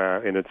Earth,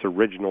 in its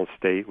original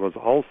state, was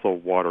also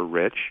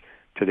water-rich.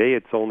 Today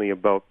it's only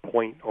about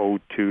 0.02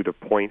 to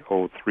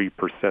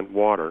 0.03%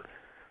 water.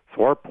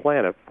 So our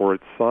planet, for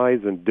its size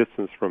and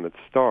distance from its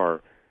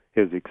star,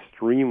 is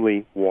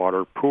extremely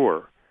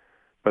water-poor.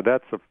 but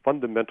that's a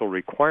fundamental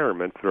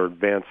requirement for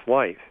advanced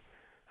life.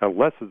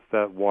 Unless it's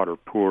that water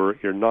poor,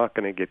 you're not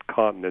going to get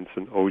continents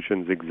and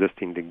oceans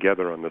existing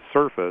together on the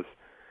surface,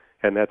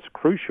 and that's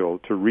crucial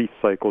to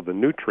recycle the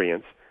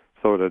nutrients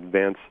so that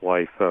advanced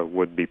life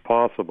would be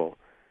possible.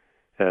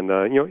 And,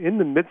 in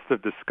the midst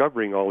of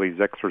discovering all these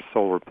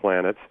extrasolar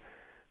planets,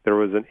 there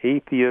was an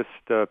atheist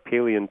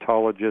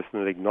paleontologist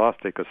and an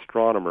agnostic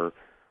astronomer,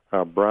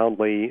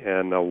 Brownlee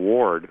and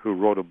Ward, who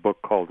wrote a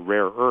book called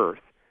Rare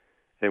Earth,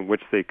 in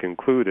which they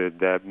concluded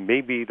that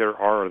maybe there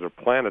are other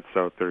planets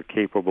out there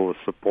capable of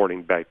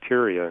supporting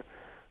bacteria,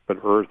 but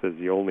Earth is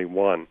the only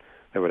one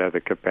that would have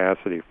the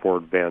capacity for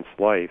advanced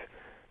life,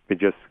 but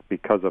just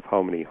because of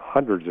how many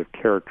hundreds of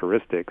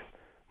characteristics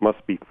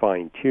must be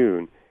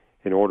fine-tuned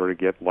in order to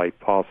get life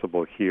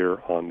possible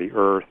here on the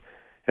Earth.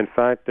 In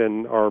fact,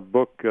 in our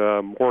book,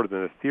 More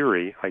Than a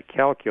Theory, I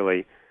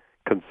calculate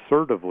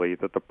conservatively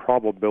that the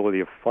probability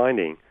of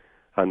finding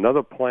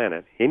another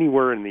planet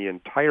anywhere in the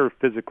entire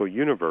physical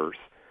universe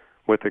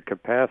with the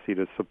capacity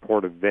to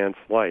support advanced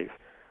life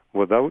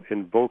without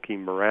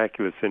invoking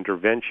miraculous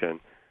intervention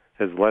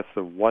is less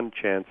than 1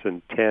 chance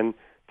in 10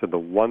 to the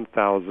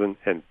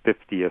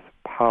 1,050th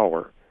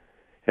power.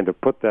 And to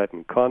put that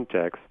in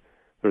context,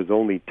 there's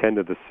only 10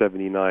 to the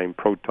 79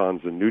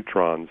 protons and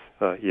neutrons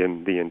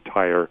in the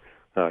entire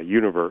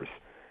universe,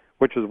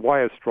 which is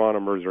why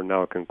astronomers are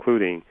now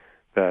concluding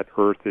that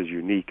Earth is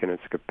unique in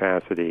its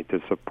capacity to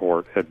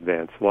support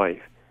advanced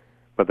life.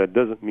 But that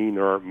doesn't mean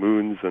there aren't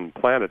moons and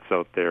planets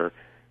out there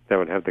that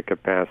would have the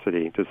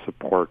capacity to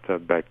support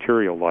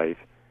bacterial life,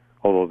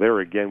 although there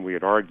again we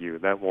would argue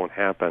that won't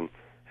happen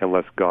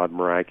unless God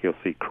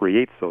miraculously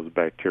creates those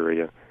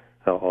bacteria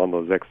on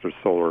those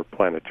extrasolar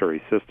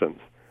planetary systems.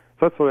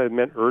 So that's what I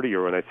meant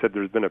earlier when I said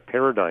there's been a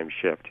paradigm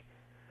shift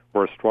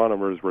where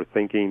astronomers were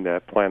thinking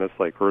that planets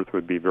like Earth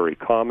would be very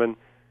common,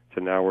 to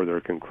now where they're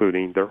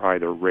concluding they're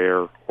either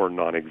rare or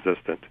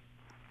non-existent.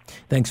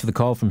 Thanks for the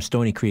call from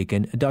Stony Creek.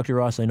 And Dr.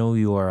 Ross, I know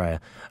you are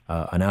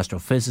an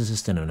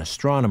astrophysicist and an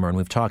astronomer, and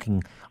we've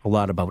talking a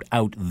lot about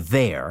out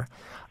there.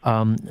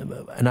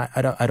 And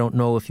I don't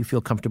know if you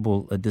feel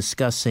comfortable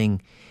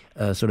discussing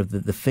sort of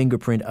the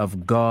fingerprint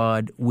of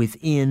God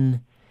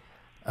within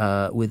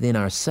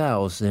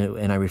ourselves,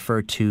 and I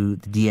refer to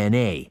the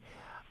DNA.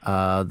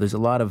 There's a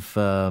lot of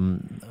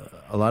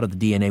the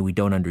DNA we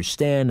don't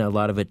understand. A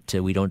lot of it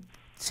we don't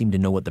seem to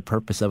know what the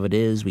purpose of it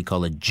is. We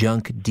call it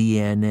junk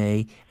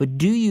DNA. But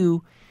do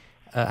you,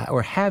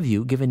 or have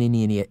you, given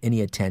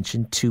any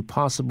attention to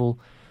possible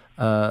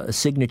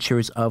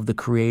signatures of the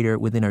Creator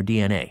within our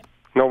DNA?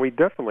 No, we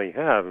definitely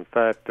have. In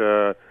fact,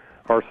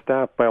 our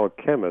staff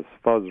biochemist,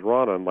 Fuzz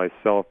Rana, and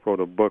myself wrote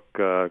a book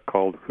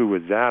called Who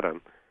is Adam,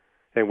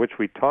 in which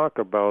we talk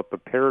about the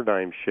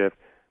paradigm shift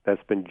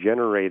that's been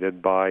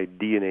generated by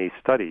DNA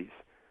studies,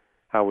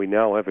 how we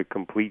now have a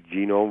complete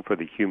genome for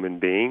the human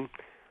being.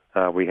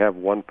 We have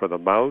one for the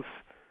mouse.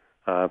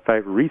 In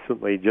fact,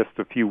 recently, just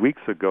a few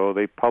weeks ago,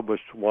 they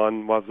published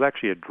one. Well, it's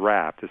actually a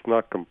draft. It's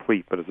not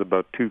complete, but it's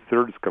about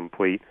 2/3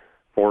 complete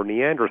for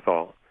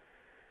Neanderthal.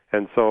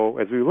 And so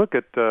as we look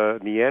at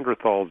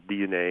Neanderthal's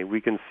DNA, we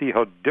can see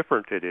how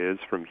different it is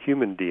from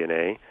human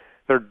DNA.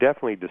 They're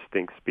definitely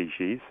distinct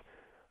species.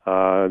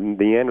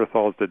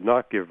 Neanderthals did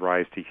not give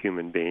rise to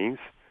human beings.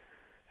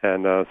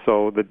 And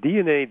so the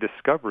DNA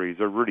discoveries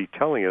are really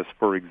telling us,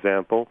 for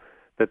example,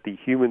 that the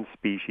human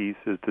species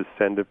is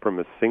descended from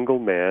a single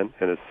man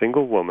and a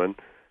single woman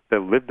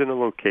that lived in a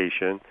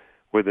location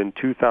within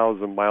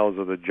 2,000 miles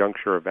of the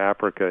juncture of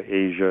Africa,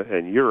 Asia,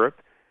 and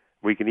Europe.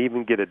 We can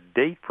even get a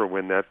date for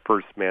when that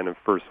first man and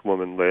first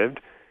woman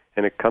lived,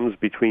 and it comes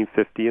between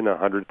 50 and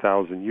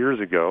 100,000 years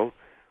ago,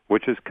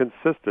 which is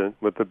consistent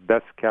with the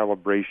best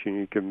calibration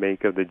you can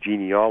make of the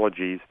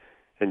genealogies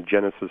in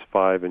Genesis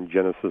 5 and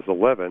Genesis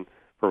 11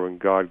 for when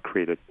God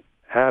created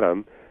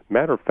Adam.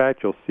 Matter of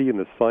fact, you'll see in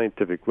the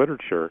scientific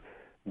literature,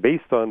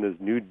 based on this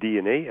new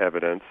DNA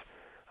evidence,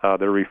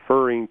 they're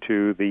referring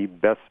to the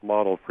best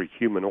model for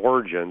human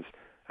origins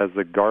as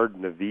the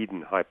Garden of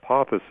Eden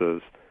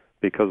hypothesis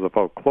because of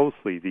how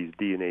closely these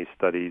DNA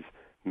studies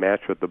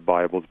match what the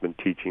Bible's been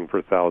teaching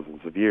for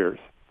thousands of years.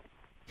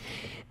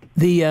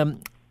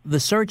 The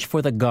search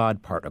for the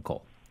God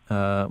particle,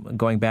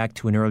 going back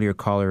to an earlier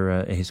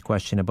caller, his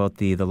question about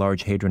the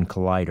Large Hadron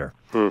Collider,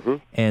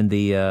 and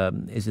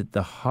is it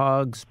the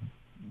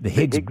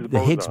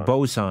Higgs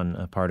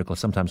boson particle,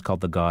 sometimes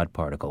called the God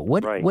particle.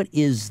 What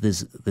is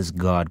this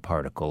God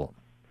particle?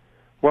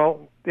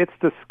 Well, its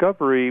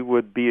discovery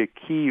would be a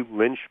key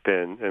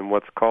linchpin in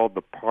what's called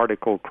the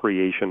particle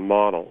creation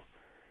model.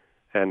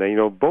 And,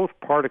 both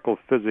particle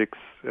physics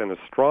and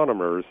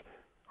astronomers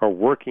are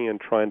working and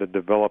trying to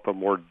develop a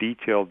more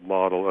detailed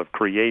model of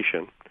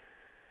creation.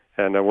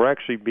 And we're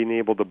actually being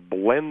able to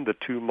blend the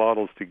two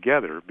models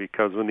together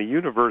because when the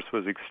universe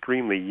was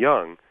extremely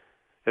young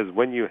is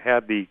when you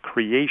had the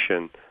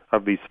creation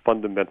of these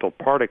fundamental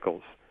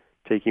particles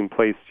taking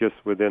place just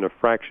within a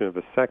fraction of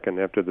a second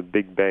after the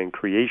Big Bang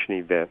creation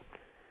event.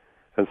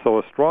 And so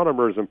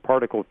astronomers and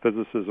particle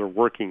physicists are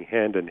working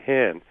hand in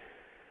hand.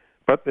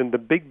 But in the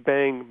Big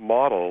Bang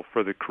model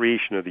for the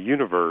creation of the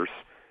universe,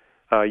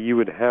 you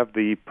would have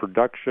the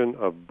production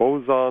of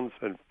bosons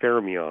and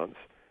fermions.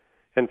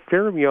 And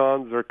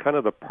fermions are kind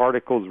of the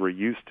particles we're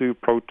used to,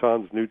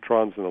 protons,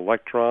 neutrons, and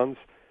electrons.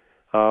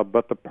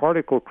 But the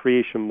particle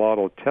creation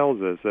model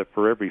tells us that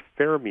for every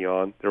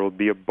fermion, there will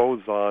be a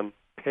boson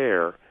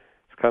pair.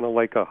 It's kind of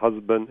like a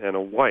husband and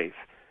a wife.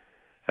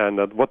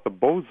 And what the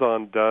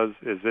boson does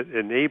is it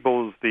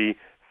enables the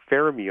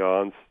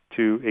fermions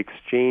to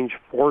exchange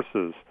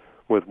forces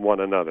with one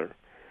another.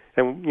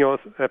 And,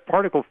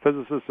 particle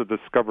physicists have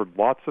discovered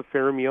lots of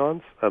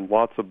fermions and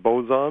lots of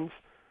bosons,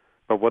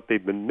 but what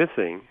they've been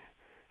missing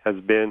has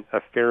been a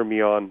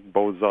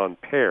fermion-boson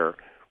pair,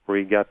 where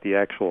you got the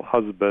actual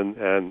husband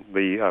and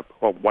the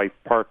wife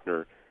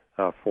partner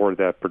for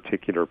that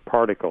particular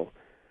particle.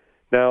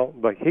 Now,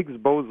 the Higgs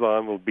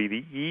boson will be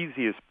the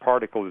easiest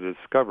particle to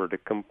discover to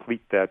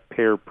complete that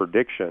pair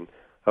prediction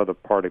of the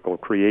particle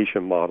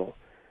creation model.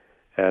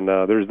 And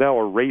there's now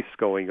a race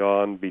going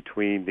on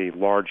between the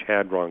Large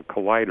Hadron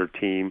Collider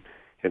team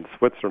in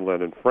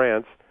Switzerland and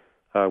France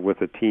with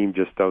a team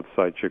just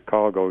outside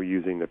Chicago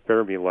using the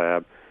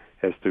Fermilab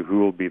as to who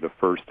will be the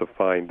first to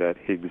find that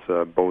Higgs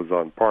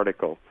boson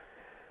particle.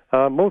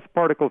 Most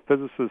particle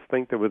physicists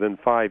think that within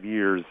 5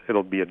 years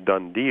it'll be a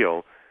done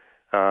deal.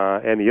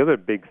 And the other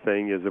big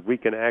thing is if we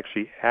can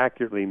actually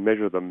accurately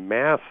measure the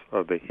mass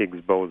of the Higgs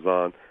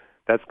boson,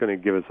 that's going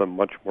to give us a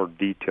much more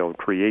detailed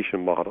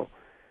creation model.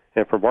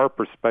 And from our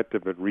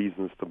perspective, it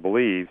reasons to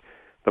believe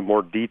the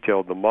more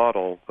detailed the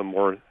model, the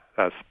more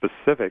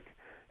specific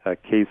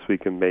case we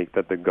can make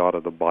that the God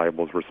of the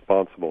Bible is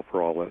responsible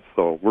for all this.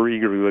 So we're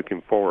eagerly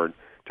looking forward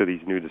to these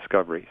new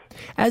discoveries.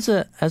 As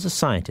a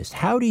scientist,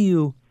 how do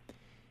you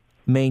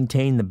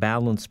maintain the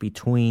balance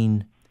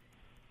between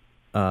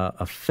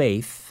a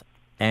faith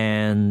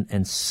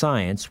and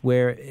science,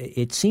 where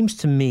it seems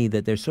to me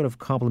that they're sort of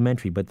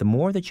complementary, but the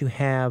more that you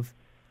have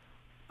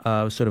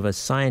sort of a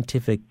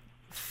scientific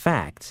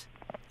fact,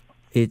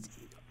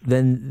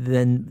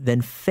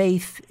 then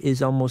faith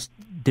is almost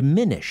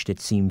diminished, it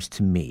seems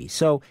to me.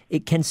 So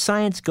can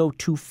science go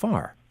too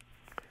far?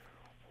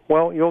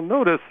 Well, you'll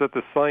notice that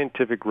the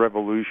scientific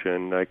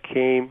revolution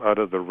came out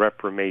of the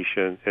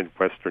Reformation in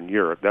Western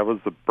Europe. That was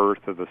the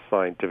birth of the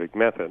scientific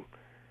method.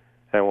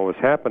 And what was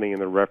happening in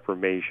the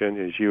Reformation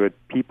is you had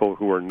people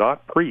who were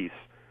not priests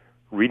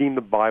reading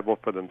the Bible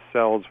for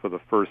themselves for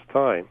the first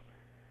time.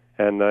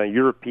 And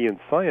European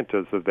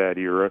scientists of that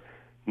era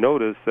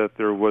noticed that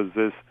there was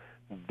this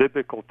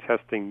biblical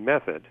testing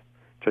method.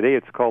 Today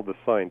it's called the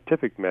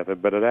scientific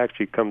method, but it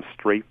actually comes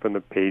straight from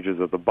the pages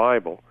of the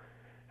Bible.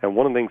 And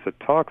one of the things it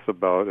talks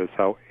about is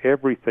how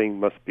everything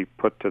must be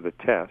put to the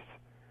test.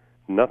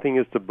 Nothing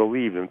is to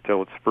believe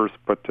until it's first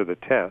put to the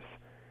test.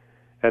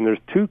 And there's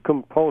two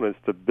components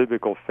to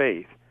biblical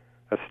faith: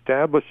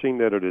 establishing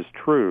that it is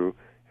true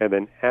and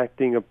then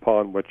acting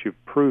upon what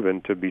you've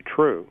proven to be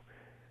true.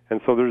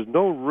 And so there's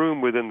no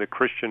room within the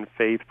Christian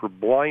faith for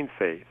blind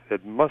faith.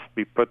 It must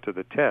be put to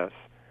the test.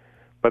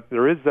 But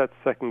there is that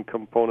second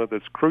component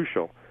that's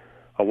crucial.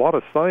 A lot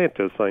of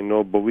scientists I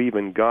know believe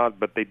in God,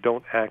 but they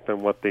don't act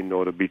on what they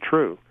know to be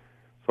true.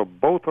 So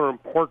both are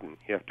important.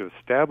 You have to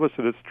establish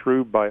that it's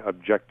true by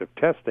objective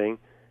testing,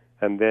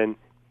 and then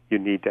you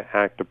need to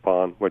act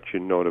upon what you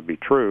know to be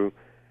true.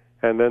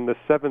 And then the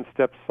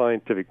 7-step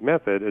scientific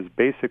method is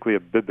basically a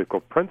biblical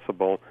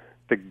principle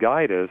to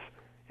guide us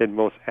in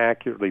most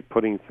accurately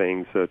putting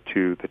things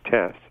to the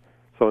test.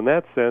 So in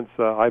that sense,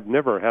 I've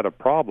never had a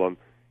problem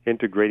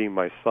integrating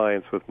my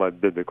science with my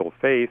biblical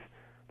faith.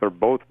 They're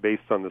both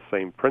based on the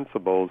same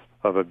principles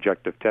of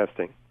objective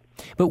testing.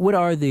 But what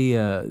are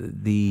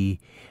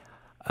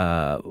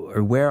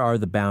or where are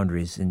the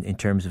boundaries in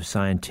terms of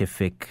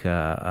scientific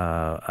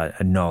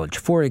knowledge?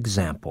 For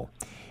example,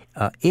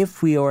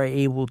 if we are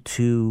able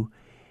to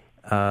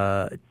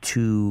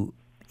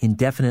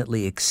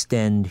indefinitely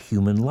extend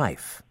human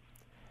life,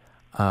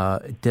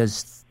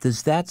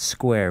 does that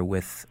square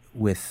with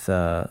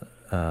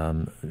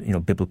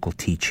biblical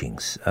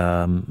teachings?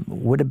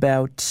 What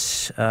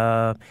about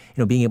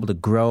being able to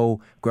grow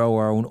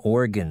our own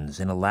organs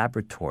in a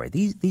laboratory?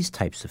 These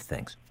types of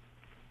things.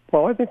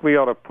 Well, I think we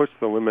ought to push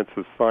the limits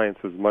of science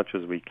as much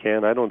as we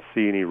can. I don't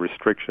see any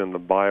restriction in the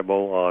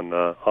Bible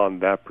on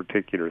that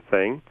particular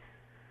thing.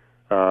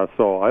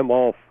 So I'm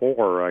all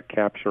for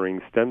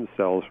capturing stem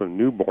cells from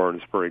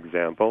newborns, for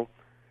example,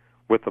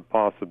 with the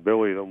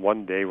possibility that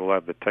one day we'll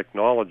have the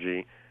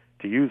technology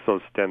to use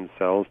those stem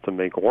cells to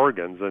make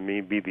organs. I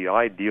mean, be the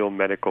ideal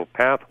medical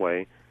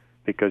pathway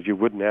because you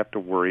wouldn't have to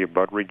worry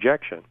about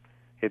rejection.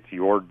 It's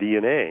your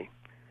DNA.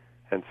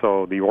 And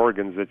so the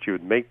organs that you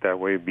would make that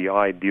way would be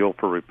ideal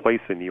for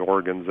replacing the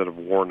organs that have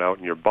worn out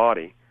in your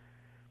body.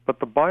 But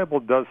the Bible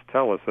does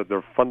tell us that there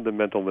are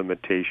fundamental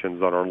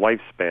limitations on our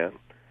lifespan.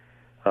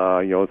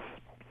 It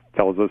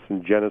tells us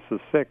in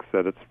Genesis 6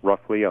 that it's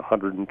roughly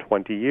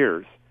 120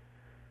 years.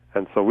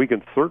 And so we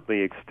can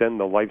certainly extend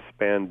the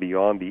lifespan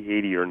beyond the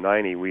 80 or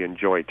 90 we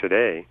enjoy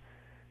today.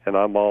 And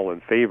I'm all in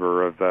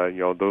favor of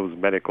those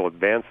medical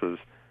advances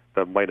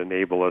that might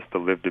enable us to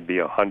live to be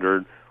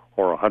 100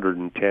 or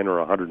 110 or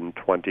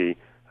 120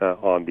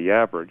 on the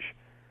average.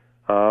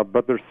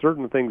 But there's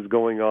certain things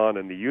going on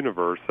in the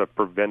universe that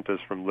prevent us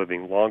from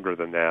living longer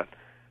than that.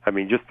 I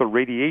mean, just the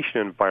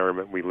radiation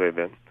environment we live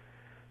in.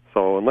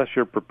 So unless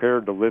you're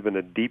prepared to live in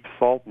a deep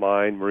salt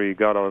mine where you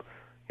got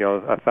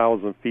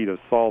 1,000 feet of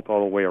salt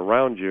all the way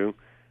around you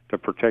to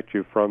protect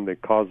you from the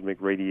cosmic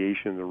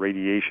radiation, the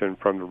radiation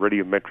from the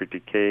radiometric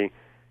decay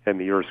and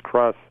the Earth's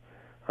crust,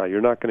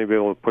 you're not going to be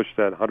able to push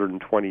that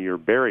 120-year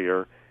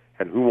barrier.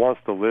 And who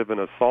wants to live in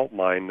a salt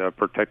mine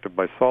protected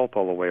by salt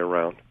all the way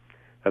around?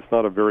 That's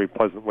not a very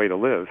pleasant way to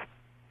live.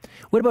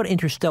 What about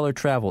interstellar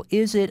travel?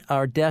 Is it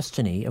our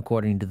destiny,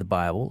 according to the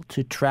Bible,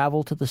 to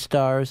travel to the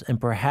stars and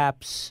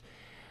perhaps,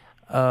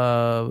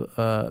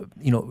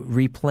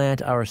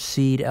 replant our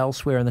seed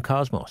elsewhere in the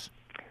cosmos?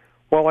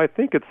 Well, I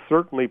think it's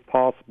certainly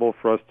possible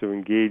for us to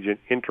engage in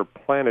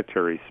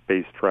interplanetary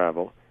space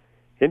travel.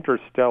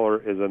 Interstellar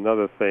is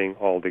another thing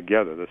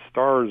altogether. The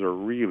stars are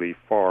really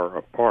far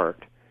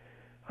apart.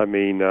 I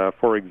mean,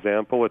 for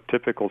example, a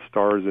typical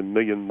star is 1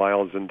 million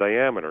miles in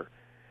diameter.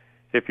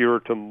 If you were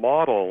to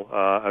model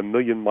a 1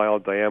 million-mile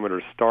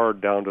diameter star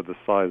down to the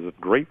size of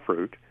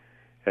grapefruit,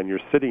 and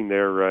you're sitting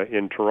there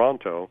in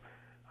Toronto,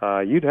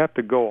 you'd have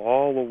to go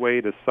all the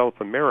way to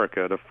South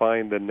America to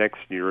find the next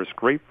nearest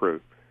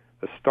grapefruit.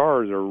 The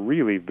stars are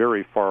really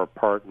very far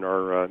apart in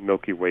our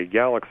Milky Way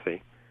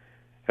galaxy.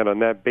 And on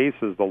that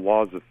basis, the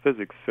laws of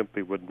physics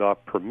simply would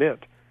not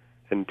permit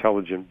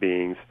intelligent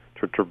beings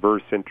to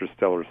traverse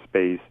interstellar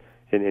space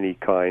in any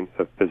kind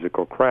of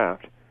physical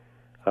craft.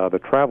 The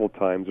travel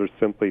times are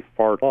simply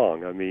far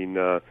long. I mean,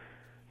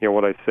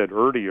 what I said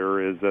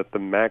earlier is that the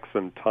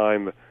maximum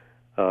time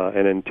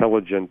an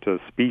intelligent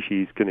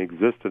species can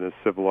exist in a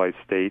civilized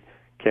state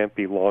can't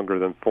be longer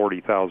than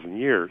 40,000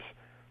 years.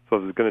 So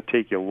if it's going to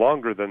take you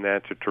longer than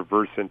that to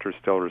traverse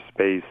interstellar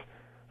space,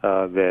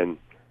 then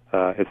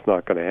it's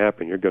not going to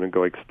happen. You're going to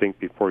go extinct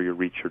before you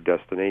reach your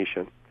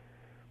destination.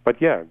 But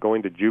yeah,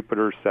 going to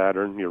Jupiter,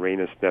 Saturn,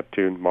 Uranus,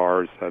 Neptune,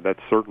 Mars, that's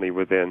certainly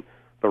within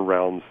the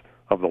realms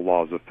of the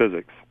laws of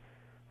physics.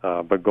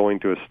 But going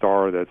to a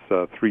star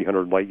that's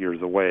 300 light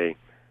years away,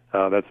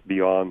 that's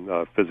beyond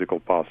physical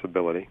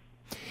possibility.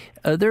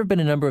 There have been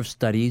a number of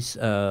studies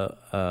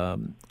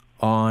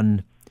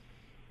on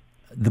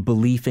the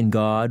belief in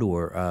God,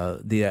 or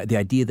the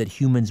idea that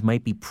humans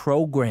might be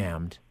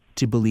programmed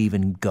to believe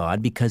in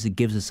God because it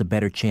gives us a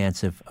better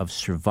chance of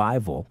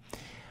survival,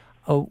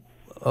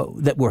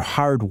 that we're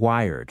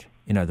hardwired,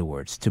 in other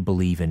words, to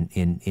believe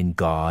in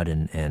God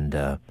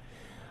and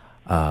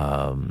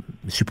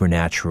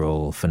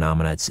supernatural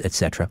phenomena,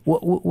 etc.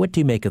 What do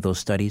you make of those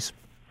studies?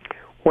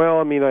 Well,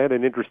 I mean, I had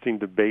an interesting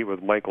debate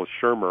with Michael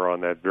Shermer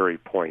on that very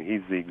point.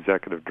 He's the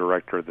executive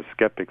director of the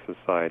Skeptic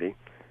Society,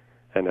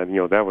 and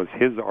that was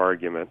his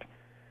argument.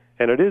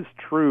 And it is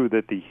true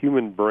that the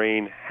human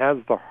brain has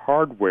the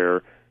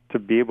hardware to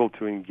be able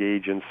to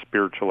engage in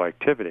spiritual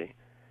activity.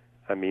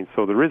 I mean,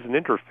 so there is an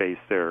interface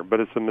there,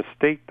 but it's a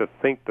mistake to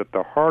think that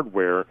the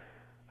hardware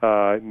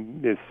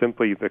is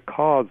simply the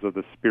cause of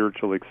the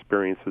spiritual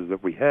experiences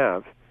that we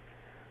have.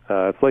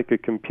 It's like a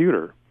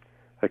computer.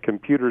 A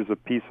computer is a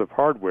piece of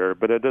hardware,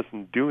 but it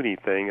doesn't do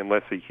anything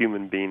unless a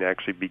human being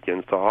actually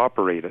begins to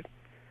operate it.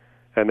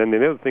 And then the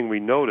other thing we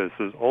notice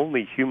is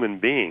only human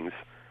beings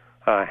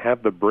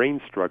have the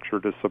brain structure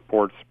to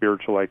support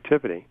spiritual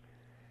activity.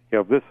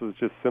 If this is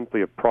just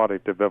simply a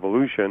product of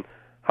evolution,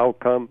 how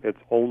come it's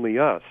only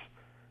us?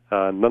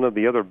 None of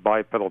the other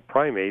bipedal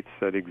primates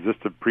that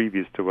existed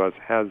previous to us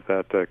has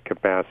that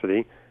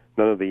capacity.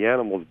 None of the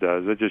animals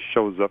does. It just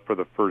shows up for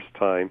the first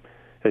time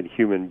in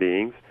human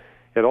beings.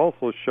 It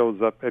also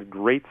shows up at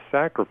great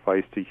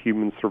sacrifice to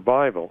human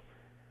survival.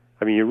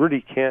 I mean, you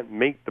really can't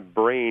make the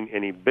brain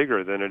any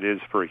bigger than it is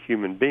for a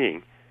human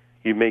being.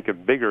 You make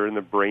it bigger and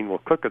the brain will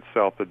cook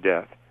itself to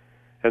death.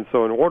 And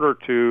so in order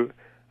to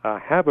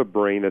have a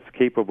brain that's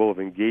capable of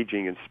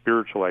engaging in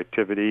spiritual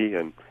activity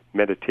and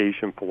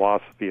meditation,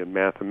 philosophy, and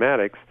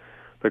mathematics,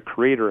 the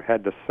Creator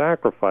had to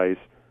sacrifice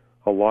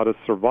a lot of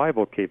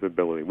survival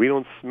capability. We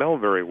don't smell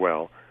very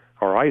well.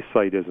 Our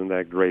eyesight isn't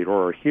that great,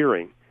 or our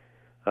hearing.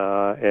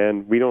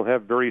 And we don't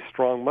have very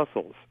strong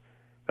muscles.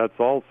 That's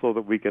also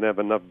that we can have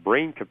enough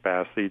brain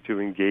capacity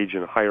to engage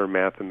in higher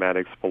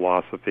mathematics,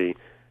 philosophy,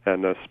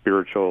 and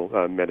spiritual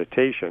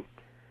meditation.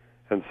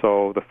 And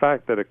so the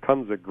fact that it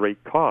comes at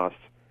great cost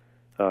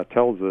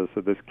tells us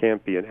that this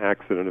can't be an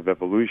accident of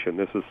evolution.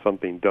 This is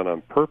something done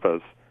on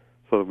purpose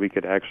so that we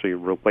could actually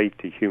relate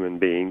to human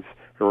beings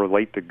or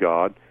relate to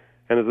God.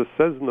 And as it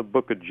says in the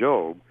book of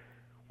Job,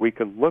 we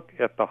can look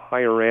at the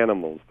higher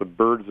animals, the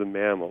birds and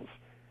mammals,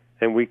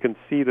 and we can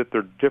see that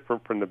they're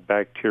different from the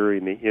bacteria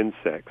and the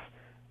insects.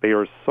 They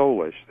are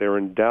soulish. They're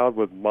endowed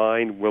with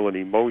mind, will, and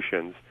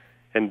emotions,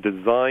 and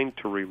designed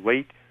to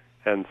relate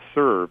and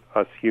serve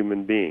us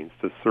human beings,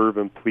 to serve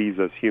and please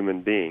us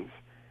human beings.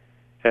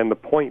 And the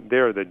point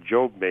there that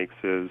Job makes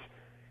is,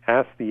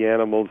 ask the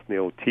animals and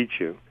they'll teach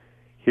you.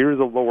 Here's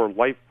a lower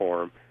life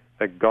form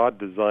that God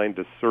designed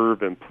to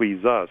serve and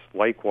please us.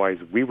 Likewise,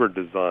 we were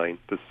designed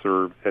to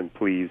serve and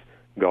please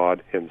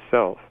God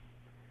himself.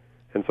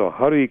 And so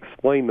how do you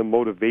explain the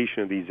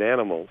motivation of these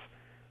animals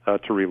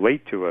to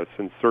relate to us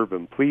and serve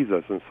and please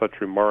us in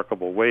such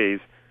remarkable ways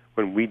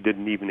when we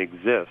didn't even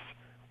exist?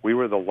 We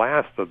were the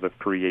last of the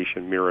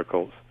creation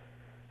miracles.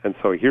 And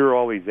so here are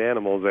all these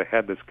animals that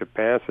had this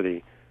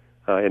capacity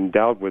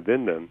endowed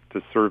within them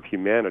to serve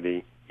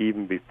humanity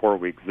even before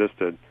we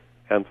existed.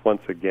 And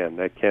once again,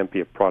 that can't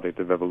be a product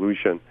of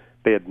evolution.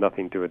 They had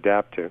nothing to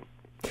adapt to.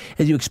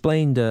 As you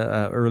explained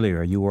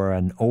earlier, you are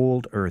an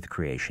old Earth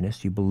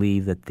creationist. You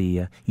believe that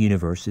the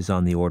universe is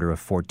on the order of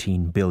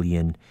 14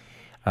 billion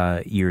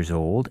years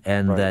old,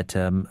 and that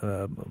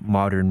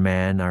modern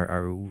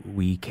man,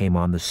 we came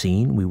on the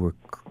scene. We were,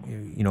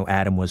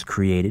 Adam was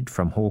created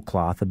from whole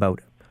cloth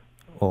about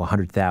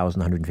 100,000,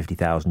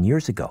 150,000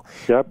 years ago.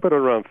 Yeah, I put it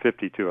around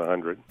 50 to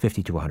 100.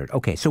 50 to 100.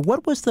 Okay, so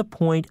what was the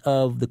point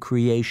of the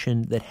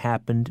creation that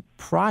happened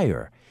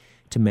prior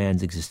to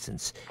man's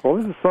existence? Well,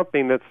 this is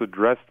something that's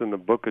addressed in the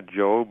book of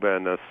Job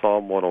and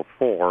Psalm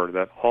 104,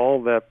 that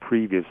all that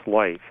previous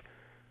life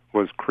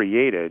was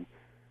created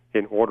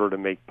in order to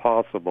make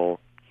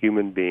possible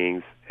human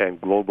beings and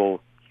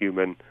global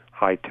human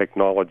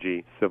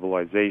high-technology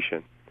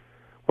civilization.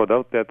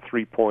 Without that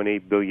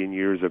 3.8 billion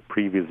years of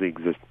previously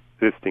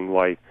existing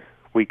life,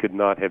 we could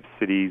not have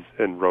cities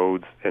and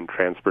roads and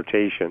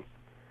transportation.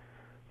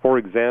 For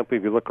example,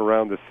 if you look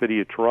around the city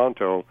of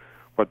Toronto,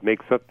 what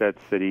makes up that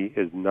city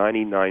is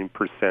 99%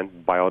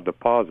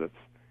 biodeposits.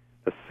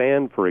 The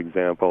sand, for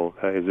example,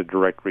 is a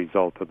direct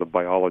result of the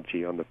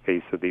biology on the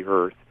face of the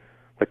earth.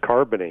 The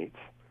carbonates,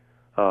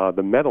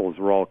 the metals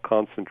were all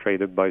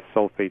concentrated by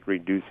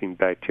sulfate-reducing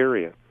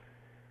bacteria.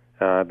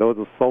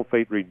 Those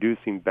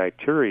sulfate-reducing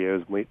bacteria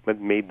is what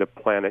made the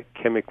planet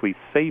chemically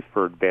safe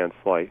for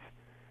advanced life.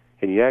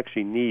 And you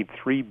actually need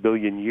 3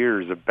 billion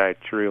years of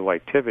bacterial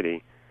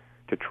activity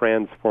to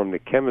transform the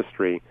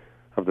chemistry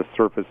of the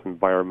surface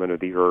environment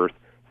of the Earth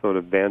so that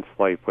advanced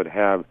life would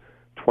have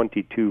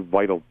 22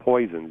 vital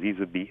poisons. These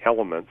would be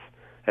elements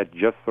at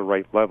just the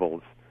right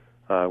levels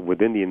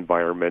within the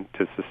environment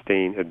to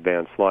sustain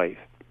advanced life.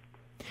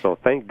 So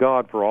thank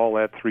God for all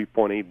that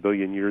 3.8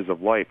 billion years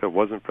of life. If it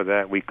wasn't for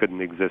that, we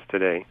couldn't exist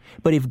today.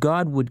 But if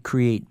God would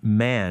create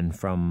man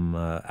from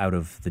out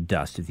of the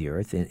dust of the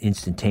earth, and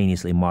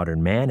instantaneously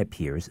modern man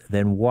appears,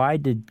 then why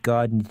did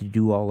God need to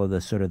do all of the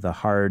sort of the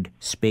hard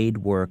spade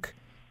work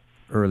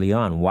early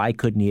on? Why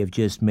couldn't he have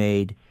just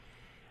made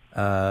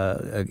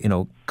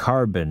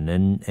carbon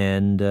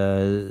and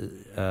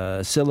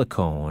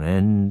silicone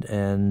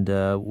and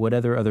what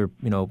other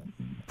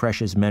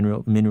precious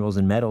minerals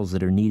and metals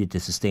that are needed to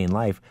sustain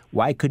life?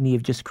 Why couldn't he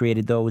have just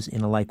created those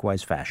in a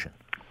likewise fashion?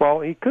 Well,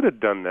 he could have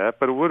done that,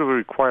 but it would have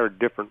required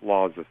different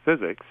laws of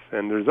physics,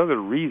 and there's other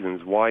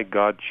reasons why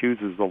God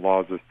chooses the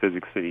laws of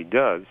physics that he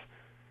does.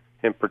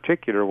 In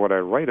particular, what I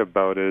write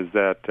about is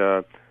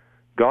that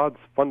God's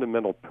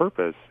fundamental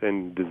purpose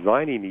in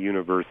designing the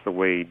universe the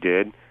way he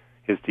did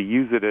is to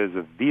use it as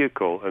a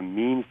vehicle, a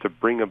means to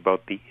bring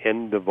about the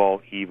end of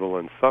all evil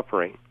and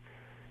suffering.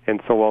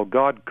 And so while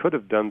God could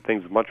have done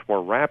things much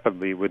more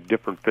rapidly with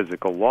different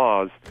physical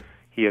laws,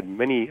 he had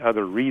many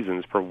other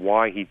reasons for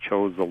why he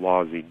chose the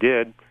laws he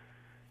did.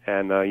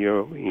 And,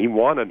 he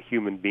wanted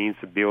human beings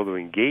to be able to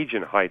engage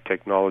in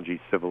high-technology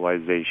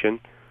civilization.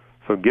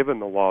 So given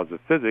the laws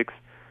of physics,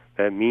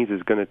 that means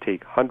it's going to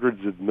take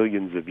hundreds of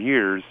millions of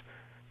years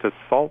to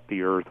salt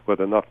the earth with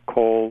enough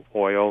coal,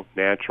 oil,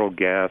 natural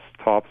gas,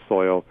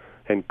 topsoil,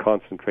 and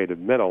concentrated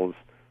metals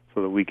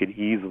so that we could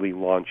easily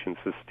launch and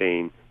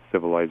sustain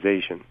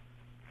civilization.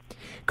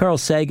 Carl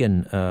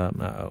Sagan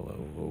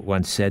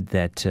once said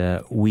that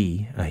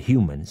we,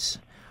 humans,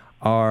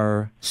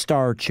 are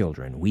star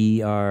children.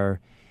 We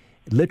are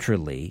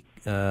literally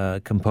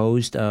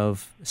composed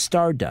of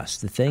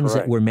stardust, the things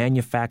that were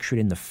manufactured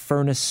in the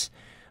furnace,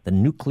 the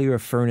nuclear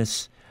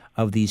furnace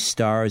of these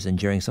stars, and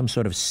during some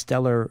sort of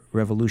stellar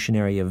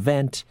revolutionary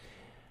event,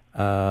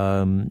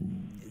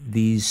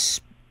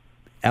 these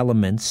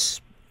elements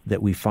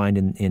that we find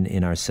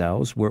in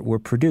ourselves were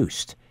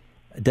produced.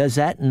 Does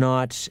that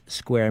not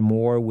square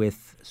more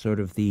with sort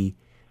of the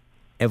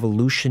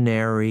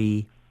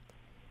evolutionary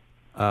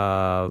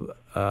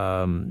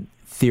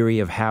theory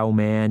of how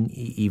man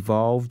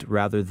evolved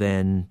rather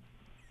than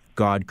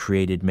God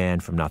created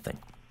man from nothing?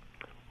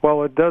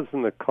 Well, it does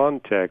in the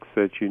context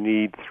that you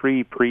need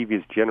 3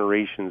 previous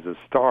generations of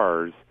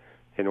stars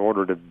in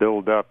order to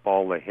build up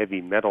all the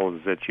heavy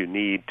metals that you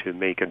need to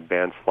make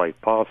advanced life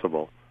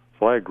possible.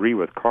 So I agree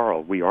with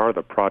Carl. We are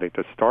the product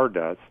of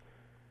stardust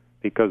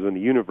because when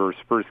the universe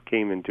first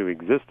came into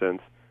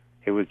existence,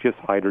 it was just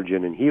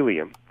hydrogen and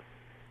helium.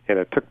 And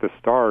it took the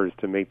stars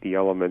to make the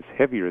elements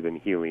heavier than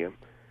helium.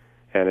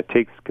 And it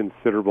takes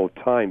considerable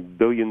time,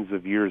 billions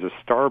of years of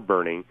star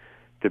burning,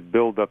 to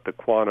build up the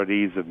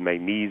quantities of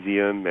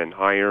magnesium and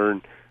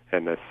iron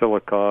and the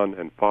silicon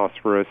and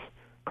phosphorus,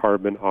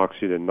 carbon,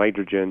 oxygen, and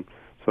nitrogen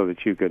so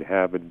that you could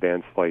have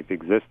advanced life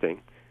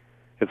existing.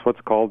 It's what's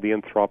called the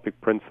anthropic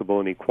principle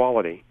in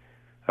equality.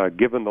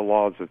 Given the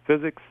laws of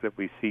physics that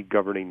we see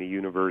governing the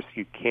universe,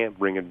 you can't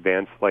bring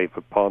advanced life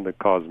upon the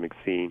cosmic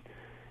scene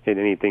in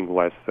anything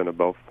less than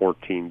about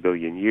 14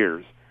 billion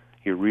years.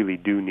 You really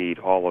do need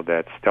all of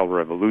that stellar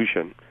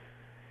evolution.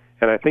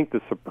 And I think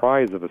the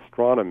surprise of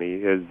astronomy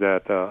is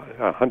that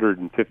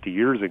 150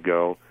 years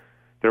ago,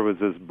 there was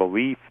this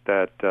belief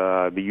that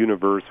the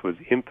universe was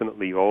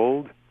infinitely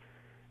old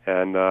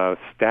and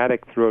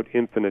static throughout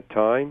infinite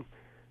time,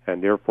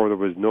 and therefore there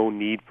was no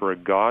need for a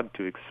God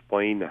to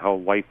explain how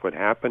life would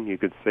happen. You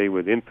could say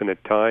with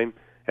infinite time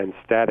and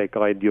static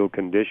ideal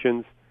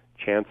conditions,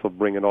 chance will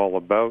bring it all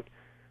about.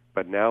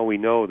 But now we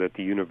know that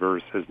the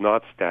universe is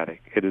not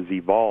static. It has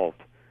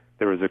evolved.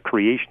 There was a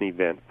creation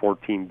event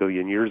 14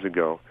 billion years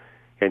ago,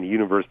 and the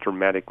universe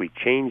dramatically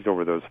changed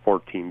over those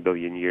 14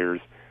 billion years,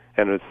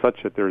 and it's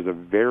such that there's a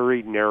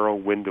very narrow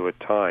window of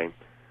time,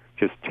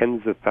 just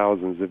tens of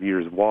thousands of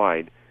years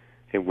wide,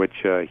 in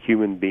which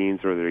human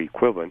beings or their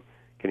equivalent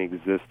can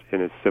exist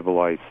in a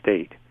civilized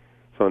state.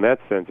 So in that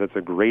sense, that's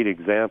a great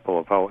example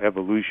of how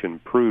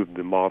evolution proved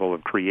the model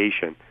of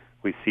creation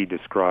we see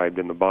described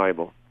in the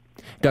Bible.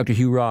 Dr.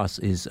 Hugh Ross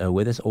is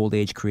with us,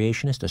 old-age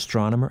creationist,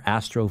 astronomer,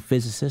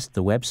 astrophysicist.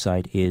 The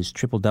website is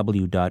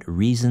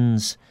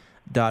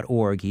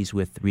www.reasons.org. He's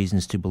with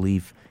Reasons to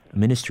Believe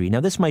Ministry. Now,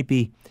 this might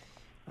be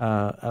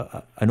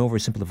an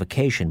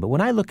oversimplification, but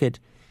when I look at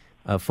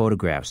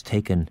photographs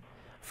taken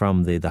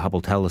from the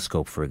Hubble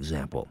telescope, for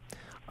example,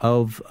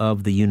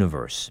 of the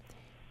universe,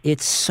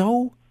 it's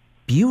so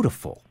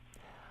beautiful.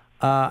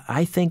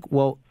 I think,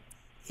 well,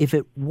 if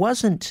it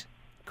wasn't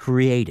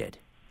created,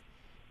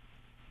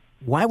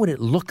 why would it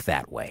look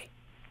that way?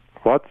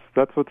 Well,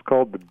 that's what's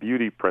called the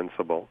beauty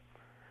principle.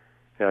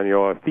 And,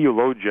 a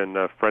theologian,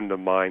 a friend of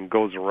mine,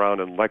 goes around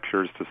and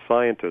lectures to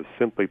scientists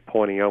simply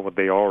pointing out what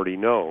they already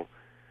know.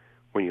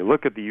 When you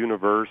look at the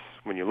universe,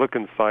 when you look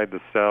inside the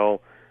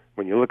cell,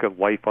 when you look at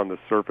life on the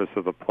surface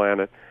of the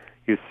planet,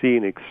 you see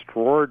an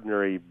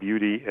extraordinary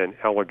beauty and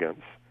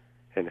elegance.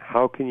 And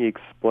how can you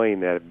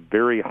explain that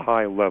very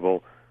high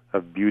level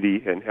of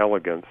beauty and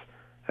elegance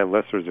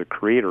unless there's a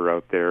creator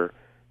out there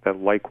that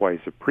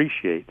likewise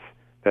appreciates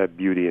that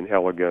beauty and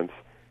elegance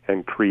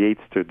and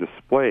creates to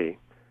display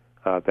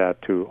that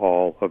to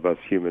all of us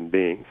human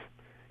beings?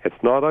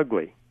 It's not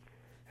ugly.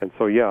 And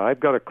so,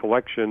 I've got a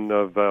collection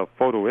of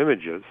photo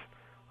images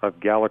of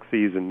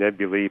galaxies and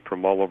nebulae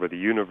from all over the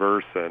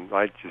universe, and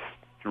I just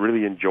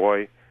really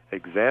enjoy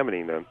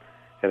examining them.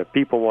 And if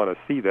people want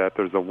to see that,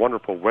 there's a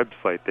wonderful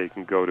website they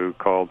can go to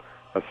called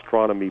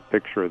Astronomy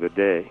Picture of the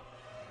Day,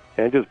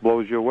 and it just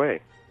blows you away.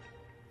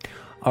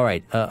 All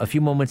right, a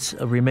few moments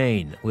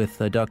remain with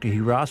Dr.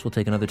 Hugh Ross. We'll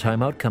take another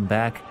time out, come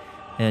back,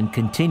 and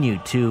continue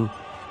to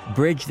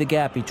bridge the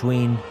gap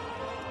between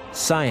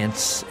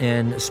science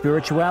and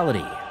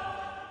spirituality.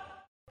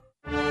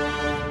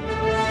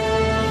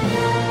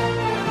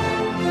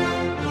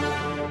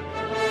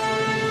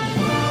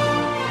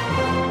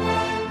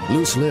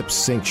 Loose lips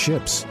sink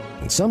ships,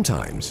 and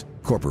sometimes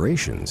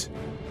corporations.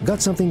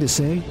 Got something to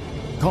say?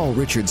 Call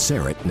Richard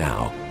Serrett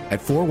now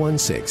at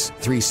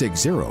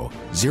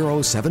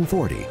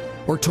 416-360-0740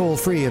 or toll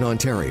free in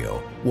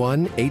Ontario,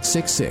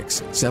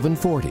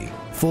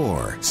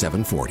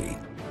 1-866-740-4740.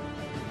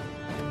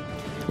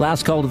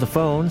 Last call to the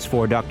phones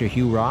for Dr.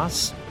 Hugh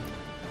Ross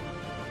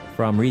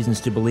from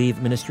Reasons to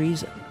Believe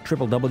Ministries,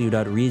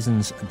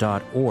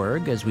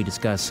 www.reasons.org, as we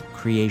discuss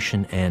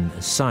creation and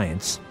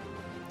science.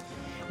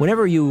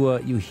 Whenever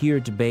you hear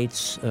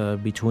debates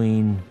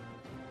between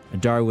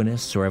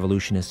Darwinists, or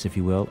evolutionists, if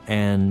you will,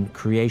 and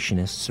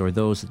creationists, or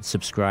those that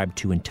subscribe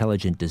to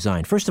intelligent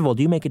design, first of all,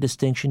 do you make a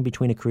distinction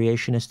between a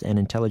creationist and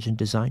intelligent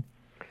design?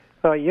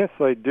 Yes,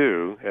 I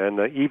do, and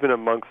even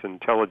amongst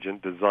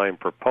intelligent design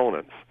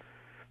proponents.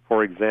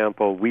 For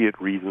example, we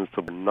at Reasons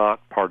are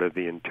not part of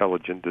the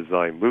intelligent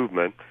design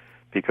movement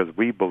because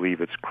we believe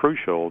it's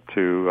crucial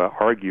to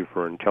argue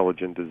for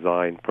intelligent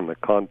design from the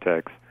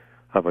context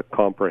of a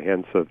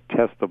comprehensive,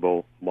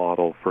 testable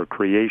model for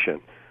creation,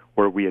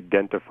 where we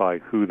identify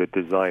who the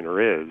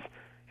designer is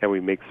and we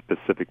make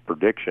specific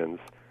predictions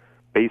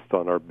based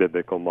on our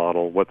biblical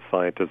model, what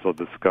scientists will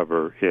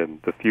discover in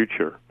the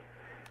future.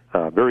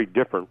 Very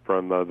different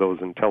from those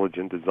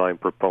intelligent design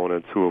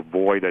proponents who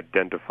avoid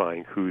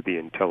identifying who the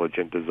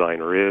intelligent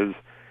designer is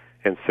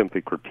and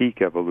simply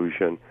critique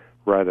evolution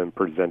rather than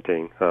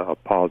presenting a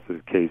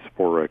positive case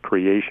for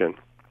creation.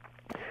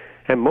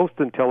 And most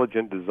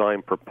intelligent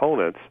design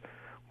proponents,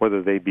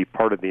 whether they be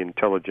part of the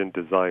intelligent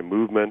design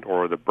movement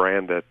or the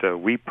brand that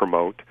we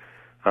promote,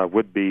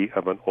 would be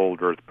of an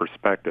old Earth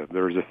perspective.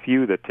 There's a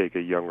few that take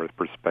a young Earth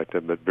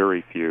perspective, but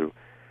very few.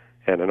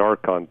 And in our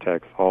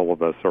context, all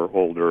of us are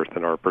old Earth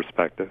in our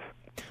perspective.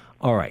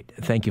 All right.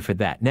 Thank you for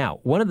that.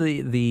 Now, one of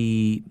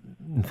the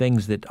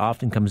things that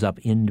often comes up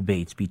in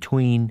debates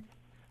between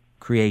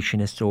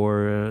creationists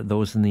or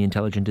those in the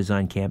intelligent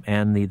design camp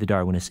and the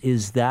Darwinists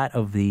is that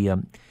of the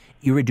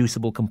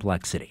irreducible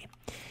complexity.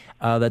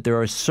 That there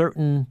are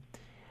certain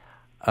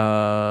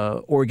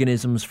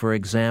organisms, for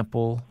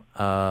example,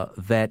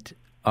 that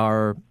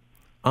are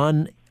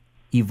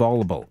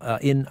unevolvable,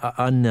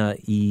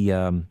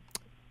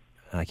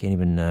 I can't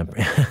even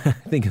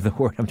think of the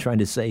word I'm trying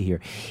to say here.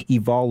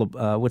 Evolve.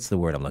 What's the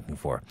word I'm looking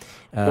for?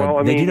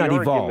 They do not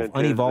evolve.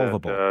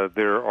 Unevolvable. That,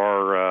 there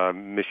are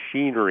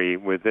machinery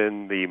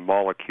within the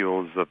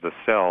molecules of the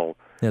cell.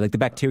 Yeah, like the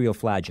bacterial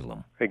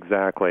flagellum.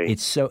 Exactly.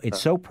 It's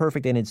so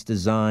perfect in its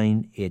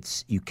design.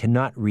 You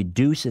cannot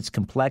reduce its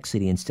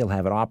complexity and still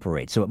have it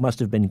operate. So it must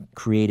have been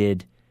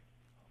created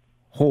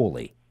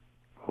wholly.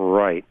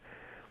 Right.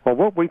 Well,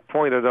 what we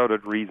pointed out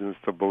at Reasons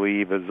to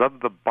Believe is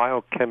of the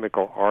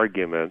biochemical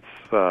arguments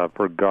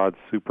for God's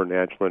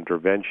supernatural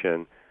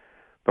intervention,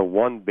 the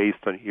one based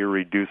on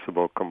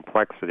irreducible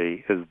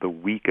complexity is the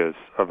weakest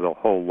of the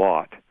whole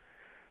lot.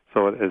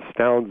 So it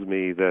astounds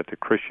me that the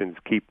Christians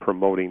keep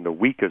promoting the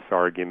weakest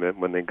argument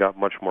when they got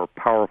much more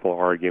powerful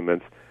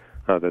arguments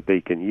that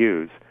they can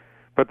use.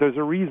 But there's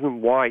a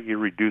reason why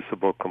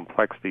irreducible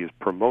complexity is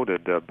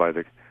promoted by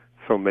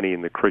so many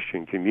in the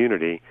Christian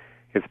community.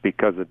 It's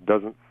because it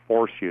doesn't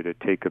force you to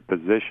take a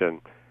position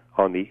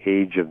on the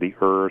age of the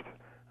earth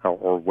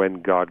or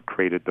when God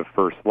created the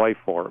first life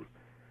form.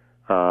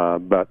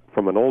 But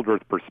from an old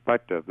earth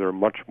perspective, there are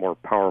much more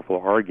powerful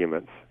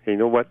arguments. And you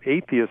know what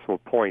atheists will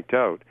point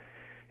out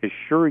is,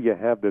 sure, you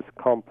have this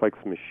complex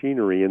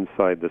machinery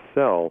inside the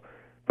cell,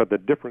 but the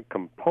different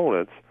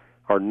components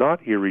are not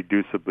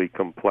irreducibly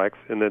complex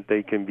in that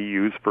they can be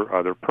used for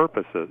other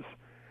purposes.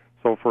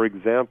 So, for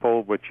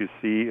example, what you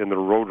see in the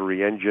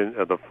rotary engine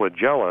of the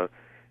flagella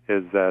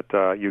is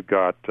that you've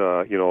got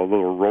a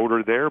little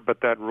rotor there,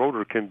 but that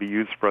rotor can be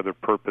used for other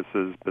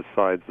purposes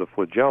besides the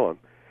flagellum.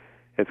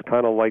 It's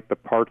kind of like the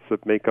parts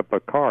that make up a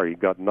car. You've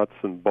got nuts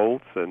and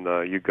bolts, and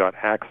you've got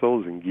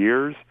axles and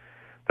gears.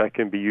 That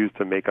can be used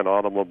to make an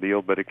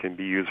automobile, but it can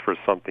be used for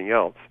something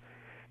else.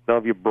 Now,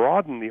 if you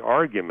broaden the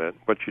argument,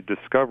 what you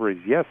discover is,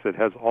 yes, it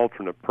has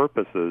alternate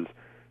purposes,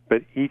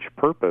 but each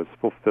purpose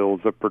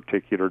fulfills a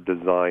particular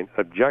design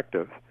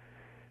objective.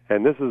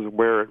 And this is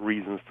where it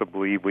Reasons to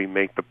Believe we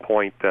make the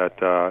point that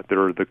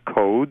there are the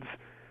codes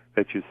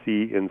that you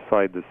see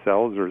inside the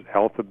cells. There's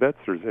alphabets,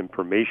 there's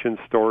information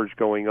storage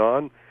going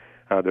on,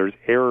 there's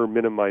error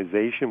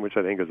minimization, which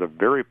I think is a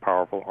very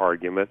powerful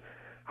argument.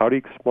 How do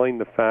you explain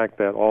the fact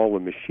that all the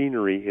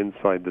machinery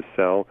inside the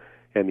cell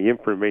and the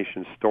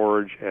information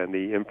storage and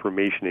the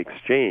information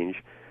exchange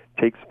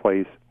takes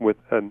place with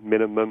a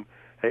minimum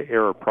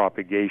error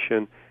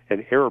propagation,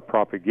 an error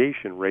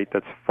propagation rate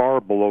that's far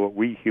below what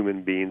we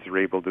human beings are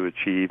able to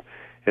achieve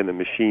in the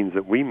machines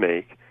that we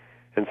make?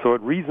 And so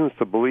it Reasons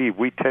to Believe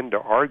we tend to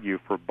argue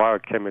for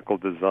biochemical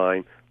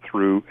design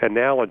through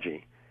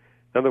analogy.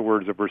 In other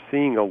words, if we're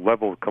seeing a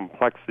level of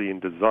complexity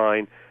in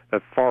design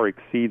that far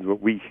exceeds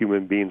what we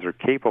human beings are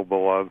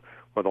capable of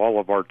with all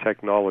of our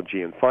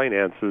technology and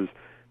finances,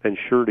 then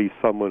surely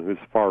someone who's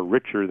far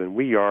richer than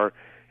we are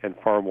and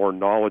far more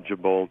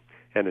knowledgeable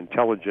and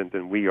intelligent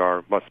than we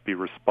are must be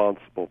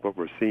responsible for what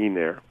we're seeing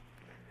there.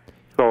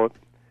 So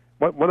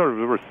what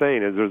we're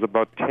saying is there's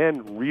about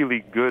 10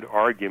 really good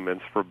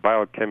arguments for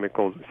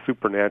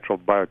supernatural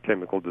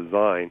biochemical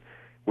design.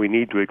 We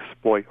need to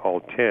exploit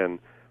all 10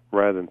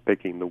 rather than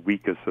picking the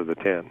weakest of the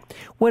 10.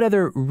 What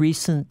other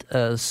recent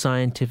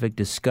scientific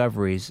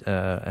discoveries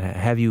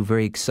have you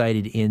very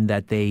excited in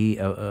that they,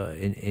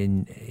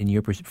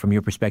 from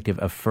your perspective,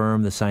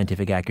 affirm the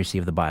scientific accuracy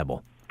of the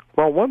Bible?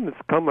 Well, one that's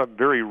come up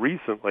very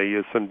recently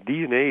is some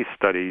DNA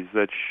studies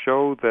that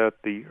show that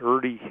the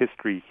early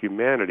history of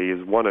humanity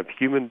is one of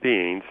human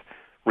beings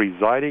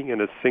residing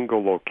in a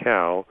single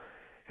locale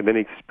and then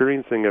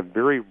experiencing a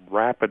very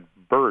rapid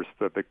burst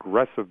of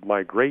aggressive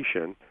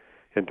migration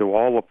into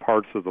all the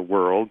parts of the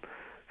world,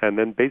 and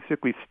then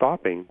basically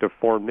stopping to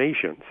form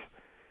nations.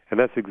 And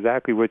that's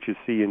exactly what you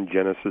see in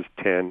Genesis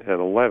 10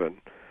 and 11.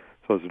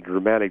 So it's a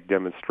dramatic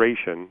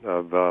demonstration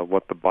of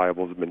what the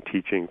Bible's been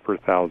teaching for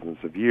thousands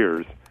of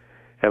years,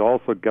 and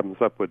also comes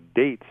up with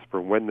dates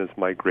for when this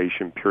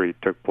migration period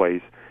took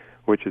place,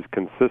 which is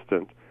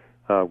consistent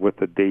with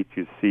the dates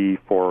you see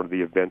for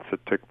the events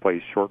that took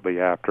place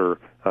shortly after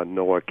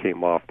Noah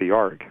came off the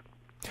ark.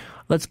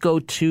 Let's go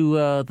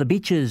to the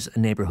Beaches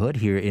neighborhood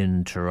here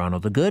in Toronto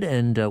the Good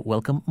and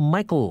welcome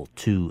Michael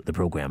to the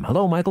program.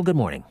 Hello, Michael. Good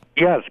morning.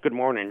 Yes, good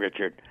morning,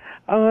 Richard.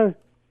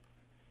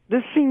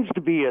 This seems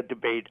to be a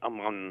debate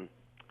among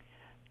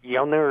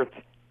young Earth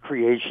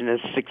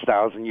creationists,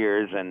 6,000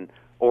 years, and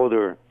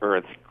older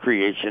Earth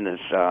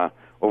creationists,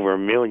 over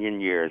 1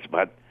 million years.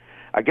 But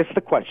I guess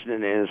the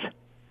question is,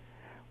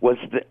 was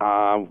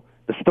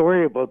the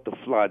story about the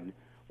flood,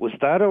 was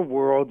that a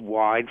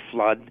worldwide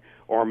flood,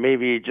 or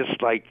maybe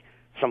just like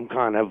some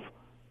kind of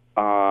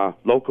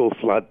local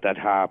flood that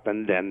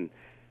happened and,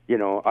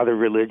 other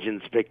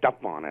religions picked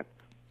up on it?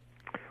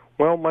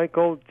 Well,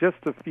 Michael, just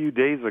a few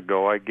days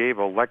ago, I gave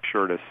a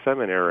lecture at a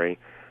seminary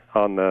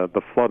on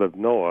the flood of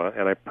Noah,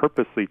 and I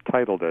purposely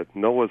titled it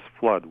Noah's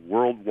Flood,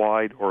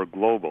 Worldwide or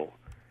Global,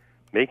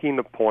 making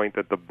the point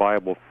that the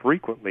Bible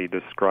frequently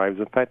describes,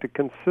 in fact, it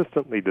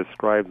consistently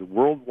describes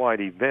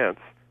worldwide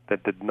events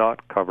that did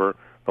not cover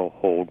the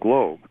whole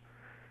globe.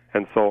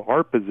 And so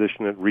our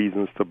position at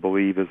Reasons to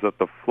Believe is that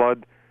the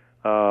flood,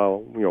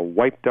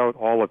 wiped out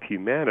all of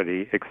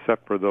humanity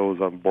except for those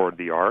on board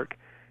the ark,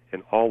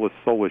 and all the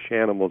soulish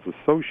animals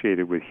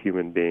associated with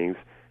human beings,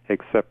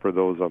 except for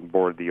those on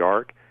board the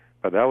ark.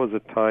 But that was a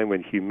time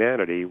when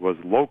humanity was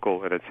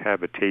local in its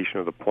habitation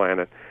of the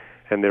planet,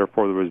 and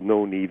therefore there was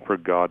no need for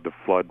God to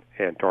flood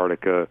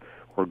Antarctica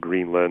or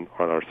Greenland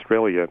or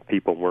Australia.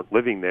 People weren't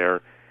living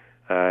there,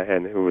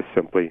 and it was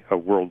simply a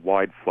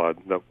worldwide flood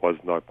that was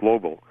not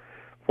global.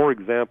 For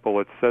example,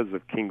 it says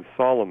of King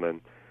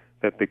Solomon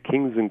that the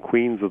kings and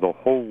queens of the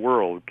whole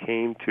world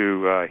came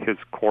to his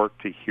court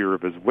to hear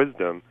of his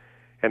wisdom,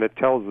 and it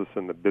tells us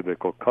in the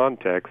biblical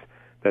context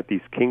that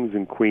these kings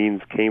and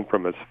queens came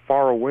from as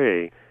far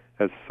away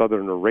as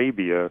southern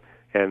Arabia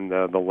and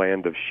the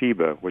land of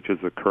Sheba, which is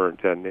the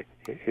current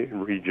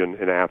region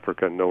in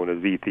Africa known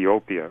as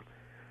Ethiopia.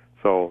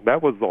 So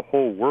that was the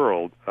whole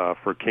world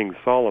for King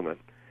Solomon.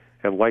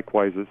 And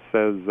likewise it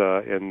says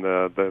in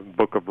the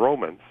book of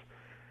Romans,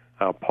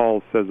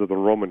 Paul says of the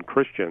Roman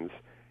Christians,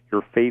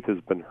 your faith has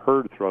been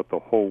heard throughout the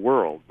whole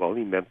world. Well,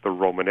 he meant the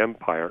Roman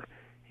Empire.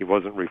 He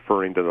wasn't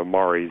referring to the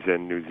Maoris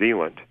in New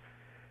Zealand.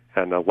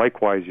 And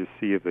likewise, you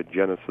see of the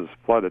Genesis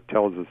flood, it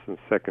tells us in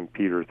 2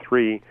 Peter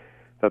 3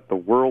 that the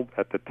world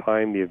at the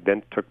time the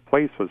event took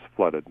place was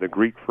flooded. The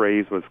Greek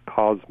phrase was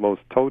cosmos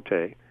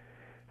tote.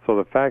 So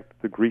the fact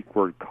that the Greek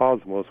word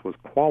cosmos was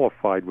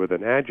qualified with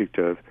an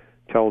adjective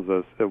tells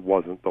us it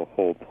wasn't the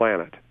whole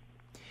planet.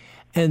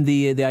 And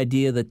the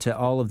idea that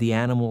all of the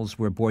animals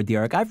were aboard the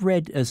ark, I've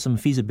read some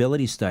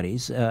feasibility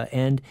studies,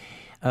 and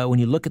when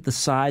you look at the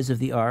size of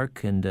the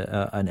ark and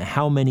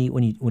how many,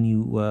 when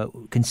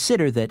you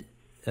consider that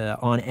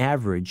on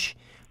average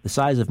the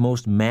size of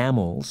most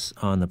mammals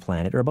on the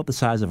planet are about the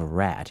size of a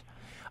rat,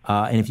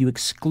 and if you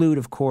exclude,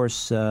 of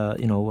course,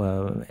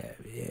 animals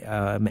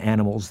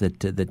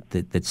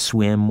that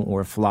swim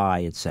or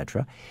fly,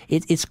 etc.,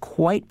 it's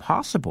quite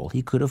possible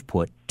he could have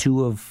put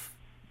two of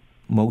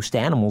most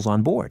animals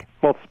on board.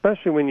 Well,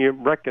 especially when you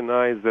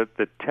recognize that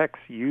the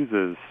text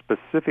uses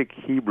specific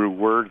Hebrew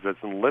words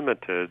that's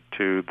limited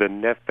to the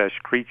nephesh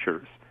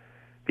creatures.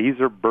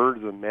 These are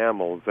birds and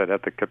mammals that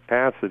have the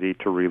capacity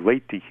to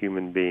relate to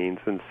human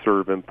beings and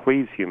serve and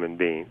please human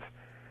beings.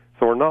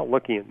 So we're not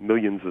looking at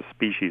millions of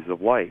species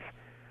of life.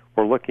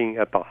 We're looking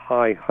at the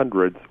high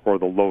hundreds or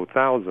the low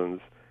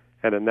thousands,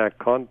 and in that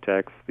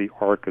context, the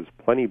ark is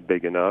plenty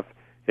big enough,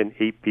 and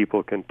 8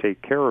 people can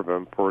take care of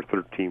them for a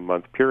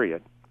 13-month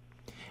period.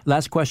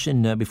 Last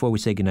question before we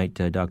say goodnight,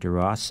 Dr.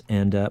 Ross.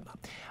 And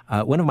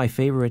one of my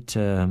favorite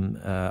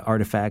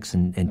artifacts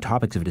and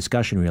topics of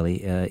discussion,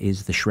 really,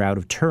 is the Shroud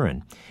of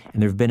Turin.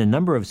 And there have been a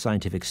number of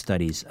scientific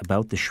studies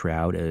about the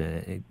shroud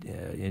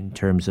in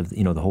terms of,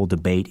 the whole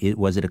debate.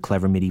 Was it a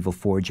clever medieval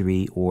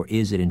forgery, or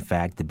is it, in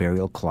fact, the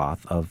burial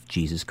cloth of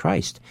Jesus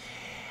Christ?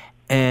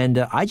 And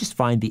I just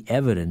find the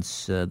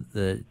evidence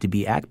to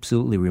be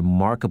absolutely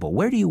remarkable.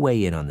 Where do you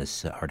weigh in on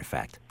this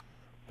artifact?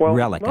 Well,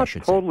 Relic, not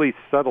totally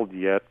settled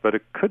yet, but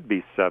it could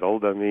be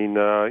settled. I mean,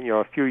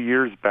 a few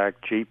years back,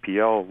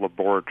 JPL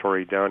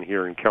Laboratory down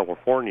here in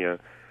California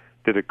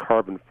did a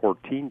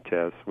carbon-14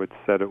 test, which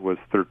said it was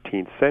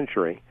 13th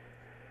century.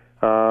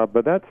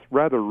 But that's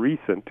rather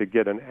recent to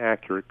get an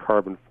accurate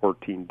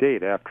carbon-14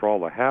 date. After all,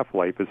 the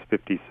half-life is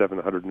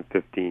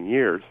 5,715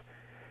 years.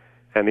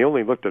 And they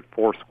only looked at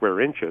 4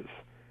 square inches.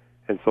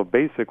 And so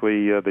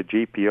basically, the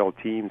JPL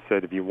team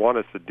said, if you want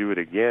us to do it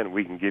again,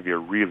 we can give you a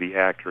really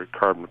accurate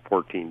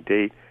carbon-14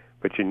 date,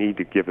 but you need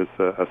to give us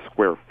a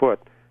square foot,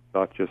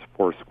 not just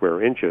 4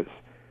 square inches.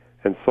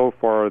 And so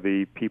far,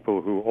 the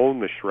people who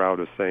own the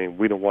shroud are saying,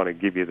 we don't want to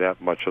give you that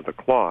much of the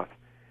cloth.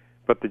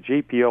 But the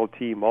JPL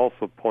team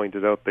also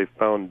pointed out they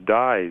found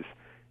dyes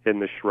in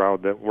the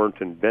shroud that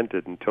weren't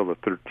invented until the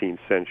 13th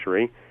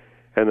century.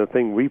 And the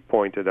thing we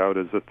pointed out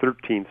is the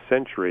 13th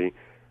century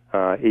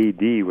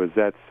AD was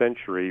that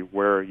century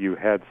where you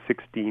had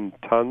 16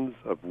 tons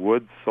of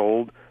wood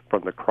sold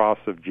from the cross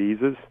of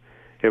Jesus.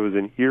 It was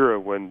an era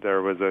when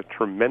there was a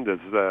tremendous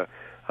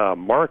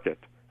market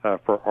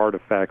for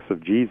artifacts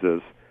of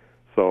Jesus.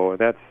 So in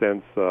that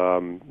sense,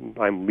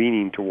 I'm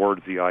leaning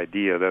towards the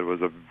idea that it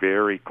was a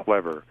very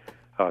clever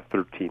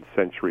 13th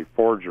century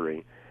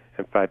forgery.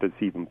 In fact,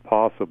 it's even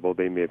possible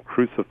they may have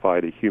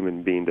crucified a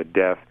human being to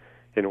death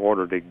in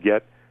order to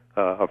get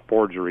a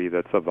forgery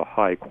that's of a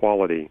high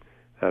quality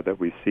that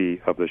we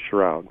see of the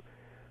shroud.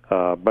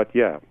 But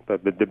yeah,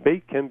 the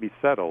debate can be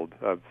settled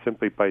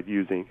simply by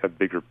using a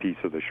bigger piece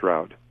of the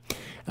shroud.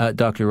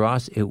 Dr.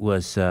 Ross, it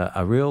was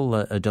a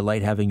real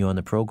delight having you on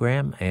the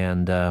program,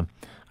 and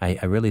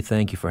I really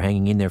thank you for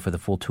hanging in there for the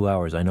full 2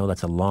 hours. I know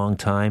that's a long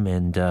time,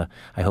 and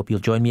I hope you'll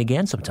join me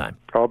again sometime.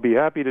 I'll be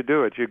happy to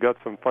do it. You got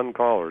some fun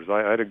callers.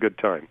 I had a good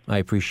time. I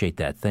appreciate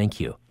that. Thank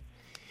you.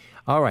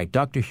 All right,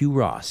 Dr. Hugh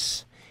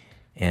Ross.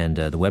 And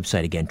the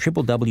website again,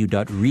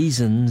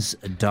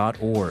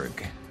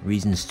 www.reasons.org,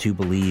 Reasons to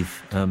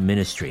Believe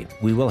Ministry.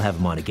 We will have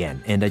him on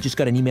again. And I just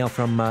got an email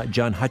from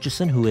John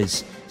Hutchison, who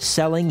is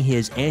selling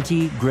his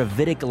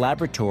anti-gravitic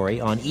laboratory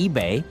on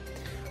eBay,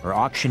 or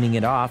auctioning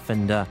it off,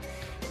 and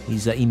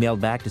he's emailed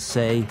back to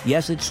say,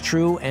 yes, it's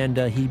true, and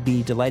he'd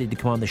be delighted to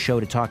come on the show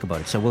to talk about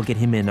it. So we'll get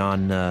him in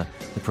on the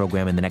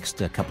program in the next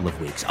couple of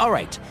weeks. All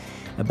right,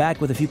 back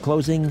with a few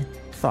closing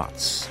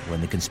thoughts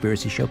when The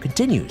Conspiracy Show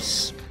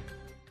continues.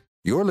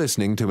 You're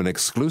listening to an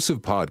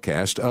exclusive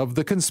podcast of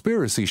The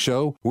Conspiracy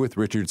Show with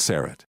Richard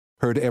Serrett.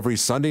 Heard every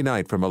Sunday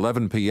night from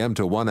 11 p.m.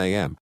 to 1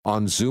 a.m.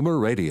 on Zoomer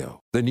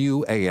Radio, the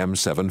new AM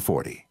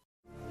 740.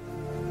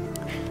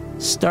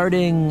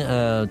 Starting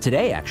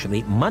today,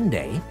 actually,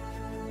 Monday,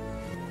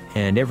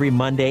 and every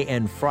Monday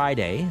and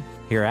Friday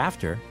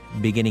hereafter,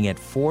 beginning at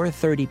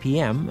 4:30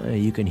 p.m.,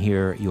 you can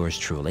hear yours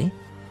truly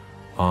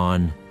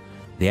on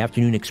the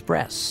Afternoon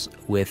Express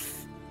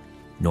with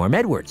Norm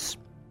Edwards.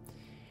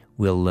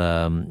 We'll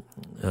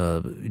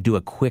do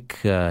a quick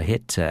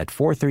hit at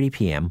 4:30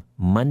 p.m.,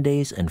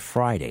 Mondays and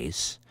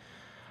Fridays,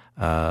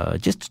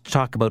 just to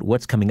talk about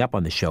what's coming up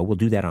on the show. We'll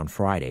do that on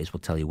Fridays. We'll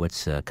tell you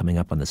what's coming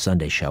up on the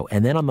Sunday show.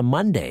 And then on the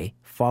Monday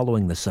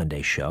following the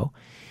Sunday show,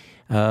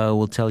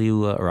 we'll tell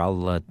you, or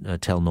I'll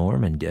tell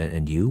Norm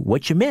and you,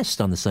 what you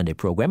missed on the Sunday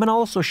program, and I'll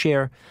also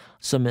share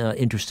some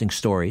interesting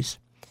stories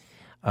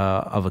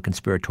of a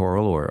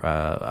conspiratorial or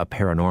a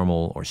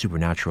paranormal or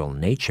supernatural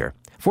nature.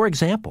 For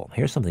example,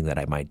 here's something that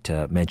I might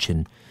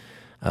mention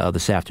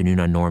this afternoon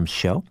on Norm's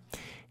show.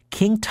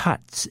 King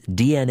Tut's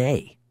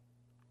DNA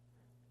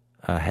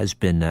has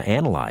been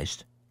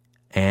analyzed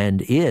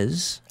and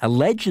is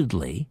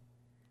allegedly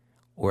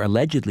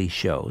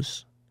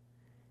shows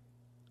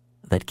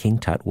that King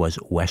Tut was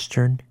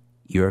Western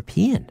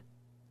European.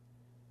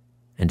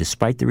 And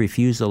despite the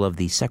refusal of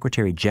the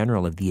Secretary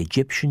General of the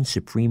Egyptian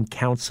Supreme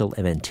Council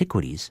of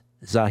Antiquities,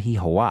 Zahi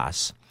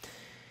Hawass,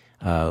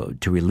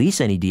 to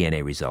release any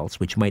DNA results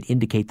which might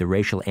indicate the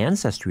racial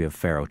ancestry of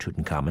Pharaoh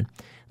Tutankhamun,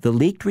 the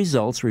leaked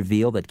results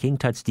reveal that King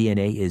Tut's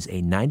DNA is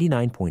a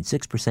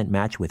 99.6%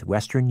 match with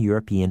Western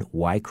European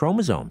Y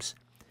chromosomes.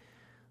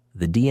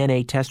 The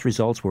DNA test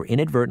results were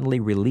inadvertently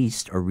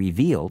released or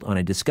revealed on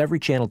a Discovery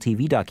Channel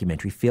TV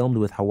documentary filmed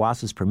with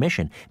Hawass's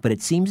permission, but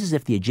it seems as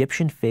if the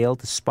Egyptian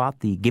failed to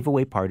spot the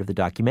giveaway part of the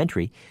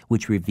documentary,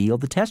 which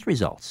revealed the test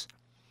results.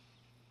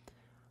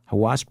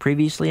 Hawass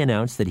previously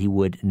announced that he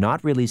would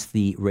not release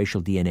the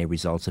racial DNA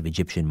results of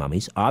Egyptian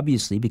mummies,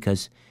 obviously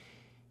because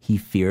he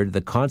feared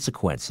the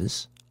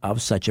consequences of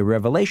such a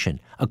revelation,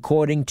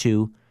 according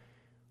to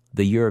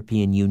the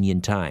European Union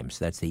Times.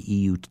 That's the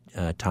EU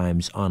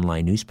Times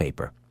online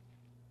newspaper.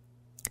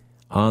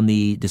 On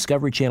the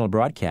Discovery Channel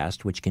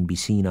broadcast, which can be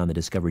seen on the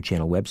Discovery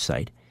Channel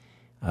website,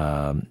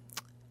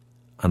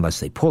 unless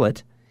they pull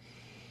it,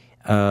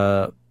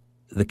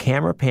 the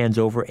camera pans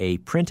over a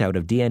printout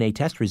of DNA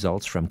test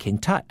results from King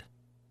Tut.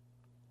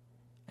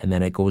 And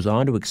then it goes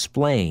on to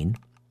explain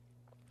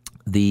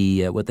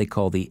the what they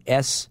call the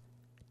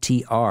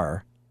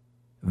STR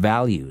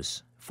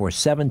values for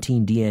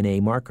 17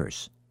 DNA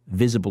markers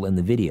visible in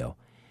the video.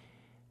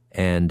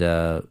 And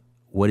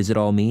what does it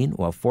all mean?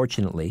 Well,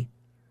 fortunately,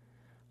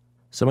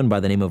 someone by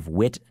the name of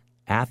Whit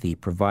Athy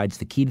provides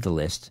the key to the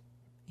list.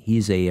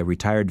 He's a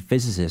retired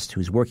physicist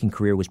whose working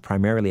career was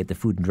primarily at the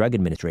Food and Drug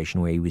Administration,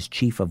 where he was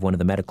chief of one of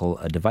the medical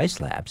device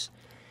labs.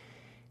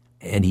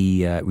 And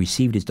he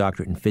received his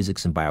doctorate in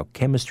physics and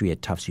biochemistry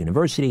at Tufts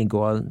University, and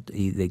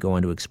they go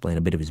on to explain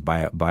a bit of his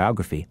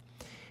biography.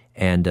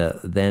 And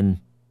then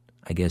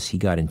I guess he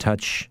got in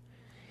touch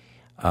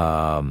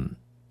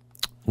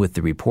with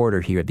the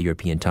reporter here at the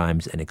European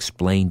Times and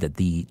explained that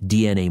the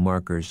DNA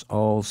markers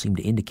all seem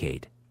to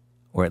indicate,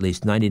 or at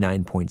least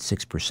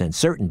 99.6%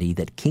 certainty,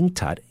 that King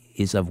Tut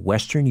is of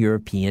Western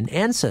European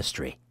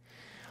ancestry.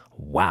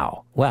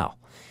 Wow. Well,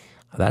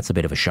 that's a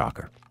bit of a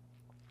shocker.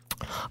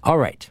 All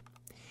right.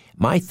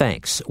 My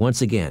thanks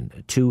once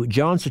again to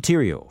John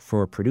Sotirio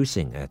for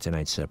producing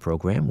tonight's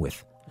program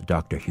with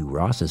Dr. Hugh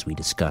Ross as we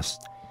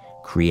discussed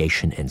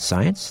creation and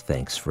science.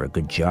 Thanks for a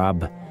good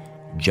job,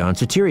 John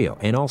Sotirio.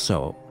 And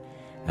also,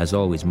 as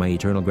always, my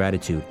eternal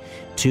gratitude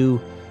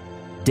to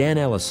Dan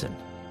Ellison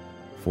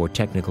for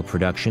technical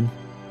production.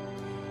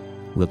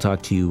 We'll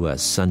talk to you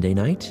Sunday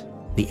night,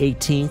 the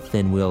 18th,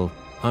 and we'll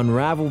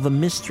unravel the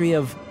mystery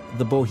of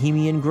the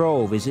Bohemian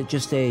Grove. Is it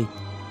just an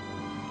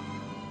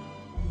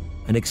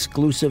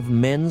exclusive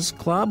men's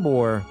club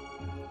or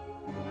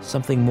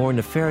something more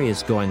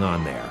nefarious going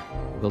on there?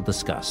 We'll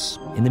discuss.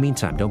 In the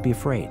meantime, don't be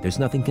afraid. There's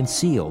nothing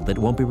concealed that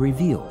won't be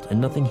revealed, and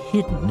nothing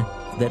hidden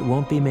that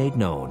won't be made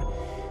known.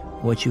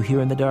 What you hear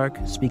in the dark,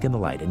 speak in the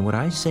light, and what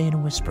I say in a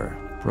whisper,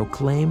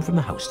 proclaim from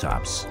the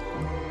housetops.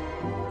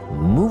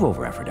 Move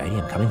over, Aphrodite.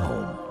 I'm coming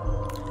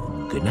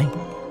home. Good night.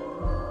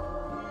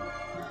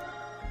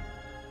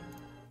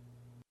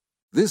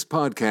 This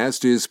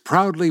podcast is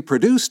proudly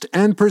produced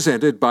and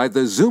presented by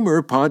the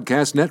Zoomer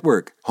Podcast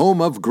Network, home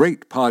of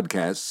great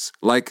podcasts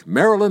like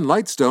Marilyn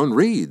Lightstone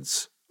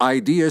Reads,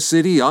 Idea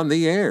City on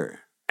the Air,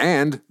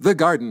 and The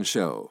Garden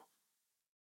Show.